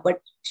 90s now.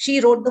 But she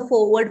wrote the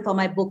foreword for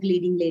my book,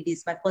 Leading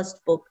Ladies, my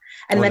first book.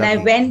 And Oh, when I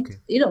lovely. went,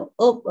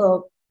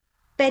 Okay.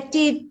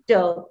 petite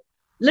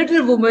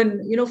little woman,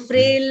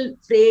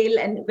 frail.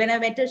 And when I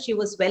met her, she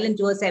was well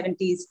into her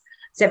 70s,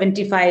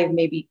 75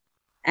 maybe.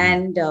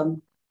 And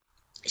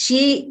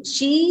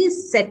she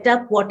set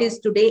up what is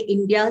today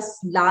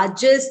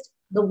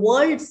the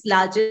world's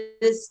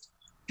largest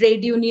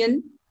trade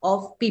union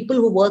of people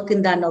who work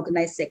in the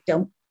unorganized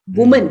sector.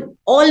 Women,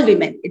 all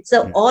women. It's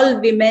a all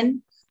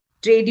women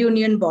trade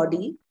union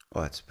body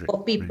Oh, that's for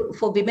brilliant. people,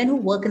 for women who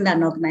work in the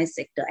unorganized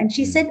sector. And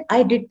she said,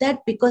 I did that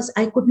because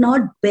I could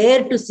not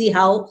bear to see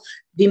how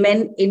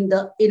women in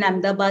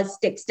Ahmedabad's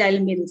textile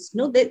mills,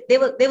 they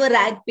were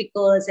rag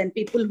pickers and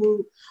people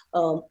who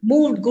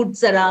moved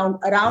goods around.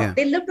 Yeah.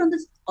 They lived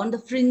on the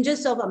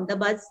fringes of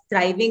Ahmedabad's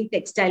thriving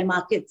textile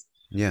markets.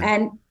 Yeah.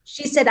 And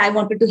she said, I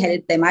wanted to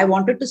help them. I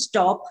wanted to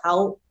stop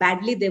how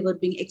badly they were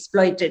being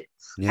exploited.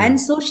 Yeah. And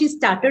so she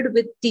started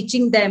with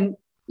teaching them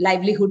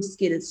livelihood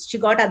skills. She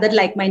got other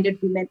like-minded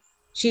women.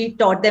 She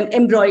taught them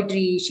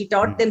embroidery, she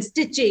taught them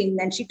stitching,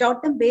 and she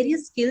taught them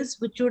various skills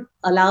which would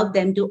allow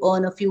them to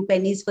earn a few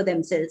pennies for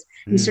themselves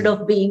instead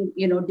of being,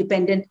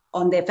 dependent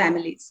on their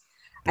families.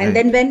 And Right.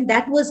 then when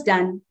that was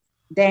done,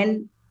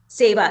 then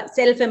SEVA,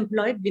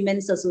 Self-Employed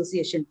Women's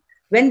Association,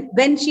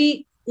 when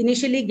she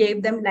initially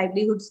gave them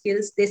livelihood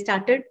skills, they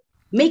started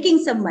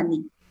making some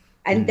money.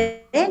 And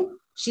then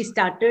she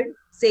started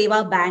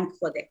SEVA Bank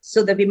for them.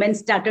 So the women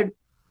started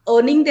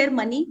earning their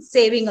money,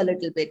 saving a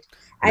little bit.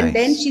 And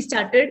then Nice.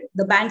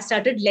 the bank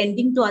started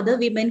lending to other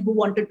women who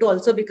wanted to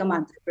also become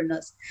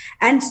entrepreneurs.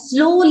 And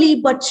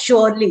slowly but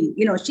surely,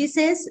 she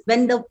says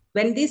when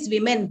these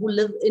women who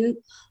live in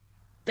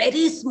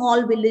very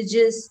small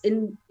villages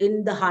in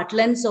the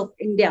heartlands of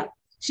India,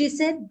 she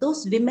said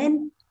those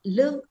women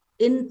live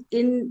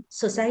in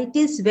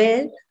societies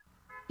where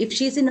if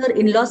she's in her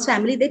in-laws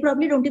family, they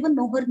probably don't even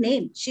know her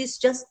name. She's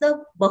just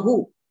the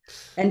bahu,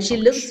 and she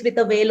lives Ouch. with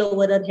a veil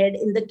over her head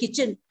in the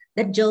kitchen.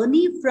 That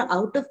journey from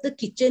out of the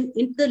kitchen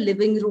into the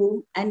living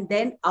room and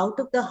then out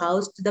of the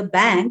house to the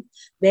bank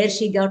where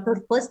she got her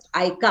first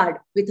iCard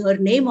with her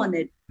name on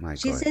it. My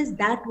She God. says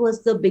that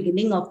was the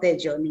beginning of their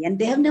journey and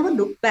they have never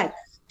looked back.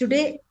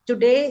 Today,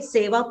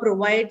 Seva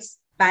provides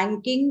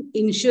banking,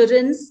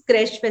 insurance,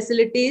 creche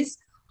facilities,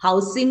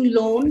 housing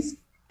loans,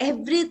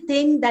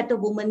 everything that a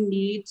woman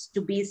needs to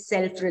be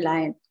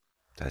self-reliant.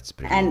 That's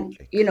brilliant.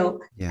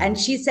 And, Yeah. and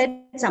she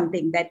said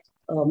something that,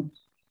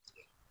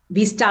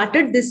 we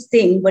started this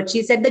thing, but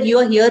she said that you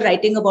are here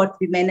writing about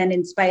women and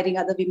inspiring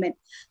other women.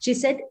 She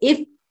said,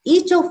 if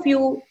each of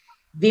you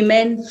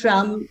women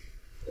from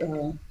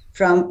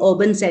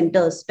urban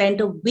centers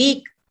spent a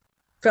week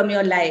from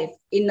your life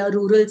in a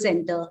rural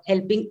center,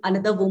 helping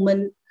another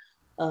woman,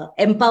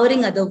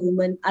 empowering another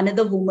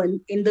woman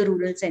in the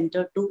rural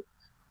center to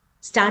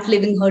start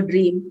living her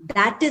dream,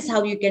 that is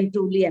how you can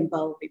truly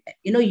empower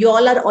women. You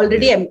all are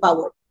already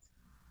empowered.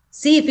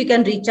 See if you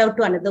can reach out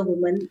to another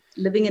woman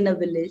living in a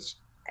village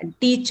and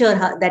teach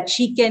her that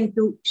she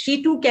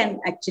too can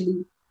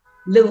actually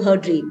live her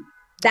dream.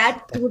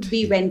 That would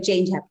be when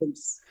change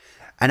happens.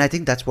 And I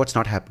think that's what's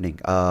not happening.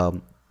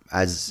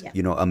 As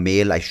Yeah. a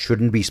male, I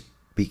shouldn't be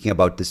speaking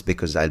about this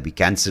because I'll be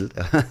cancelled.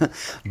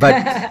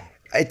 But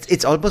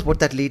it's almost what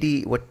that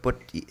lady, what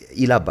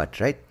Ila Bhatt,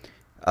 right?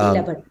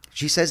 Ila Bhatt.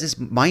 She says is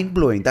mind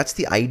blowing. That's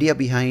the idea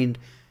behind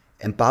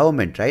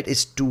empowerment, right?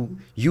 Is to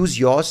use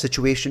your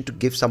situation to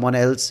give someone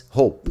else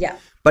hope. Yeah.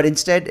 But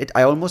instead,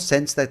 I almost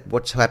sense that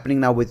what's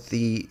happening now with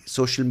the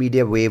social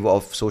media wave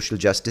of social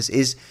justice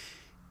is,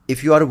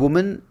 if you are a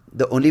woman,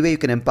 the only way you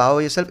can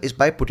empower yourself is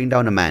by putting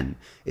down a man,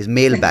 is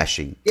male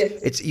bashing.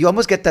 Yes. You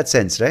almost get that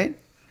sense, right?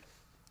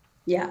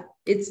 Yeah,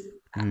 it's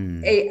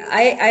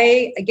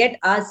I get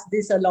asked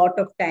this a lot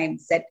of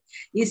times, that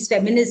is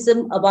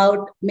feminism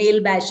about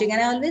male bashing,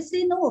 and I always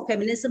say no.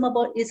 Feminism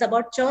is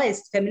about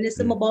choice.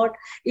 Feminism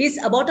is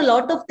about a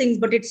lot of things,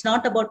 but it's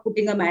not about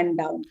putting a man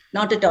down.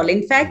 Not at all.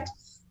 In fact,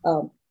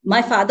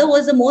 my father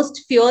was the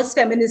most fierce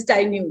feminist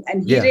I knew,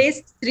 and he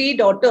raised 3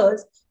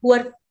 daughters who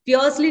are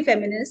fiercely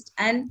feminist,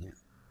 and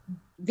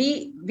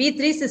we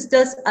three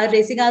sisters are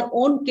raising our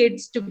own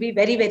kids to be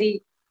very,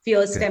 very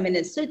fierce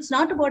feminists. So it's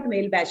not about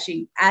male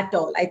bashing at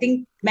all. I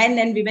think men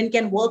and women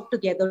can work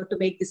together to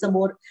make this a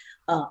more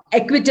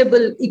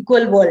equitable,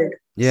 equal world.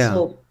 Yeah.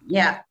 So,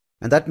 yeah.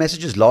 And that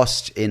message is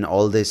lost in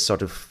all this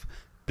sort of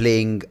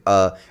playing,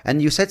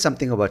 and you said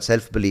something about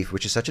self-belief,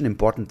 which is such an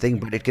important thing,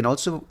 but it can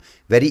also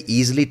very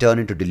easily turn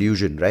into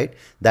delusion, right?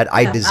 That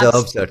I Yeah,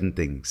 deserve certain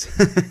things.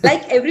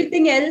 like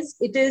everything else,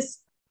 it is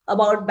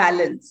about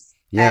balance.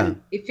 Yeah, And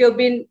if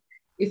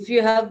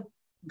you have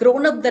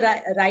grown up the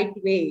right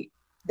way, yeah,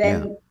 then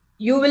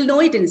you will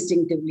know it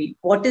instinctively.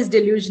 What is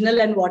delusional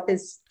and what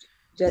is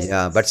yeah. just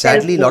But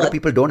sadly, a lot of self-worth,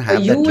 people don't a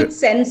have that. huge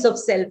sense of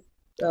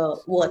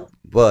worth.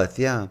 Worth,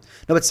 yeah.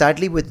 No, but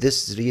sadly, with this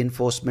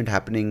reinforcement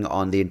happening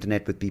on the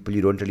internet with people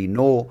you don't really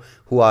know,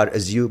 who are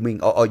assuming,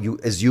 or you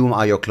assume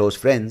are your close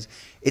friends,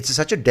 it's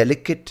such a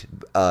delicate,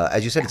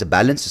 as you said, it's a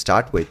balance to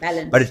start with.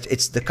 But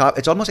Balance.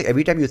 it's almost like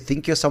every time you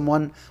think you're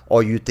someone, or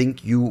you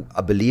think you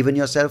believe in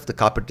yourself,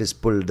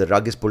 the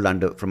rug is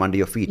pulled from under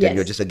your feet, and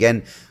you're Yes. just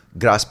again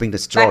grasping the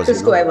Back straws, to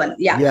square one.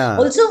 Yeah. Yeah,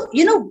 Also,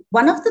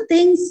 one of the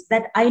things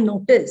that I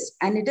noticed,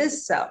 and it is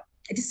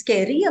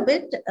scary a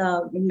bit.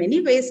 In many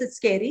ways, it's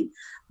scary,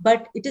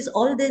 but it is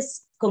all this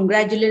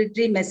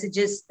congratulatory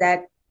messages that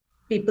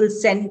people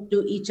send to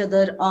each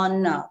other on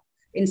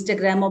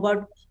Instagram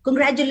about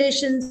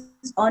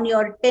congratulations on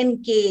your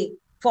 10K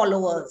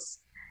followers,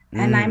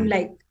 and I'm mm,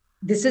 like,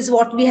 this is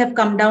what we have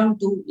come down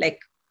to, like,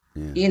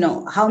 yeah,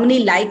 how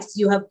many likes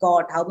you have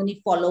got, how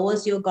many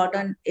followers you got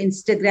on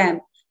Instagram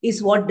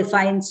is what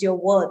defines your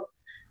worth.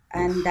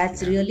 And oof,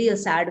 that's yeah, really a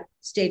sad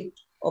state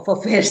of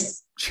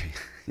affairs.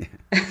 yeah,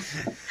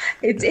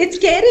 It's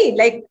scary.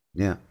 Like,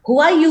 yeah. who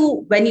are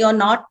you when you're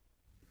not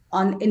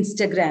on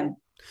Instagram?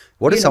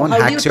 What if someone How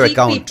do you hacks your treat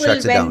account, people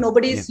shuts it when down?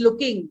 nobody Yeah, is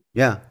looking?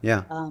 yeah,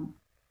 yeah, Um,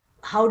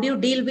 how do you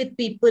deal with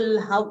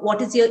people?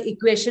 What is your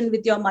equation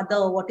with your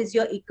mother? What is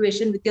your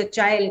equation with your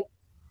child?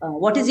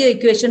 What is your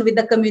equation with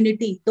the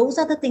community? Those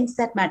are the things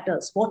that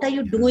matters. What are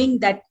you yeah. doing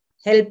that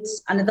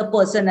helps another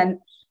person? And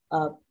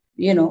uh,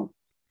 you know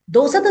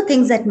those are the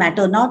things that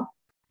matter, not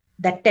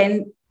that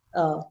 10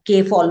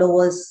 k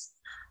followers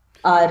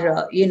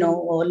are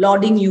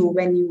lauding you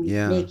when you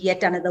Yeah. make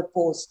yet another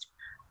post.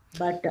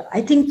 But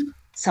I think Yeah.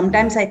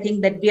 sometimes I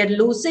think that we are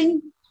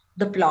losing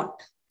the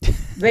plot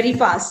very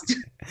fast.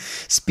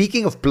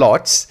 Speaking of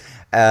plots,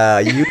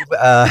 you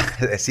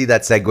see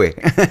that segue.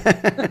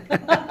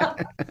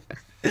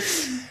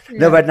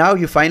 No, Yeah. but now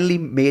you finally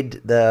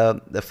made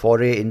the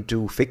foray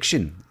into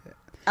fiction.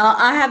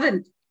 I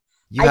haven't.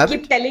 You I keep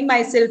haven't? telling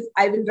myself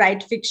I will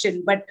write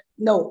fiction, but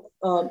no.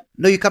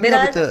 No, you're coming There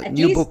up with are a at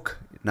new least book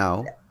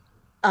now.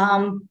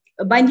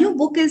 my new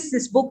book is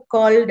this book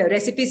called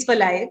Recipes for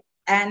Life,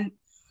 and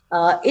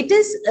it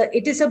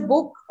is a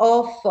book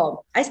of.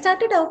 I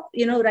started out,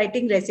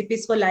 writing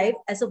recipes for life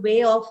as a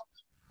way of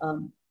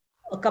um,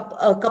 a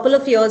couple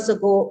of years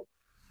ago,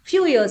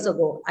 few years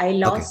ago, I Okay.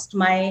 lost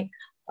my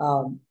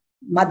um,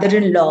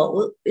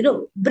 mother-in-law.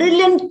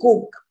 Brilliant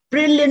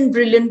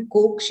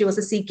cook. She was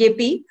a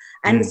CKP,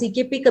 and the Mm,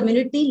 CKP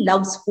community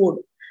loves food.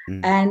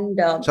 mm. And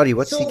Sorry,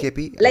 what's so,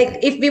 CKP? like,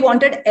 if we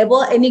wanted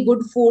ever any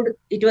good food,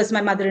 it was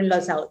my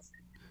mother-in-law's house.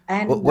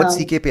 And What's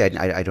CKP?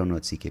 I don't know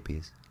what CKP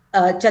is.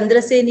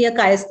 Chandrasenia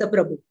Kayastha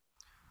Prabhu.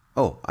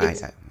 Oh,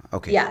 It's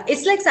okay. Yeah,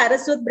 it's like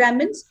Saraswat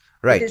Brahmins.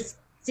 It Right. is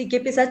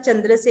CKPs are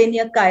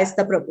Chandrasenia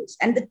Kayastha Prabhus,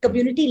 and the Mm.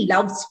 community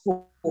loves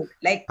food.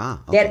 Like,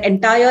 Ah, their okay.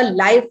 entire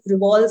life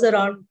revolves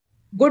around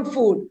good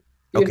food,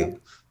 you Okay. know.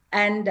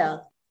 And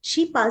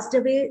she passed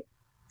away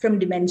from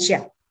dementia.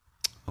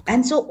 Okay.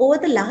 And so over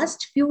the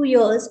last few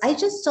years, I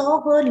just saw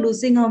her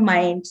losing her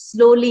mind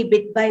slowly,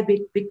 bit by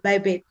bit, bit by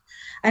bit.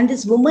 And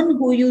this woman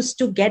who used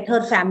to get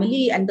her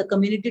family and the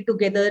community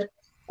together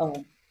uh,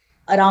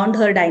 around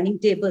her dining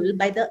table,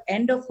 by the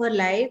end of her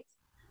life,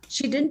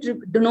 she didn't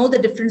know the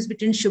difference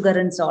between sugar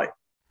and salt.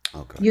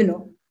 Okay.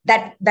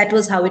 That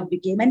was how it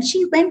became. And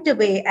she went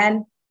away.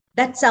 And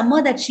that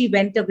summer that she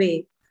went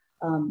away,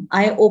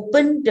 I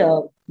opened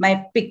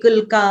my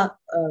pickle ka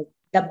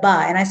dabba,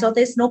 and I saw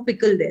there's no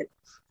pickle there.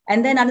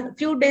 And then a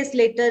few days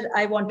later,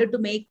 I wanted to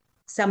make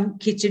some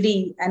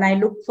khichdi, and I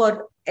looked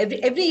for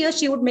every year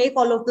she would make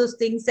all of those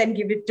things and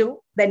give it to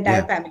the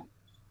entire Yeah. family.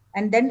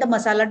 And then the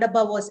masala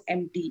dabba was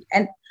empty.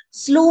 And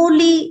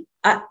slowly,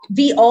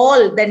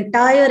 the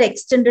entire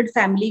extended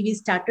family, we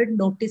started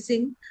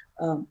noticing,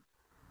 um,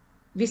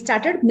 we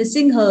started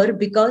missing her,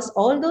 because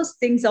all those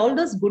things, all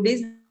those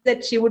goodies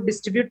that she would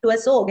distribute to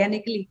us so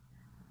organically,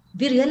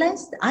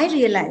 I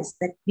realized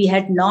that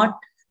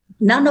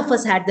none of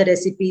us had the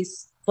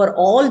recipes for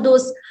all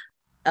those,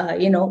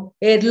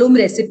 heirloom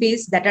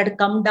recipes that had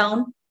come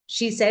down,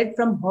 she said,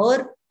 from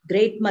her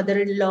great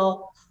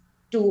mother-in-law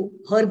to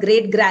her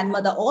great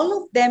grandmother.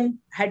 All of them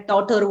had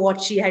taught her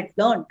what she had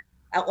learned,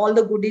 all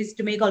the goodies,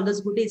 to make all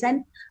those goodies.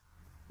 And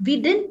we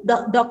didn't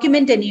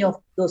document any of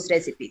those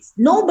recipes.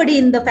 Nobody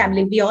in the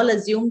family, we all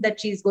assumed that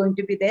she's going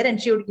to be there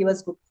and she would give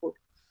us good food.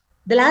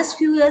 The last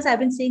few years, I've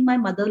been seeing my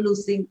mother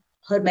losing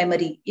her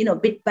memory,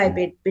 bit by Mm.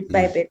 bit, bit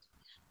by Yeah. bit.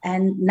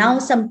 And now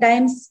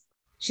sometimes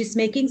she's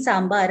making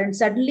sambar and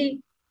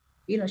suddenly,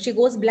 she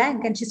goes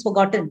blank and she's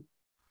forgotten.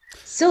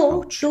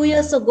 So Ouch. 2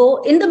 years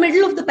ago, in the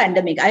middle of the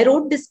pandemic, I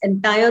wrote this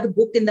entire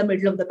book in the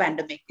middle of the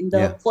pandemic, in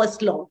Yeah. the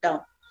first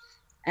lockdown.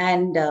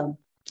 And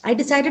I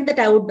decided that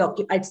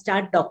I'd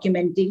start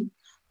documenting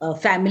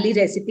family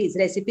recipes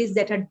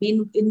that had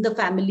been in the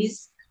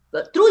families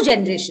through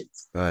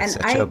generations. It's And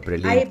such a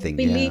brilliant thing.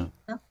 Yeah.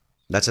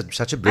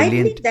 Such a I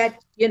believe brilliant that,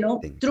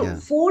 thing. through Yeah.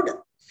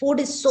 food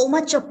is so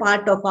much a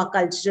part of our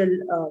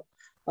cultural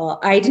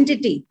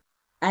identity.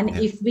 And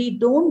Yeah. if we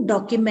don't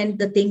document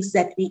the things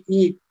that we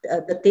eat,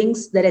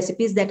 the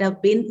recipes that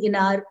have been in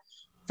our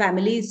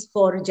families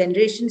for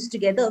generations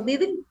together,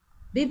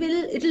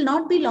 it will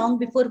not be long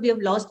before we have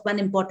lost one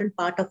important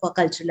part of our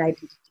cultural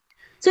identity.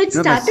 So it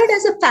You know, my started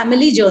as a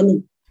family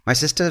journey, My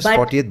sister's but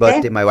 40th then,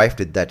 birthday, my wife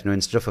did that.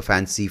 Instead of a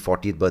fancy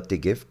 40th birthday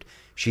gift,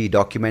 she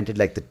documented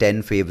like the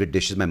 10 favorite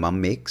dishes my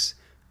mom makes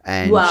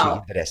and she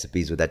gave wow, the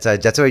recipes with that. So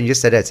that's why you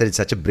just said it. I said it's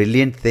such a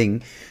brilliant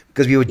thing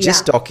because we were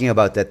just yeah, talking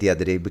about that the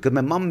other day because my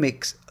mom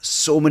makes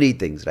so many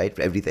things, right?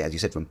 Everything, as you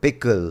said, from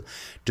pickle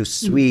to mm,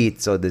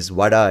 sweets or this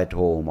vada at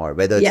home or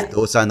whether it's yeah,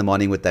 dosa in the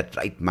morning with that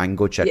right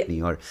mango yeah,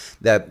 chutney or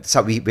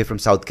we're from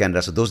South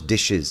Canada. So those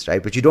dishes,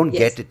 right? But you don't get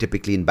yes, it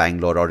typically in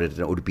Bangalore or at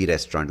an Udupi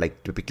restaurant.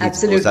 Like typically it's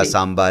dosa, absolutely,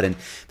 sambar and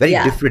very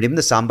yeah, different. Even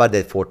the sambar,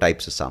 there are four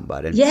types of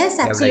sambar. And yes,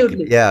 we have like,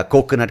 absolutely, yeah,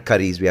 coconut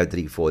curries, we have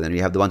three, four. Then we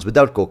have the ones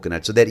without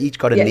coconut. So they're each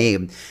got a yes,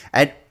 name.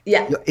 And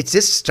yeah, it's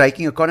just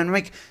striking a chord. And I'm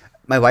like,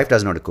 my wife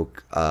doesn't know how to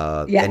cook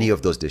yeah, any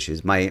of those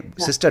dishes. My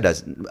yeah, sister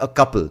does, a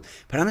couple.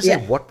 But I'm just like,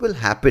 yeah, what will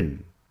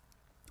happen?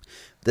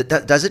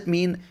 Does it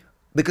mean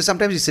because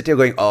sometimes you sit here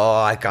going,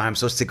 oh, I can't, I'm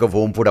so sick of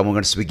home food. I'm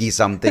going to Swiggy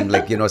something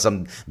like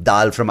some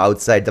dal from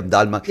outside, some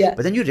dal. yeah,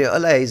 But then you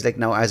realize, like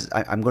now, as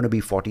I'm going to be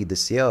 40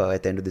 this year,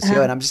 at the end of this year,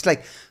 uh-huh. and I'm just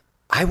like,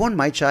 I want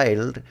my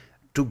child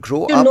to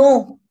grow To up,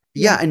 know,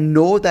 yeah, yeah, and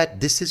know that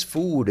this is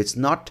food. It's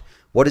not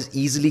what is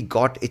easily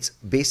got. It's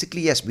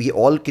basically, yes, we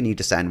all can eat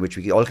a sandwich.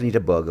 We all can eat a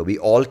burger. We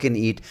all can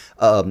eat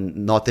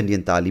North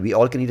Indian thali. We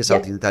all can eat a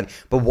South yeah, Indian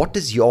thali. But what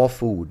is your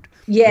food?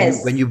 When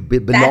yes, you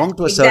that belong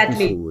to a certain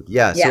exactly, food,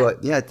 yeah. yeah. So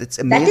yeah, it's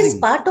That is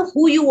amazing. part of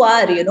who you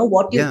are.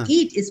 What you Yeah.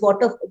 eat is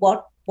what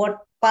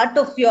part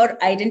of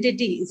your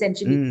identity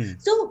essentially.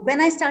 Mm. So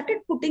when I started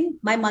putting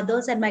my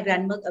mother's and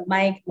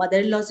my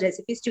mother-in-law's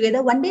recipes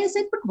together, one day I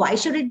said, but why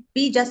should it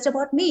be just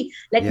about me?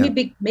 Let me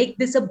Yeah. make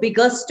this a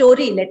bigger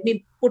story. Let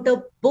me put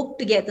a book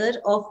together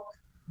of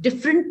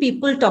different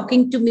people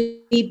talking to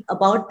me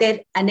about their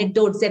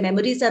anecdotes, their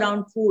memories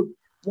around food.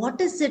 What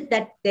is it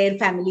that their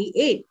family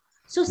ate?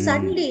 So Mm.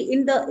 suddenly,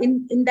 in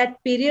that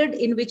period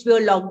in which we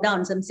were locked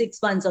down, some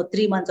 6 months or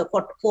 3 months or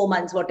 4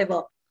 months,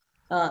 whatever,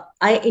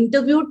 I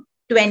interviewed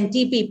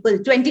 20 people,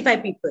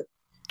 25 people,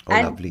 Oh,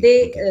 and lovely. they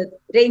Okay.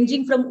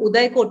 ranging from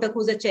Uday Kotak,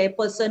 who's a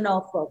chairperson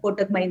of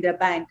Kotak Mahindra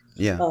Bank,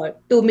 Yeah.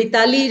 to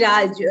Mitali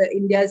Raj,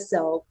 India's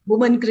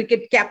woman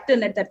cricket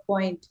captain at that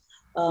point,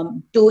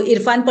 to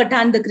Irfan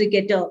Pathan, the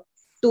cricketer,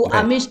 to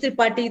Right. Amish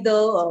Tripathi, the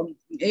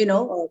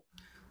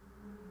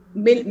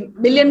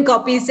million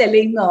copies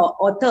selling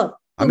author,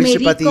 to Amish Mary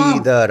Tripathi,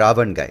 Kom. the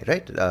Ravan guy,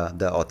 right?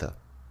 The author.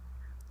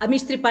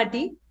 Amish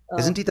Tripathi.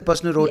 Isn't he the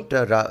person who wrote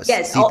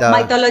Yes, Sita?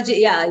 mythology.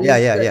 Yeah, Yeah,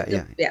 he's yeah, yeah,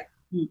 yeah. yeah.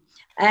 Hmm.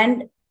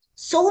 And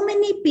so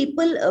many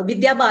people,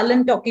 Vidya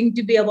Balan talking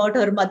to me about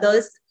her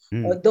mother's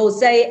Mm.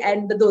 dosai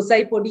and the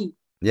dosai podi,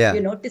 Yeah.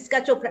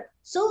 Tiska Chopra.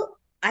 So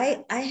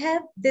I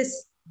have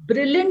this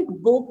brilliant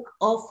book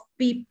of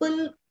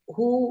people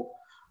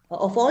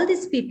of all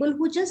these people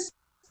who just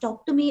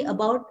talk to me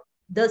about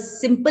the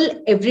simple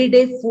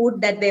everyday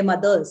food that their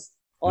mothers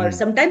or Mm.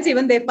 sometimes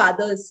even their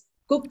fathers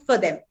cooked for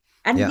them.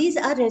 And Yeah. these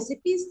are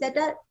recipes that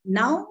are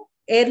now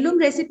heirloom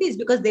recipes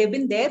because they've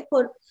been there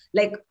for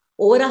like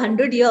over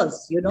 100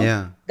 years.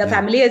 Yeah. The Yeah.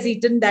 family has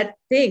eaten that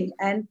thing.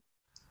 And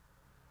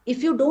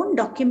if you don't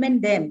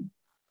document them,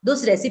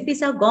 those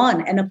recipes are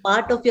gone, and a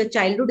part of your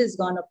childhood is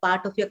gone, a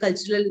part of your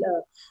cultural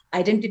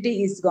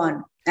identity is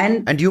gone.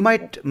 And And you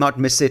might not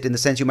miss it in the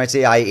sense you might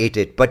say, I ate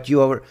it, but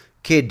your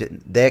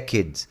kid, their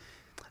kids.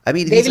 I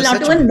mean, they these will are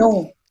not such even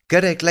know.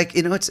 correct. Like,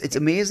 it's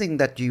amazing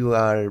that you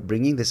are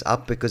bringing this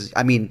up because,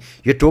 I mean,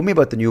 you told me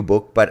about the new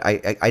book, but I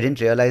didn't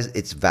realize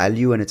its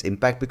value and its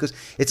impact because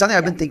it's something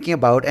I've Yeah, been thinking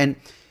about. And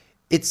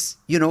it's,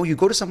 you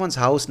go to someone's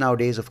house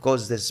nowadays, of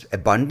course, there's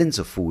abundance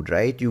of food,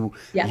 right?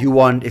 yeah, You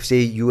want, if say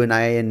you and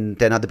I and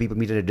 10 other people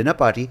meet at a dinner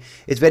party,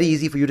 it's very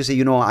easy for you to say,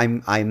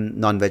 I'm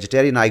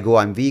non-vegetarian,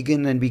 I'm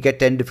vegan, and we get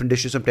 10 different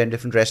dishes from 10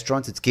 different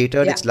restaurants. It's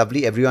catered, yeah. it's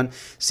lovely, everyone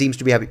seems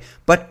to be happy.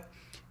 But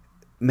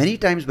many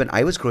times when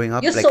I was growing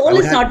Your up, like I soul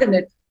would is have, not in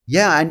it.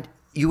 yeah, and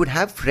you would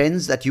have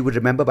friends that you would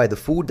remember by the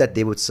food that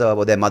they would serve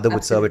or their mother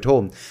would serve at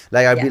Absolutely. home.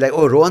 Like I'd be Yeah, like,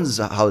 oh, Rohan's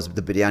house,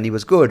 the biryani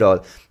was good,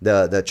 or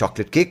the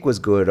chocolate cake was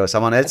good, or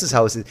someone else's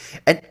house.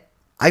 absolutely. And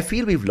I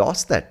feel we've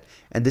lost that.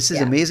 And this is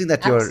Yeah, amazing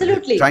that you're trying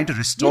absolutely. to You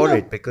restore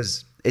it know,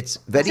 because it's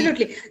very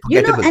Absolutely.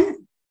 forgettable. And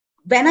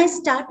when I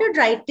started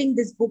writing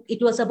this book, it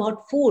was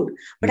about food.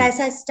 But Mm, as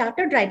I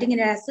started writing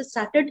and as I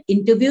started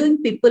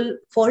interviewing people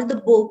for the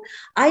book,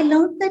 I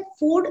learned that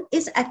food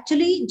is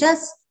actually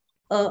just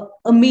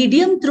a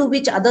medium through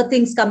which other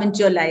things come into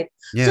your life.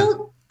 yeah.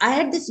 So I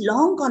had this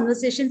long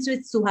conversations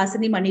with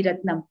Suhasini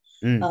Maniratnam.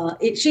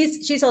 Mm,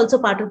 She's also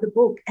part of the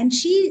book, and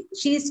she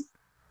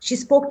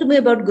spoke to me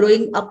about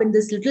growing up in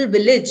this little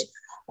village,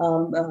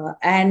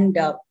 and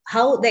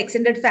how the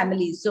extended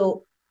family.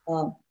 So.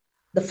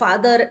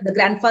 the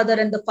grandfather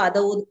and the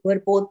father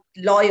were both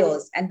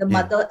lawyers, and the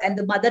Yeah.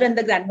 mother and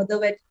the grandmother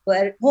were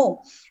at home.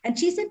 And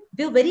she said,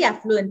 we were very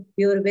affluent.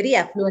 We were a very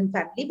affluent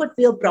family, but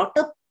we were brought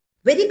up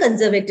very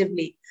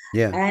conservatively.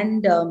 Yeah.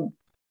 And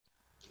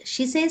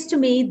she says to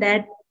me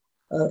that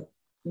uh,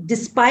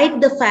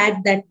 despite the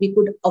fact that we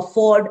could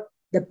afford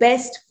the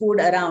best food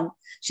around,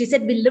 she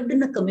said we lived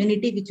in a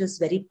community which was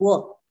very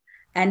poor.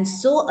 And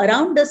so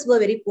around us were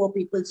very poor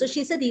people. So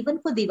she said, even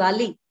for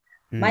Diwali,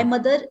 my Mm.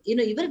 mother,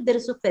 even if there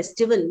is a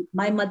festival,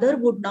 my mother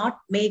would not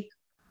make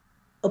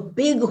a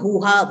big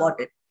hoo-ha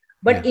about it. Yeah.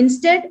 But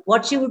instead,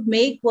 what she would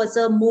make was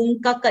a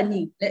moong ka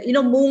kani,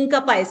 moong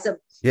ka paisam.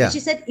 And Yeah. she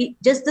said,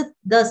 just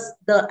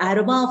the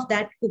aroma of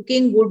that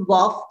cooking would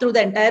waft through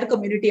the entire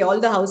community, all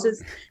the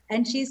houses.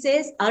 And she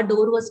says, our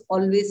door was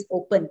always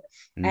open.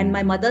 And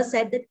my Mm. mother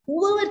said that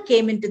whoever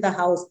came into the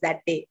house that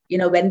day,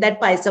 when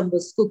that paisam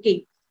was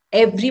cooking,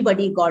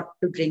 everybody got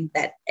to drink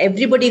that.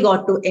 Everybody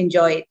got to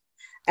enjoy it.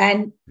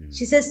 And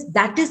she Mm. says,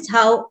 that is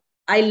how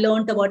I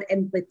learned about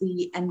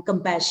empathy and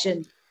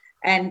compassion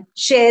and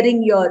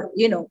sharing your,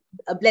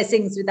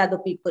 blessings with other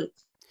people.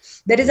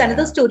 There is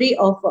another Yeah. story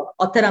of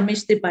author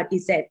Amish Tripathi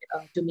said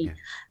to me Yeah.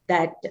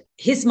 that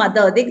his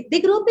mother,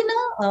 they grew up in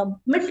a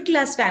middle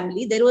class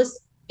family. There was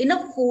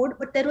enough food,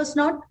 but there was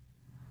not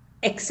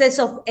excess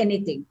of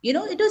anything. It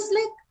was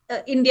like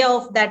India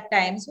of that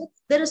time. So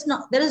there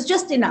is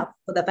just enough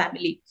for the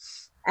family.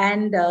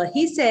 And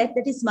he said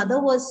that his mother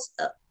was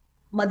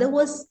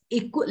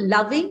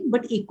loving,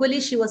 but equally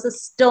she was a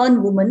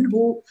stern woman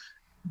who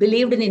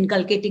believed in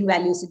inculcating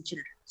values in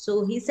children.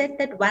 So he said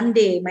that one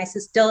day my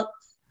sister,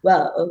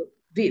 well,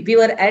 we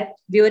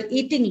were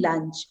eating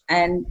lunch,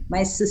 and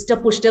my sister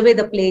pushed away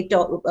the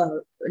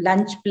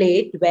lunch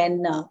plate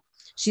when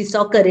she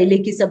saw karele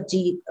ki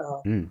sabji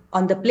Mm.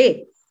 on the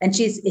plate. And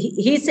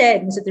he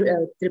said,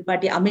 Mr.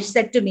 Tripathi, Amish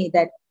said to me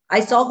that I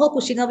saw her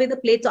pushing away the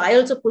plate, so I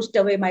also pushed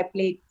away my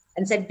plate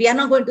and said, we are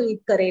not going to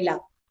eat karela.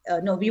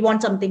 No, we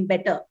want something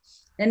better.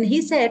 And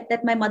he said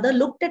that my mother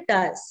looked at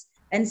us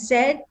and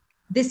said,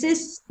 this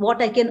is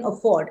what I can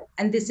afford,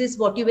 and this is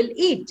what you will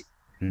eat,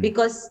 Mm.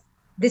 because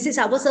this is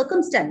our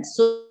circumstance.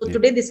 So Yeah.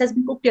 today this has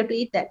been cooked, you have to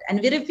eat that.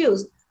 And we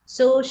refused.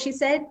 So she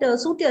said,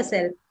 suit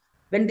yourself.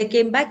 When they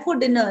came back for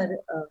dinner,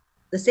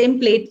 the same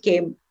plate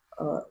came,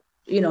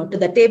 to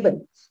the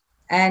table.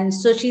 And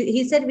so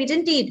he said, we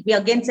didn't eat. We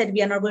again said,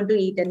 we are not going to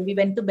eat. And we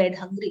went to bed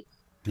hungry.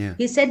 Yeah.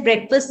 He said,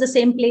 breakfast, the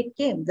same plate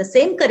came, the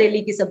same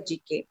kareli ki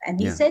sabji came. And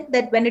he Yeah. said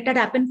that when it had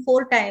happened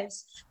 4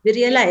 times, we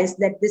realized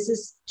that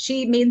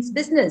she means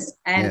business.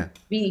 And Yeah.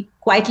 we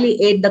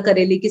quietly ate the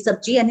kareli ki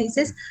sabji. And he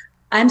says,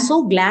 I'm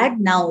so glad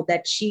now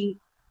that she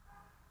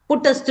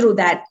put us through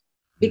that,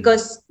 Mm.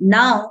 because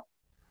now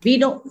we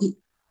know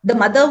the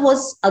mother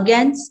was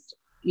against,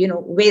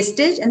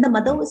 wastage, and the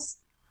mother was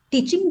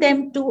teaching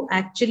them to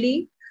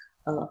actually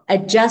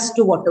adjust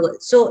to whatever.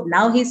 So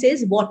now he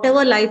says,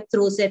 whatever life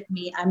throws at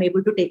me, I'm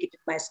able to take it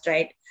in my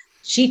stride.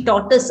 She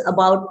taught us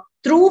about,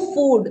 through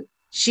food,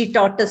 she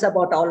taught us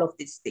about all of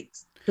these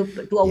things to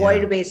Yeah.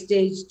 avoid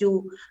wastage, to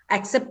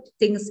accept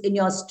things in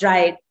your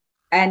stride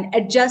and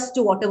adjust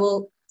to whatever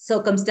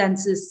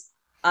circumstances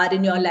are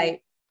in your life.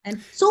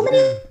 And so many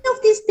Yeah.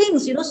 of these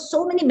things,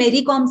 so many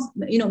Mary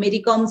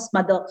Com's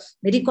mother,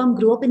 Mary Com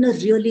grew up in a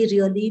really,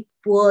 really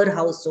poor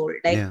household,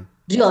 like Yeah.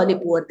 really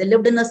poor. They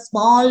lived in a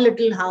small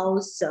little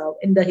house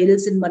in the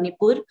hills in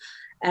Manipur.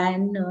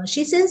 And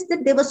she says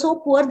that they were so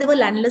poor, they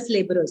were landless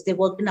laborers. They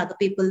worked in other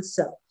people's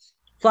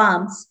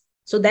farms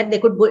so that they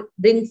could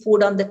bring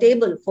food on the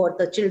table for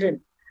the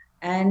children.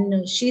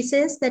 And she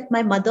says that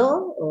my mother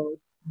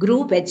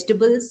grew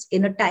vegetables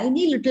in a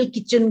tiny little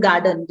kitchen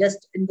garden.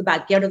 Just in the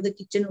backyard of the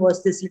kitchen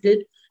was this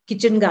little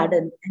kitchen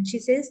garden. And she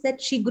says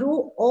that she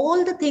grew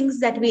all the things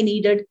that we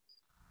needed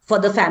for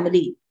the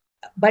family.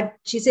 But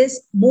she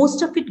says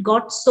most of it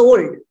got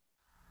sold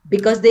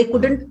because they Wow.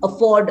 couldn't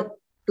afford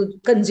to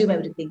consume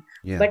everything.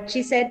 Yeah. But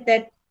she said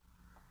that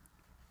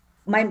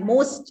my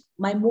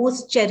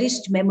most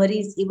cherished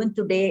memories even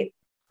today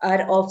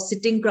are of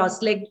sitting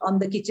cross-legged on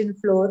the kitchen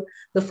floor,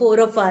 the four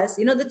of us,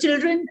 the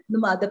children, the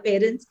mother,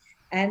 parents,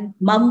 and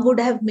mom would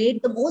have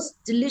made the most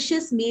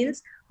delicious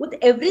meals with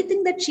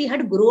everything that she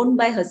had grown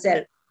by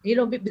herself,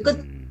 because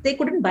Mm. they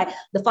couldn't buy.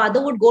 The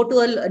father would go to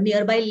a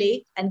nearby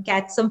lake and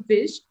catch some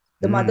fish.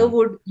 The mother Mm.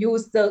 would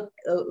use the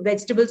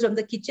vegetables from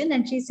the kitchen.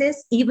 And she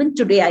says, even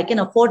today, I can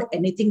afford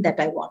anything that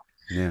I want.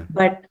 Yeah.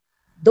 But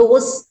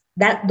those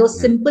Yeah.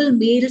 simple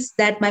meals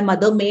that my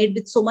mother made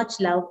with so much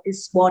love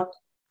is what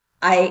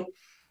I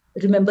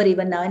remember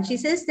even now. And she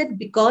says that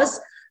because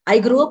I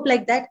grew up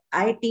like that,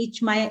 I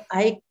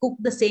cook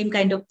the same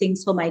kind of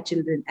things for my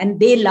children, and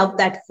they love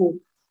that food,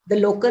 the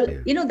local,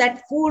 Yeah.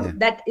 that food Yeah.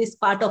 that is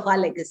part of our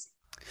legacy.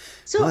 Oh,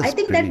 So I that's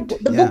think that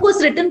brilliant. the book Yeah.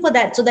 was written for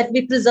that, so that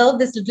we preserve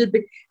this little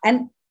bit.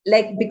 And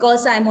like,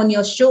 because I'm on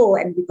your show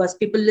and because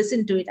people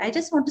listen to it, I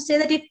just want to say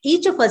that if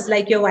each of us,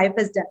 like your wife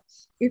has done,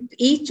 if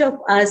each of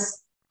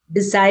us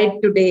decide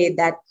today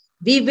that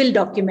we will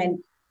document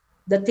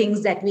the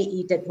things that we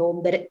eat at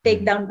home, that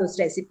take Mm. down those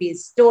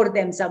recipes, store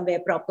them somewhere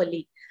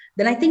properly,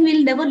 then I think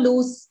we'll never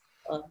lose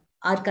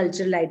our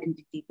cultural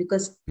identity,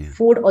 because Yeah.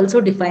 food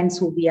also defines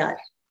who we are.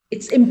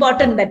 It's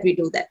important that we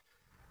do that.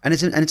 And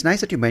it's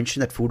nice that you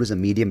mentioned that food is a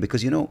medium,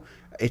 because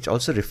it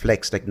also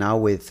reflects, like, now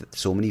with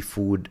so many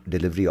food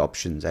delivery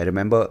options. I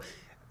remember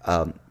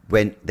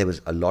when there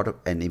was a lot of,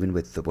 and even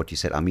with what you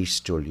said,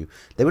 Amish told you,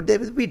 there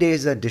would be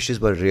days that dishes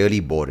were really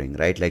boring,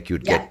 right? Like,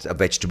 you'd Yeah. get a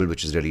vegetable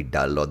which is really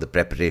dull, or the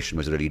preparation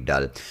was really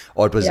dull,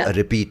 or it was Yeah. a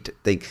repeat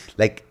thing,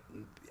 like.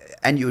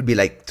 And you would be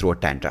like, throw a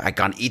tantrum. I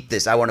can't eat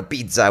this. I want a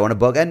pizza. I want a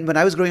burger. And when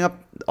I was growing up,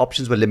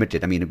 options were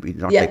limited. I mean,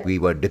 not Yeah. like we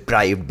were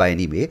deprived by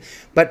any way,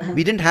 but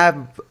we didn't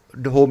have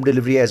the home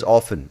delivery as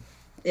often.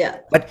 Yeah.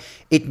 But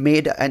it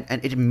made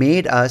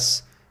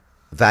us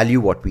value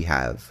what we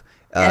have.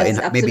 Yes, In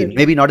maybe absolutely.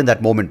 maybe not in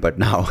that moment, but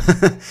now.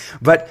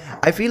 But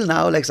I feel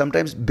now, like,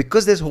 sometimes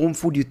because there's home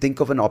food, you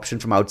think of an option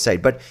from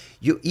outside, but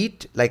you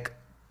eat like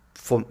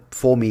for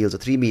 4 meals or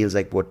 3 meals,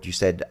 like what you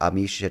said,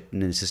 Amish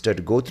and his sister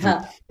to go through.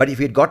 Huh. But if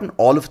he had gotten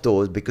all of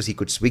those because he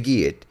could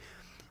Swiggy it,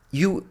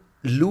 you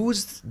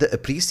lose the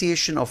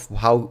appreciation of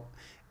how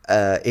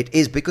it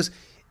is, because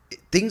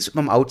things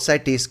from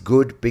outside taste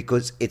good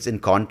because it's in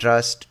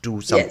contrast to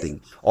Yes. something,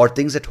 or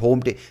things at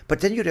home but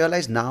then you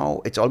realize,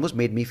 now it's almost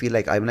made me feel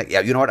like, I'm like, yeah,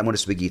 you know what, I'm going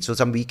to Swiggy it. So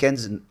some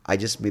weekends I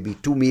just, maybe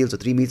 2 meals or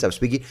 3 meals I've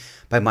Swiggy.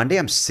 By Monday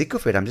I'm sick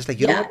of it. I'm just like,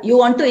 you know Yeah. what. You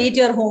want to eat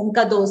your home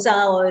ka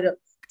dosa or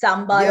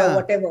sambar or Yeah.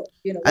 whatever,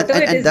 and, whatever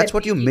and, it and is that that's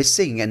what we you're eat.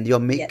 missing, and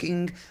you're Yes.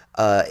 making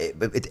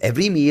with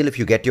every meal, if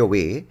you get your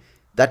way,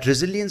 that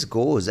resilience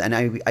goes. And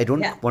I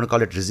don't Yeah. want to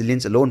call it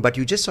resilience alone, but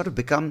you just sort of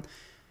become,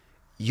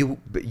 you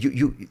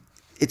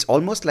it's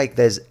almost like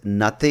there's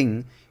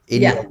nothing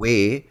in your Yeah.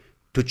 way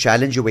to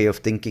challenge your way of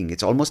thinking.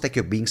 It's almost like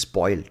you're being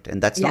spoiled,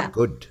 and that's not Yeah.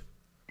 good.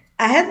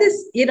 I have this,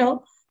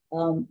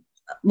 um,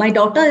 my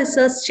daughter is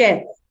a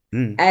chef.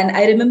 Mm, And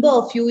I remember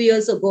a few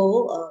years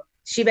ago,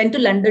 she went to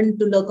London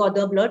to Le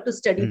Cordon Bleu to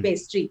study mm,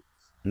 pastry.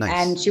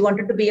 And nice. she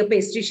wanted to be a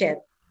pastry chef.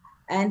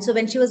 And so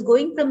when she was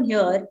going from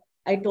here,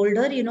 I told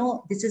her,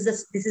 this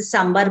is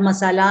sambar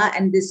masala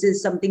and this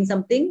is something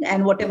something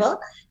and whatever.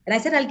 And I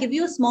said, I'll give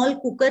you a small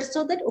cooker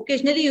so that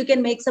occasionally you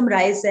can make some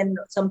rice and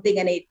something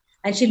and eat.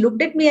 And she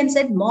looked at me and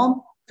said,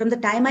 Mom, from the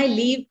time I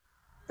leave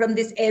from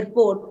this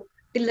airport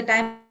till the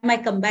time I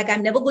come back,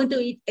 I'm never going to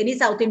eat any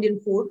South Indian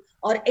food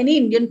or any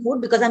Indian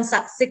food because I'm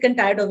sick and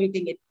tired of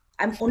eating it.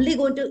 I'm only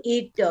going to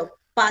eat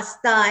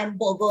pasta and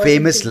burgers and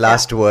Famous pizza.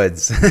 last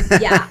words.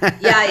 Yeah, yeah,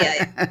 yeah,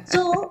 yeah.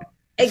 So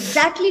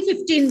exactly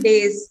 15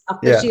 days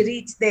after Yeah. she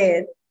reached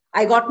there,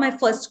 I got my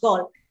first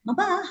call.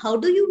 Mama, how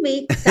do you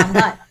make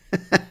sambar?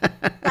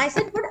 So I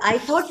said, but I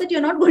thought that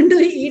you're not going to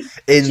eat.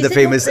 In She the said,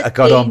 no, famous but it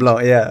cordon changed.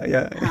 blanc. Yeah,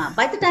 yeah.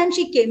 By the time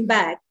she came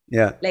back,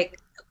 Yeah. like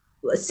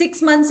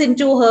 6 months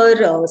into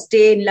her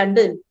stay in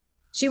London,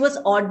 she was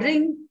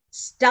ordering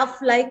stuff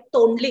like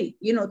tonli.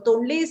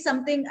 Tonli is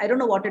something, I don't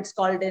know what it's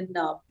called in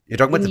You're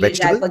talking about the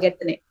English. I vegetable? forget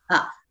the name.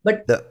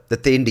 But The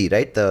tendi,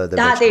 right? The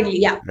vegetable. tonli,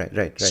 yeah. Right,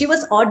 right, She right.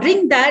 was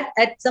ordering that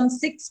at some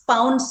 6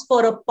 pounds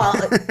for a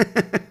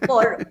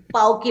for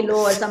pav kilo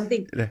or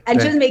something. Right,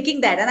 And she was right. making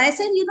that. And I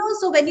said,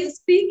 so when you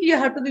speak, you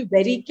have to be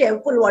very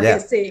careful what you're Yeah,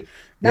 saying.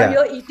 Now yeah.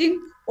 you're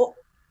eating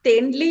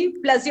tenly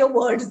plus your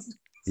words.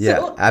 Yeah,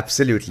 So,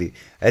 absolutely.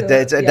 so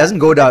It yeah. doesn't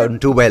go So that was, down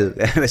too well,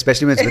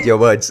 especially when it's with your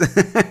words.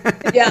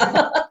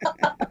 yeah.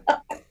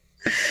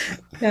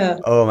 Yeah.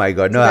 Oh my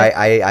God. No, So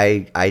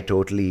that, I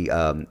totally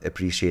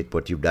appreciate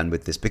what you've done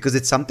with this, because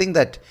it's something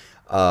that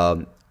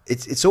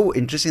it's so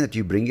interesting that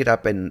you bring it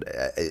up, and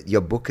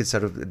your book is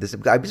sort of this.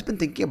 I've just been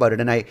thinking about it,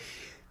 and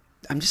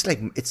I'm just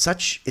like, it's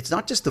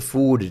not just the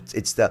food,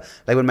 it's the,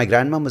 like, when my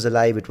grandmom was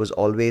alive, it was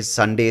always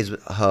Sundays,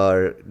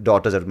 her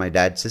daughters or my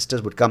dad's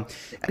sisters would come,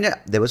 and yeah,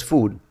 there was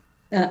food.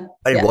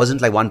 But it yeah. wasn't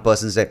like one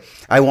person said,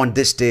 I want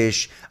this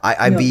dish,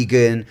 I'm No.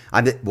 vegan,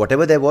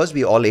 whatever there was,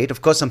 we all ate.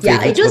 Of course, some Yeah.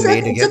 favorites were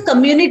made It's a again.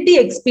 community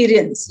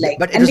experience. Yeah, Like,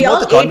 but it and was we more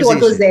all the ate what was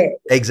conversation.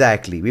 there.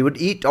 Exactly. We would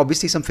eat,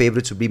 obviously, some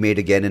favorites would be made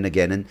again and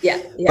again.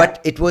 Yeah. Yeah.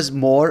 But it was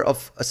more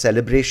of a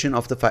celebration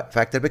of the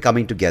fact that we're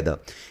coming together.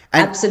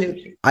 And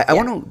Absolutely. I Yeah.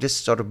 want to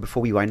just sort of,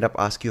 before we wind up,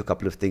 ask you a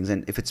couple of things.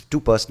 And if it's too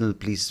personal,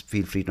 please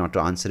feel free not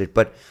to answer it.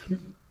 But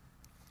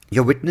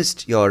you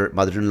witnessed your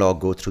mother-in-law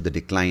go through the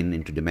decline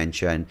into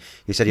dementia, and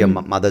you said your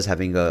mother's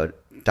having a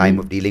time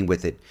of dealing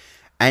with it.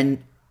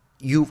 And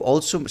you've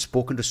also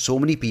spoken to so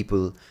many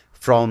people,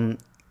 from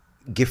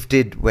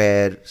Gifted,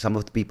 where some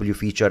of the people you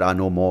featured are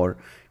no more,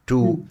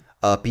 to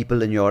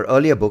people in your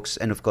earlier books,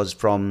 and of course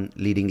from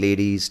Leading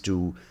Ladies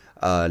to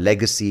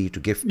Legacy to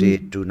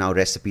Gifted to now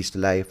Recipes to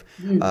Life.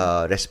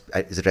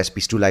 Is it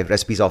Recipes to Life?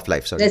 Recipes of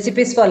Life, sorry.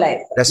 Recipes for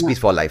life. Recipes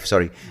for Life,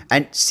 sorry.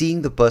 And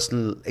seeing the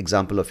personal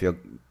example of your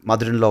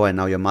mother-in-law and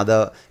now your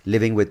mother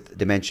living with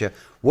dementia,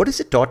 what has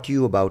it taught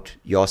you about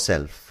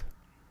yourself?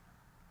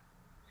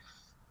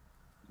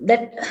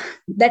 That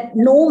that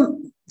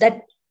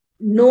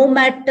no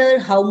matter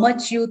how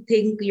much you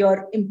think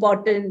you're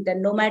important,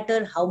 and no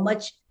matter how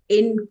much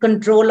in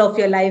control of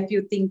your life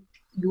you think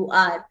you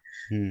are,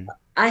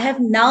 I have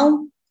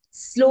now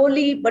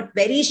slowly but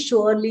very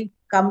surely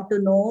come to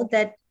know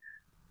that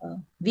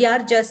we are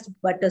just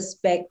but a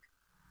speck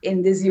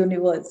in this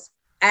universe.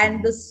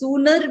 And the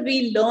sooner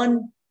we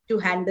learn to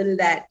handle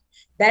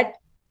that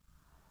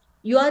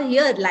you are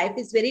here, life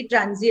is very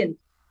transient,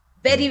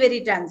 very,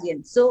 very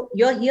transient. So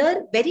you're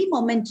here very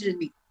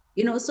momentarily,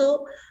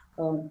 so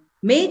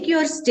make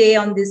your stay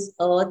on this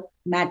earth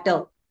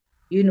matter,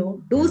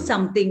 do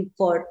something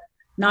for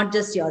not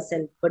just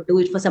yourself, but do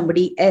it for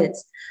somebody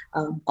else.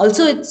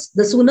 Also, it's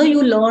the sooner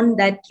you learn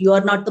that you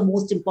are not the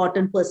most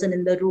important person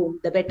in the room,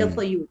 the better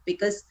for you.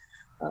 Because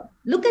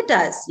look at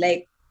us,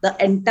 like the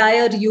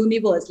entire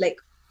universe, like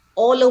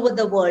all over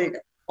the world,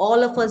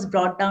 all of us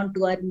brought down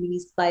to our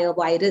knees by a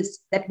virus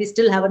that we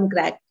still haven't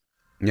cracked.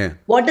 Yeah.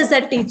 What does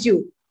that teach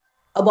you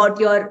about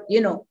your,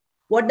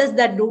 what does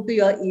that do to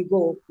your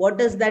ego? What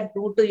does that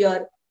do to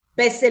your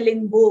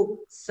best-selling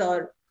books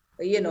or,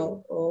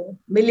 $1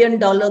 million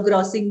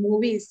grossing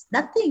movies?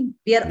 Nothing.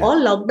 We are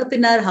all locked up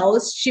in our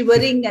house,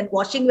 shivering and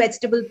washing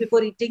vegetables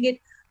before eating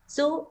it.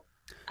 So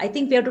I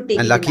think we have to take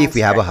and it lucky in if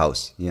we have a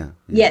house.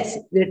 Yes,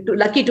 we're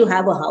lucky to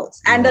have a house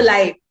and a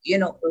life.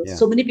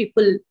 So many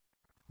people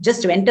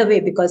just went away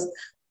because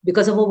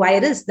of a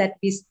virus that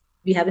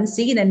we haven't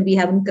seen and we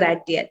haven't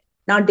cracked yet,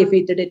 not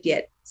defeated it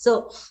yet.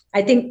 So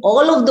I think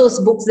all of those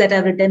books that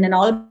I've written and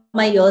all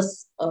my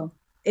years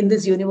in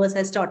this universe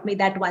has taught me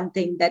that one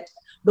thing, that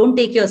don't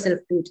take yourself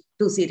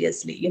too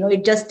seriously.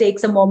 It just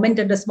takes a moment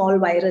and a small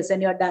virus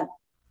and you're done.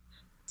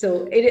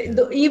 So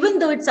even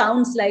though it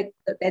sounds like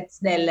the death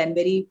knell and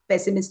very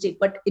pessimistic,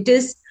 but it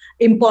is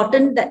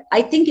important that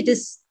I think it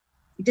is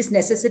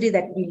necessary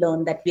that we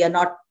learn that we are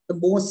not the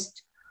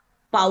most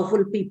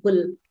powerful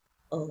people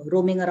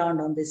roaming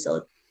around on this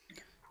earth.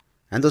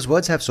 And those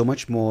words have so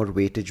much more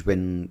weightage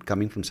when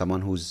coming from someone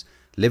who's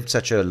lived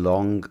such a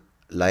long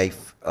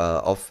life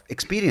of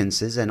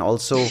experiences, and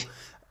also,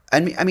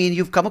 and I mean,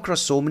 you've come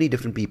across so many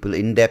different people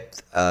in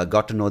depth,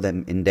 got to know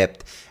them in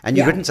depth, and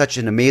you've written such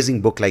an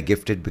amazing book like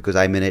Gifted, because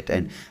I'm in it,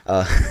 and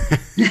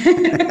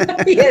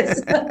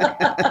yes,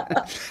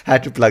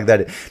 had to plug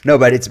that in. No,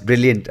 but it's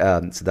brilliant,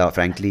 Sudha.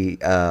 Frankly,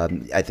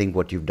 I think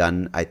what you've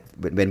done,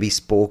 when we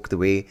spoke, the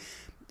way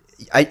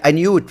I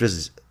knew it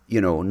was,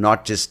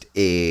 not just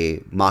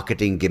a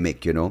marketing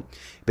gimmick,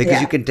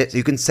 because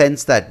you can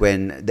sense that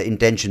when the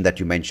intention that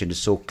you mentioned is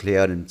so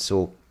clear, and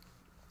so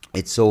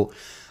it's so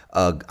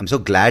I'm so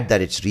glad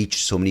that it's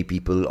reached so many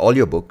people, all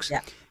your books.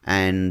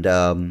 And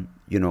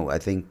I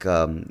think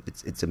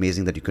it's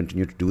amazing that you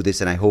continue to do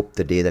this, and I hope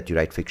the day that you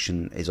write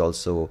fiction is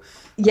also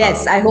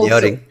I hope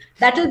nearing. so.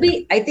 That will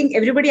be, I think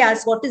everybody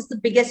asks, what is the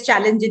biggest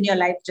challenge in your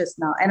life just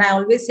now? And I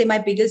always say my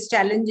biggest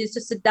challenge is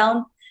to sit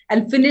down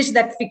and finish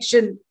that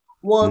fiction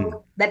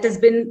work that has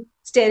been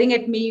staring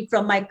at me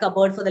from my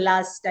cupboard for the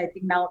last, I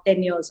think now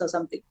 10 years or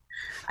something.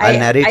 I'll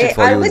narrate it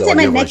for you. I always say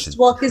my next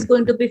work is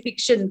going to be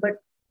fiction, but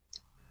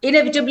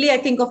inevitably I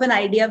think of an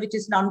idea which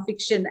is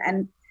non-fiction,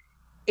 and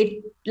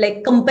it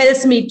like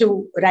compels me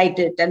to write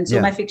it. And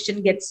so my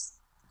fiction gets,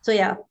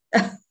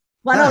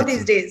 one of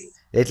these days.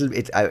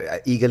 I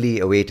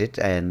eagerly await it,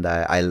 and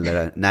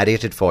I'll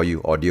narrate it for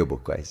you,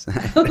 audiobook wise.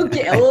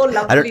 Okay. Oh,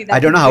 lovely. I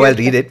don't know how I'll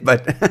read it,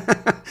 but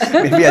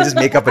maybe I'll just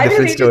make up a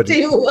different story.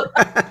 I will read it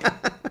to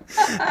you.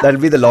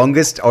 That'll be the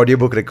longest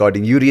audiobook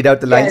recording. You read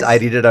out the lines, I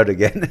read it out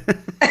again.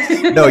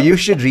 No, you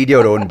should read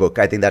your own book.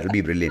 I think that'll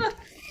be brilliant.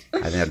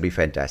 I think that'll be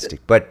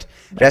fantastic. But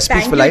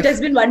Recipes for Life. It has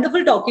been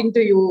wonderful talking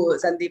to you,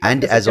 Sandeep.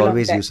 And as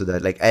always, you,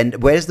 Sudha.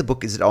 And where's the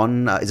book? Is it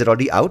on? Is it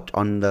already out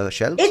on the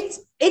shelves?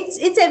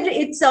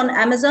 It's on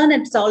Amazon.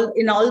 It's all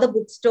in all the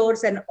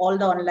bookstores and all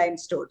the online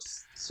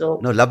stores. So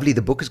no, lovely.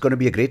 The book is going to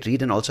be a great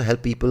read and also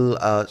help people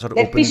sort of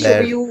let open me show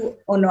you.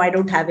 Oh no, I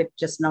don't have it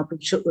just now to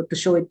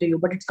show it to you.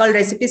 But it's called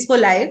Recipes for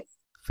Life.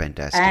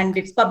 Fantastic. And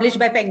it's published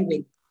by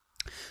Penguin.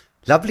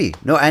 Lovely.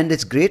 No, and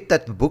it's great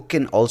that the book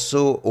can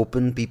also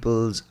open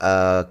people's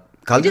culinary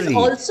It is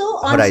also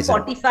on horizon.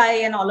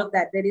 Spotify and all of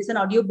that. There is an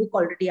audiobook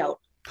already out.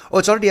 Oh,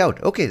 it's already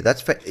out. Okay,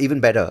 that's even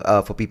better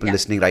for people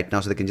listening right now,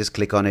 so they can just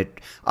click on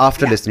it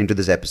after listening to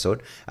this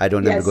episode. I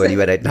don't have to go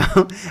anywhere right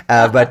now.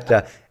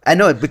 But I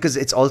know, because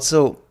it's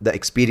also the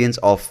experience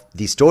of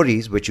these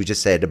stories, which you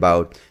just said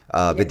about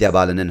Vidya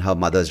Balan and her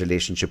mother's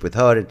relationship with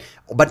her.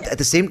 But at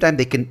the same time,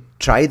 they can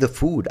try the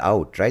food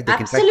out, right? They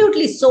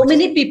Absolutely. So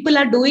many people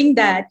are doing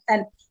that.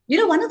 And,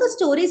 one of the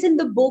stories in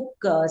the book,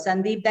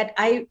 Sandeep,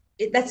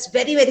 that's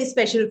very, very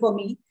special for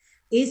me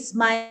is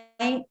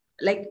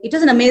it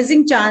was an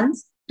amazing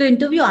chance to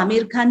interview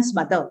Amir Khan's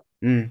mother.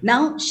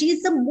 Now,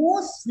 she's the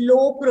most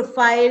low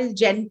profile,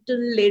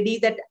 gentle lady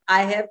that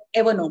I have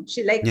ever known.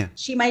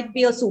 She might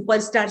be a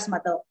superstar's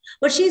mother,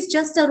 but she's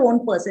just her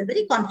own person,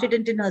 very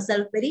confident in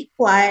herself, very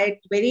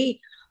quiet, very,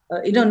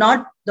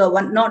 not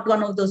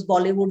one of those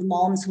Bollywood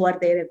moms who are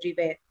there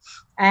everywhere.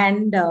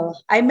 And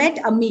I met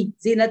Ammi,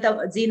 Zeenat,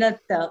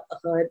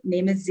 her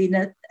name is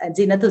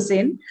Zeenat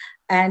Hussain.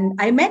 And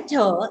I met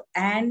her,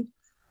 and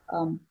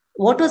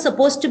what was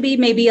supposed to be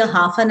maybe a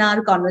half an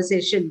hour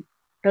conversation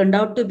turned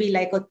out to be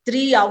like a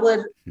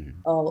 3-hour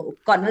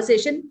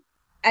conversation,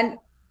 and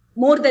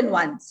more than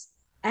once.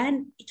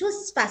 And it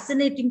was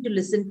fascinating to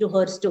listen to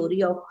her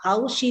story of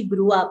how she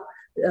grew up.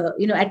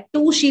 At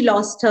 2, she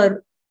lost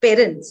her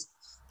parents.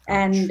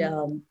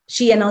 and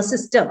she and her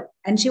sister.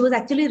 And she was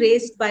actually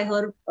raised by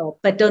her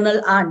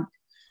paternal aunt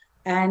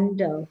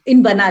and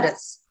in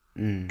Banaras.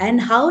 And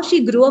how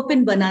she grew up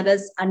in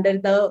Banaras under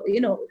the,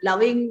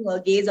 loving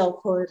gaze of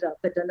her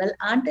paternal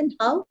aunt, and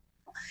how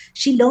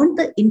she learned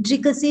the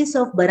intricacies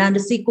of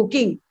Banarasi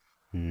cooking,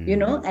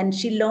 and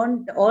she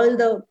learned all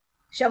the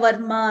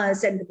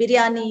shawarmas and the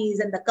biryanis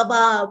and the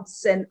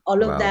kebabs and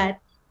all of Wow. that.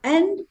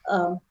 And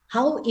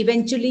how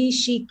eventually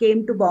she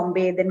came to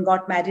Bombay, then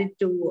got married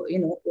to,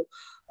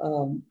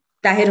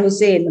 Tahir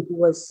Hussain, who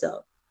was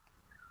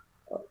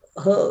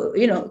her,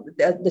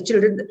 the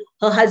children,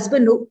 her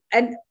husband,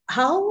 and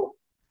how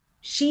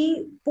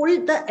she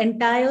pulled the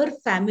entire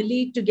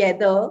family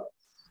together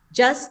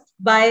just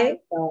by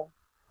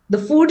the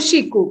food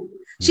she cooked.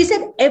 She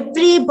said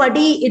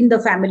everybody in the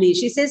family,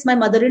 she says, my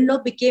mother-in-law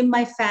became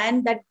my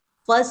fan that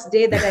first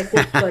day that I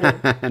cooked for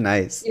her.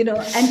 Nice.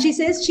 And she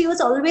says she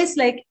was always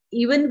like,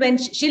 even when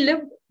she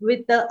lived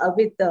with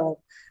the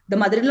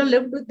mother-in-law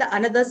lived with the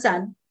another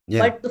son,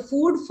 Yeah. but the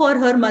food for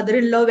her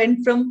mother-in-law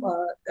went from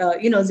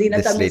Zeenat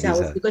This Ami's lady's house,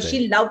 house, because right.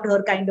 she loved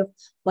her kind of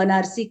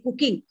Banarsi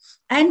cooking.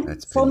 And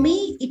That's for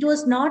brilliant. me, it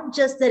was not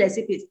just the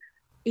recipes;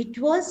 it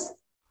was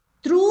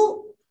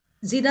through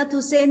Zeenat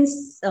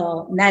Hussein's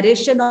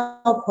narration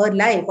of her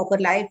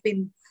life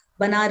in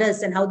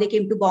Banaras, and how they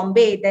came to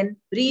Bombay, then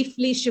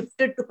briefly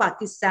shifted to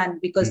Pakistan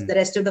because the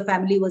rest of the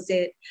family was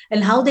there,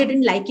 and how they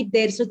didn't like it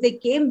there. So they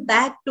came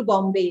back to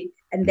Bombay,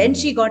 and then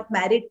she got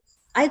married.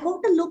 I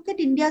got to look at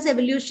India's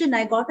evolution.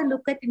 I got to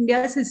look at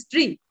India's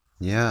history,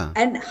 Yeah.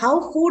 and how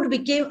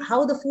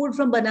the food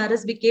from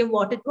Banaras became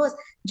what it was,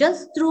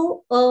 just through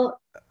a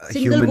A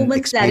single human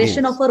woman's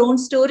narration of experience. her own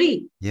story.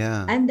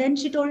 Yeah. And then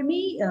she told me,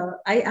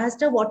 I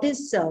asked her, what are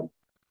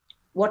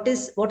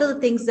the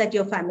things that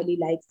your family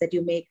likes that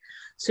you make?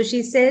 So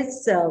she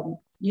says,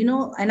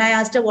 and I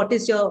asked her, what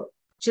is your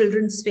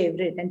children's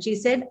favorite? And she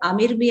said,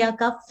 Amir Mia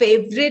ka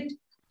favorite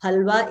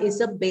halwa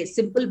is a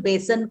simple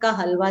besan ka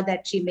halwa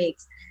that she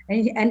makes.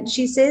 And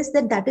she says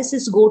that is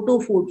his go-to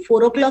food.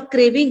 4 o'clock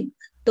craving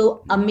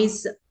to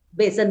Ami's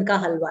besan ka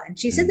halwa. And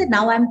she said that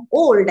now I'm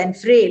old and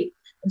frail.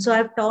 And so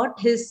I've taught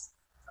his,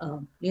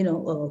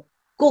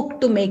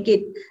 cook to make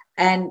it.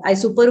 And I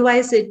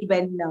supervise it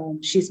when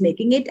she's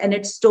making it, and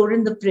it's stored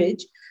in the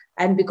fridge.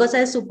 And because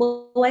I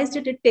supervised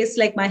it, it tastes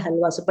like my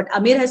halwa. So, but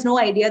Amir has no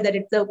idea that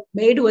it's the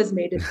maid who has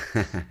made it,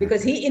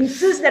 because he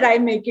insists that I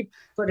make it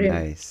for him.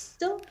 Nice.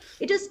 So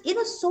it is,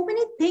 so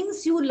many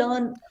things you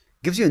learn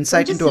Gives you from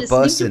insight just into a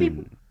listening to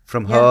people. person,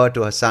 from Yeah, her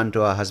to her son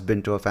to her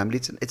husband to her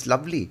family. It's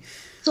lovely.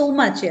 so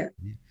much. Yeah.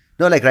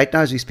 No, like right now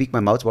as we speak, my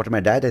mouth's watering.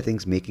 My dad, I think,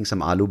 is making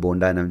some aloo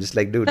bonda, and I'm just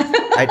like, dude,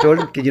 I told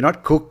him, can you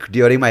not cook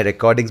during my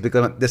recordings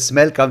because the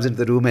smell comes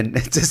into the room and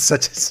it's just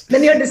such a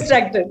Then you're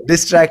distracted.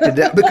 distracted.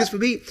 Yeah, because for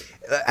me,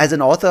 as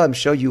an author, I'm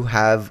sure you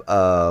have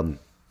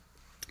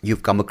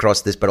you've come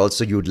across this, but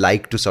also you'd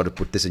like to sort of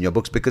put this in your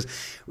books because,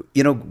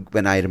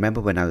 when I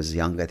remember when I was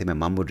young, I think my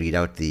mum would read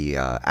out the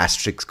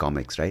Asterix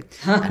comics, right?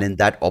 And in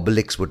that,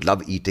 Obelix would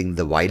love eating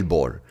the wild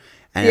boar.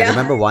 And I Yeah.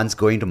 remember once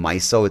going to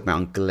Mysore with my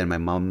uncle and my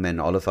mum and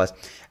all of us,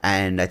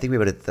 and I think we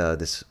were at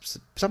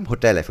some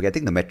hotel, I forget, I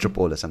think the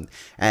Metropole or something,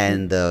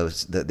 and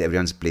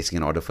everyone's placing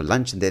an order for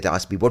lunch, and they'd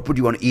ask me, what would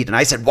you want to eat? And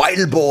I said,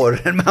 wild boar.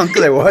 And my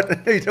uncle like,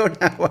 what? You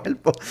don't have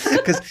wild boar.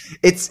 Because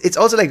it's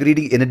also like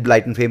reading Enid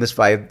Blyton, Famous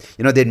Five,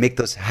 they'd make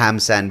those ham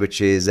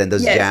sandwiches and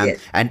those Yes, jam. yes.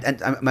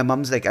 And my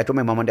mom's like, I told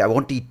my mom one day, I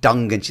want to eat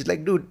tongue. And she's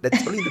like, dude,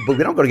 that's only in the book.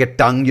 We're not going to get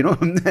tongue,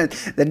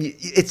 Then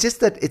it's just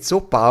that it's so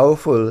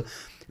powerful.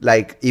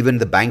 Like even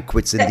the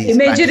banquets in The these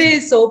imagery fantasy-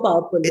 is so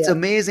powerful. it's Yeah.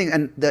 amazing,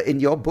 and in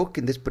your book,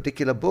 in this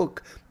particular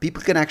book,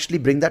 people can actually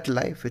bring that to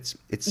life. It's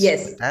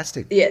Yes.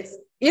 fantastic. Yes.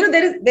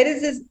 There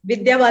is this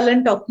Vidya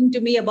Balan talking to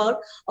me about,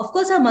 of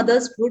course, her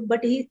mother's food,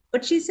 but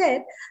she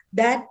said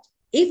that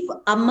if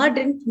Amma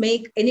didn't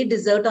make any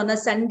dessert on a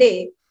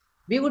Sunday,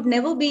 we would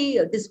never be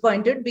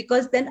disappointed,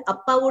 because then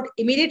Appa would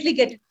immediately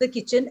get into the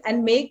kitchen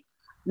and make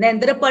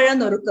Nendrapala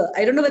Noruka.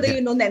 I don't know whether Yeah.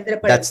 you know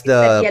Nendrapala. That's It's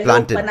that the yellow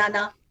plantain,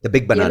 banana, the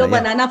big banana. yellow Yeah.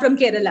 banana from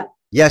Kerala.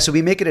 Yeah, so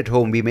we make it at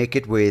home. We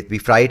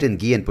fry it in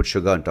ghee and put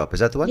sugar on top. Is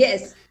that the one?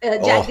 Yes, Oh,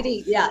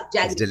 jaggery. Yeah, it's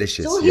jaggery.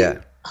 delicious. So Yeah.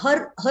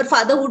 her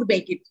father would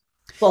make it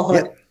for Yeah.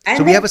 her, So and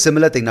we then have a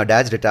similar thing now.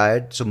 Dad's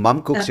retired, so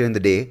mom cooks uh, during the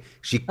day.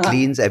 She uh,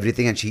 cleans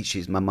everything, and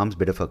she's my mom's a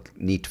bit of a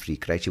neat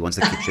freak, right? She wants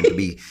the kitchen to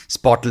be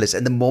spotless.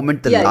 And the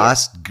moment yeah, yeah.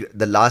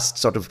 the last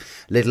sort of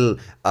little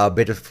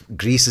bit of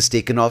grease is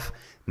taken off,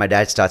 my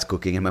dad starts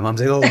cooking, and my mom's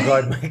like, "Oh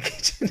God, my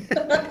kitchen."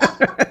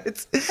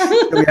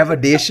 So we have a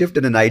day shift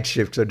and a night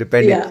shift, so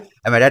depending. Yeah.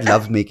 And my dad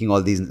loves making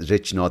all these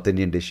rich North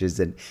Indian dishes.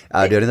 And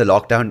during the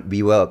lockdown,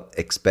 we were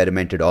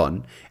experimented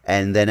on.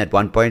 And then at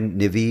one point,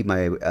 Nivi,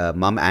 my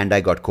mum, and I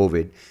got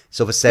COVID.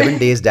 So for 7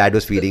 days, dad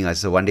was feeding us.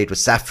 So one day it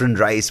was saffron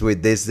rice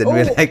with this. Then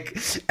we're Oh, like,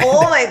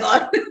 oh my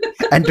God.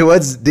 and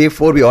towards day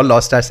 4, we all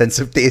lost our sense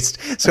of taste.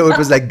 So it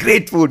was like,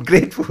 great food,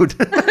 great food.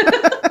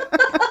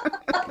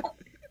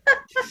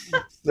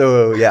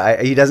 So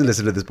yeah, he doesn't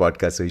listen to this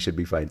podcast, so he should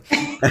be fine.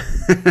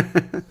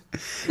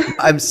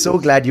 I'm so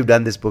glad you've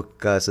done this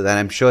book, so that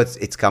I'm sure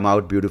it's come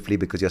out beautifully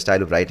because your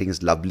style of writing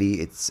is lovely.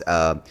 It's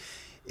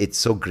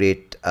so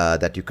great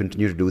that you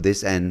continue to do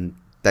this, and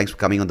thanks for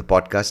coming on the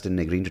podcast and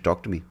agreeing to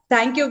talk to me.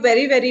 Thank you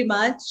very, very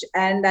much.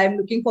 And I'm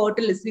looking forward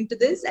to listening to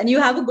this. And you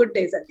have a good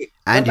day, Sandeep.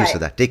 And you, Bye-bye.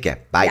 Sudha. Take care.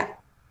 Bye. Yeah.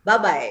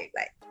 Bye-bye.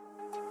 Bye.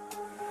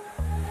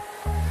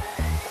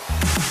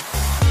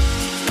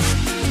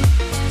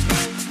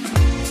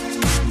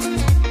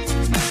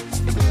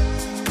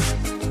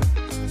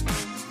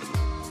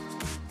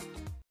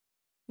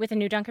 With a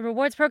new Dunkin'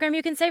 Rewards program,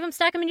 you can save them,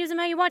 stack them, and use them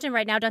how you want. And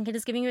right now, Dunkin'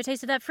 is giving you a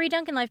taste of that free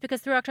Dunkin' life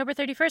because through October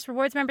 31st,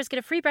 Rewards members get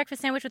a free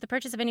breakfast sandwich with the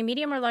purchase of any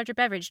medium or larger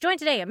beverage. Join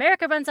today.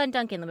 America runs on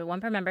Dunkin'. Limit 1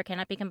 per member.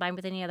 Cannot be combined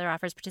with any other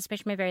offers.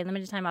 Participation may vary.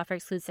 Limited time offer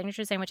excludes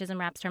signature sandwiches and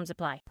wraps. Terms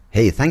apply.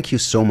 Hey, thank you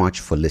so much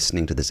for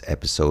listening to this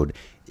episode.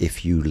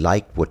 If you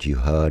liked what you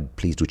heard,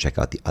 please do check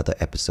out the other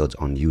episodes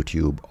on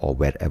YouTube or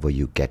wherever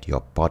you get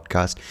your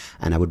podcast.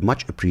 And I would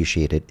much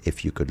appreciate it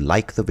if you could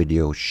like the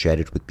video, share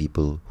it with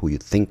people who you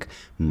think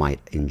might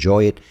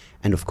enjoy it.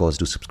 And of course,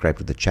 do subscribe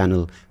to the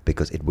channel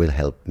because it will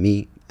help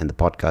me and the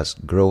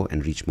podcast grow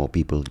and reach more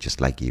people just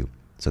like you.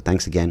 So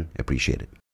thanks again. Appreciate it.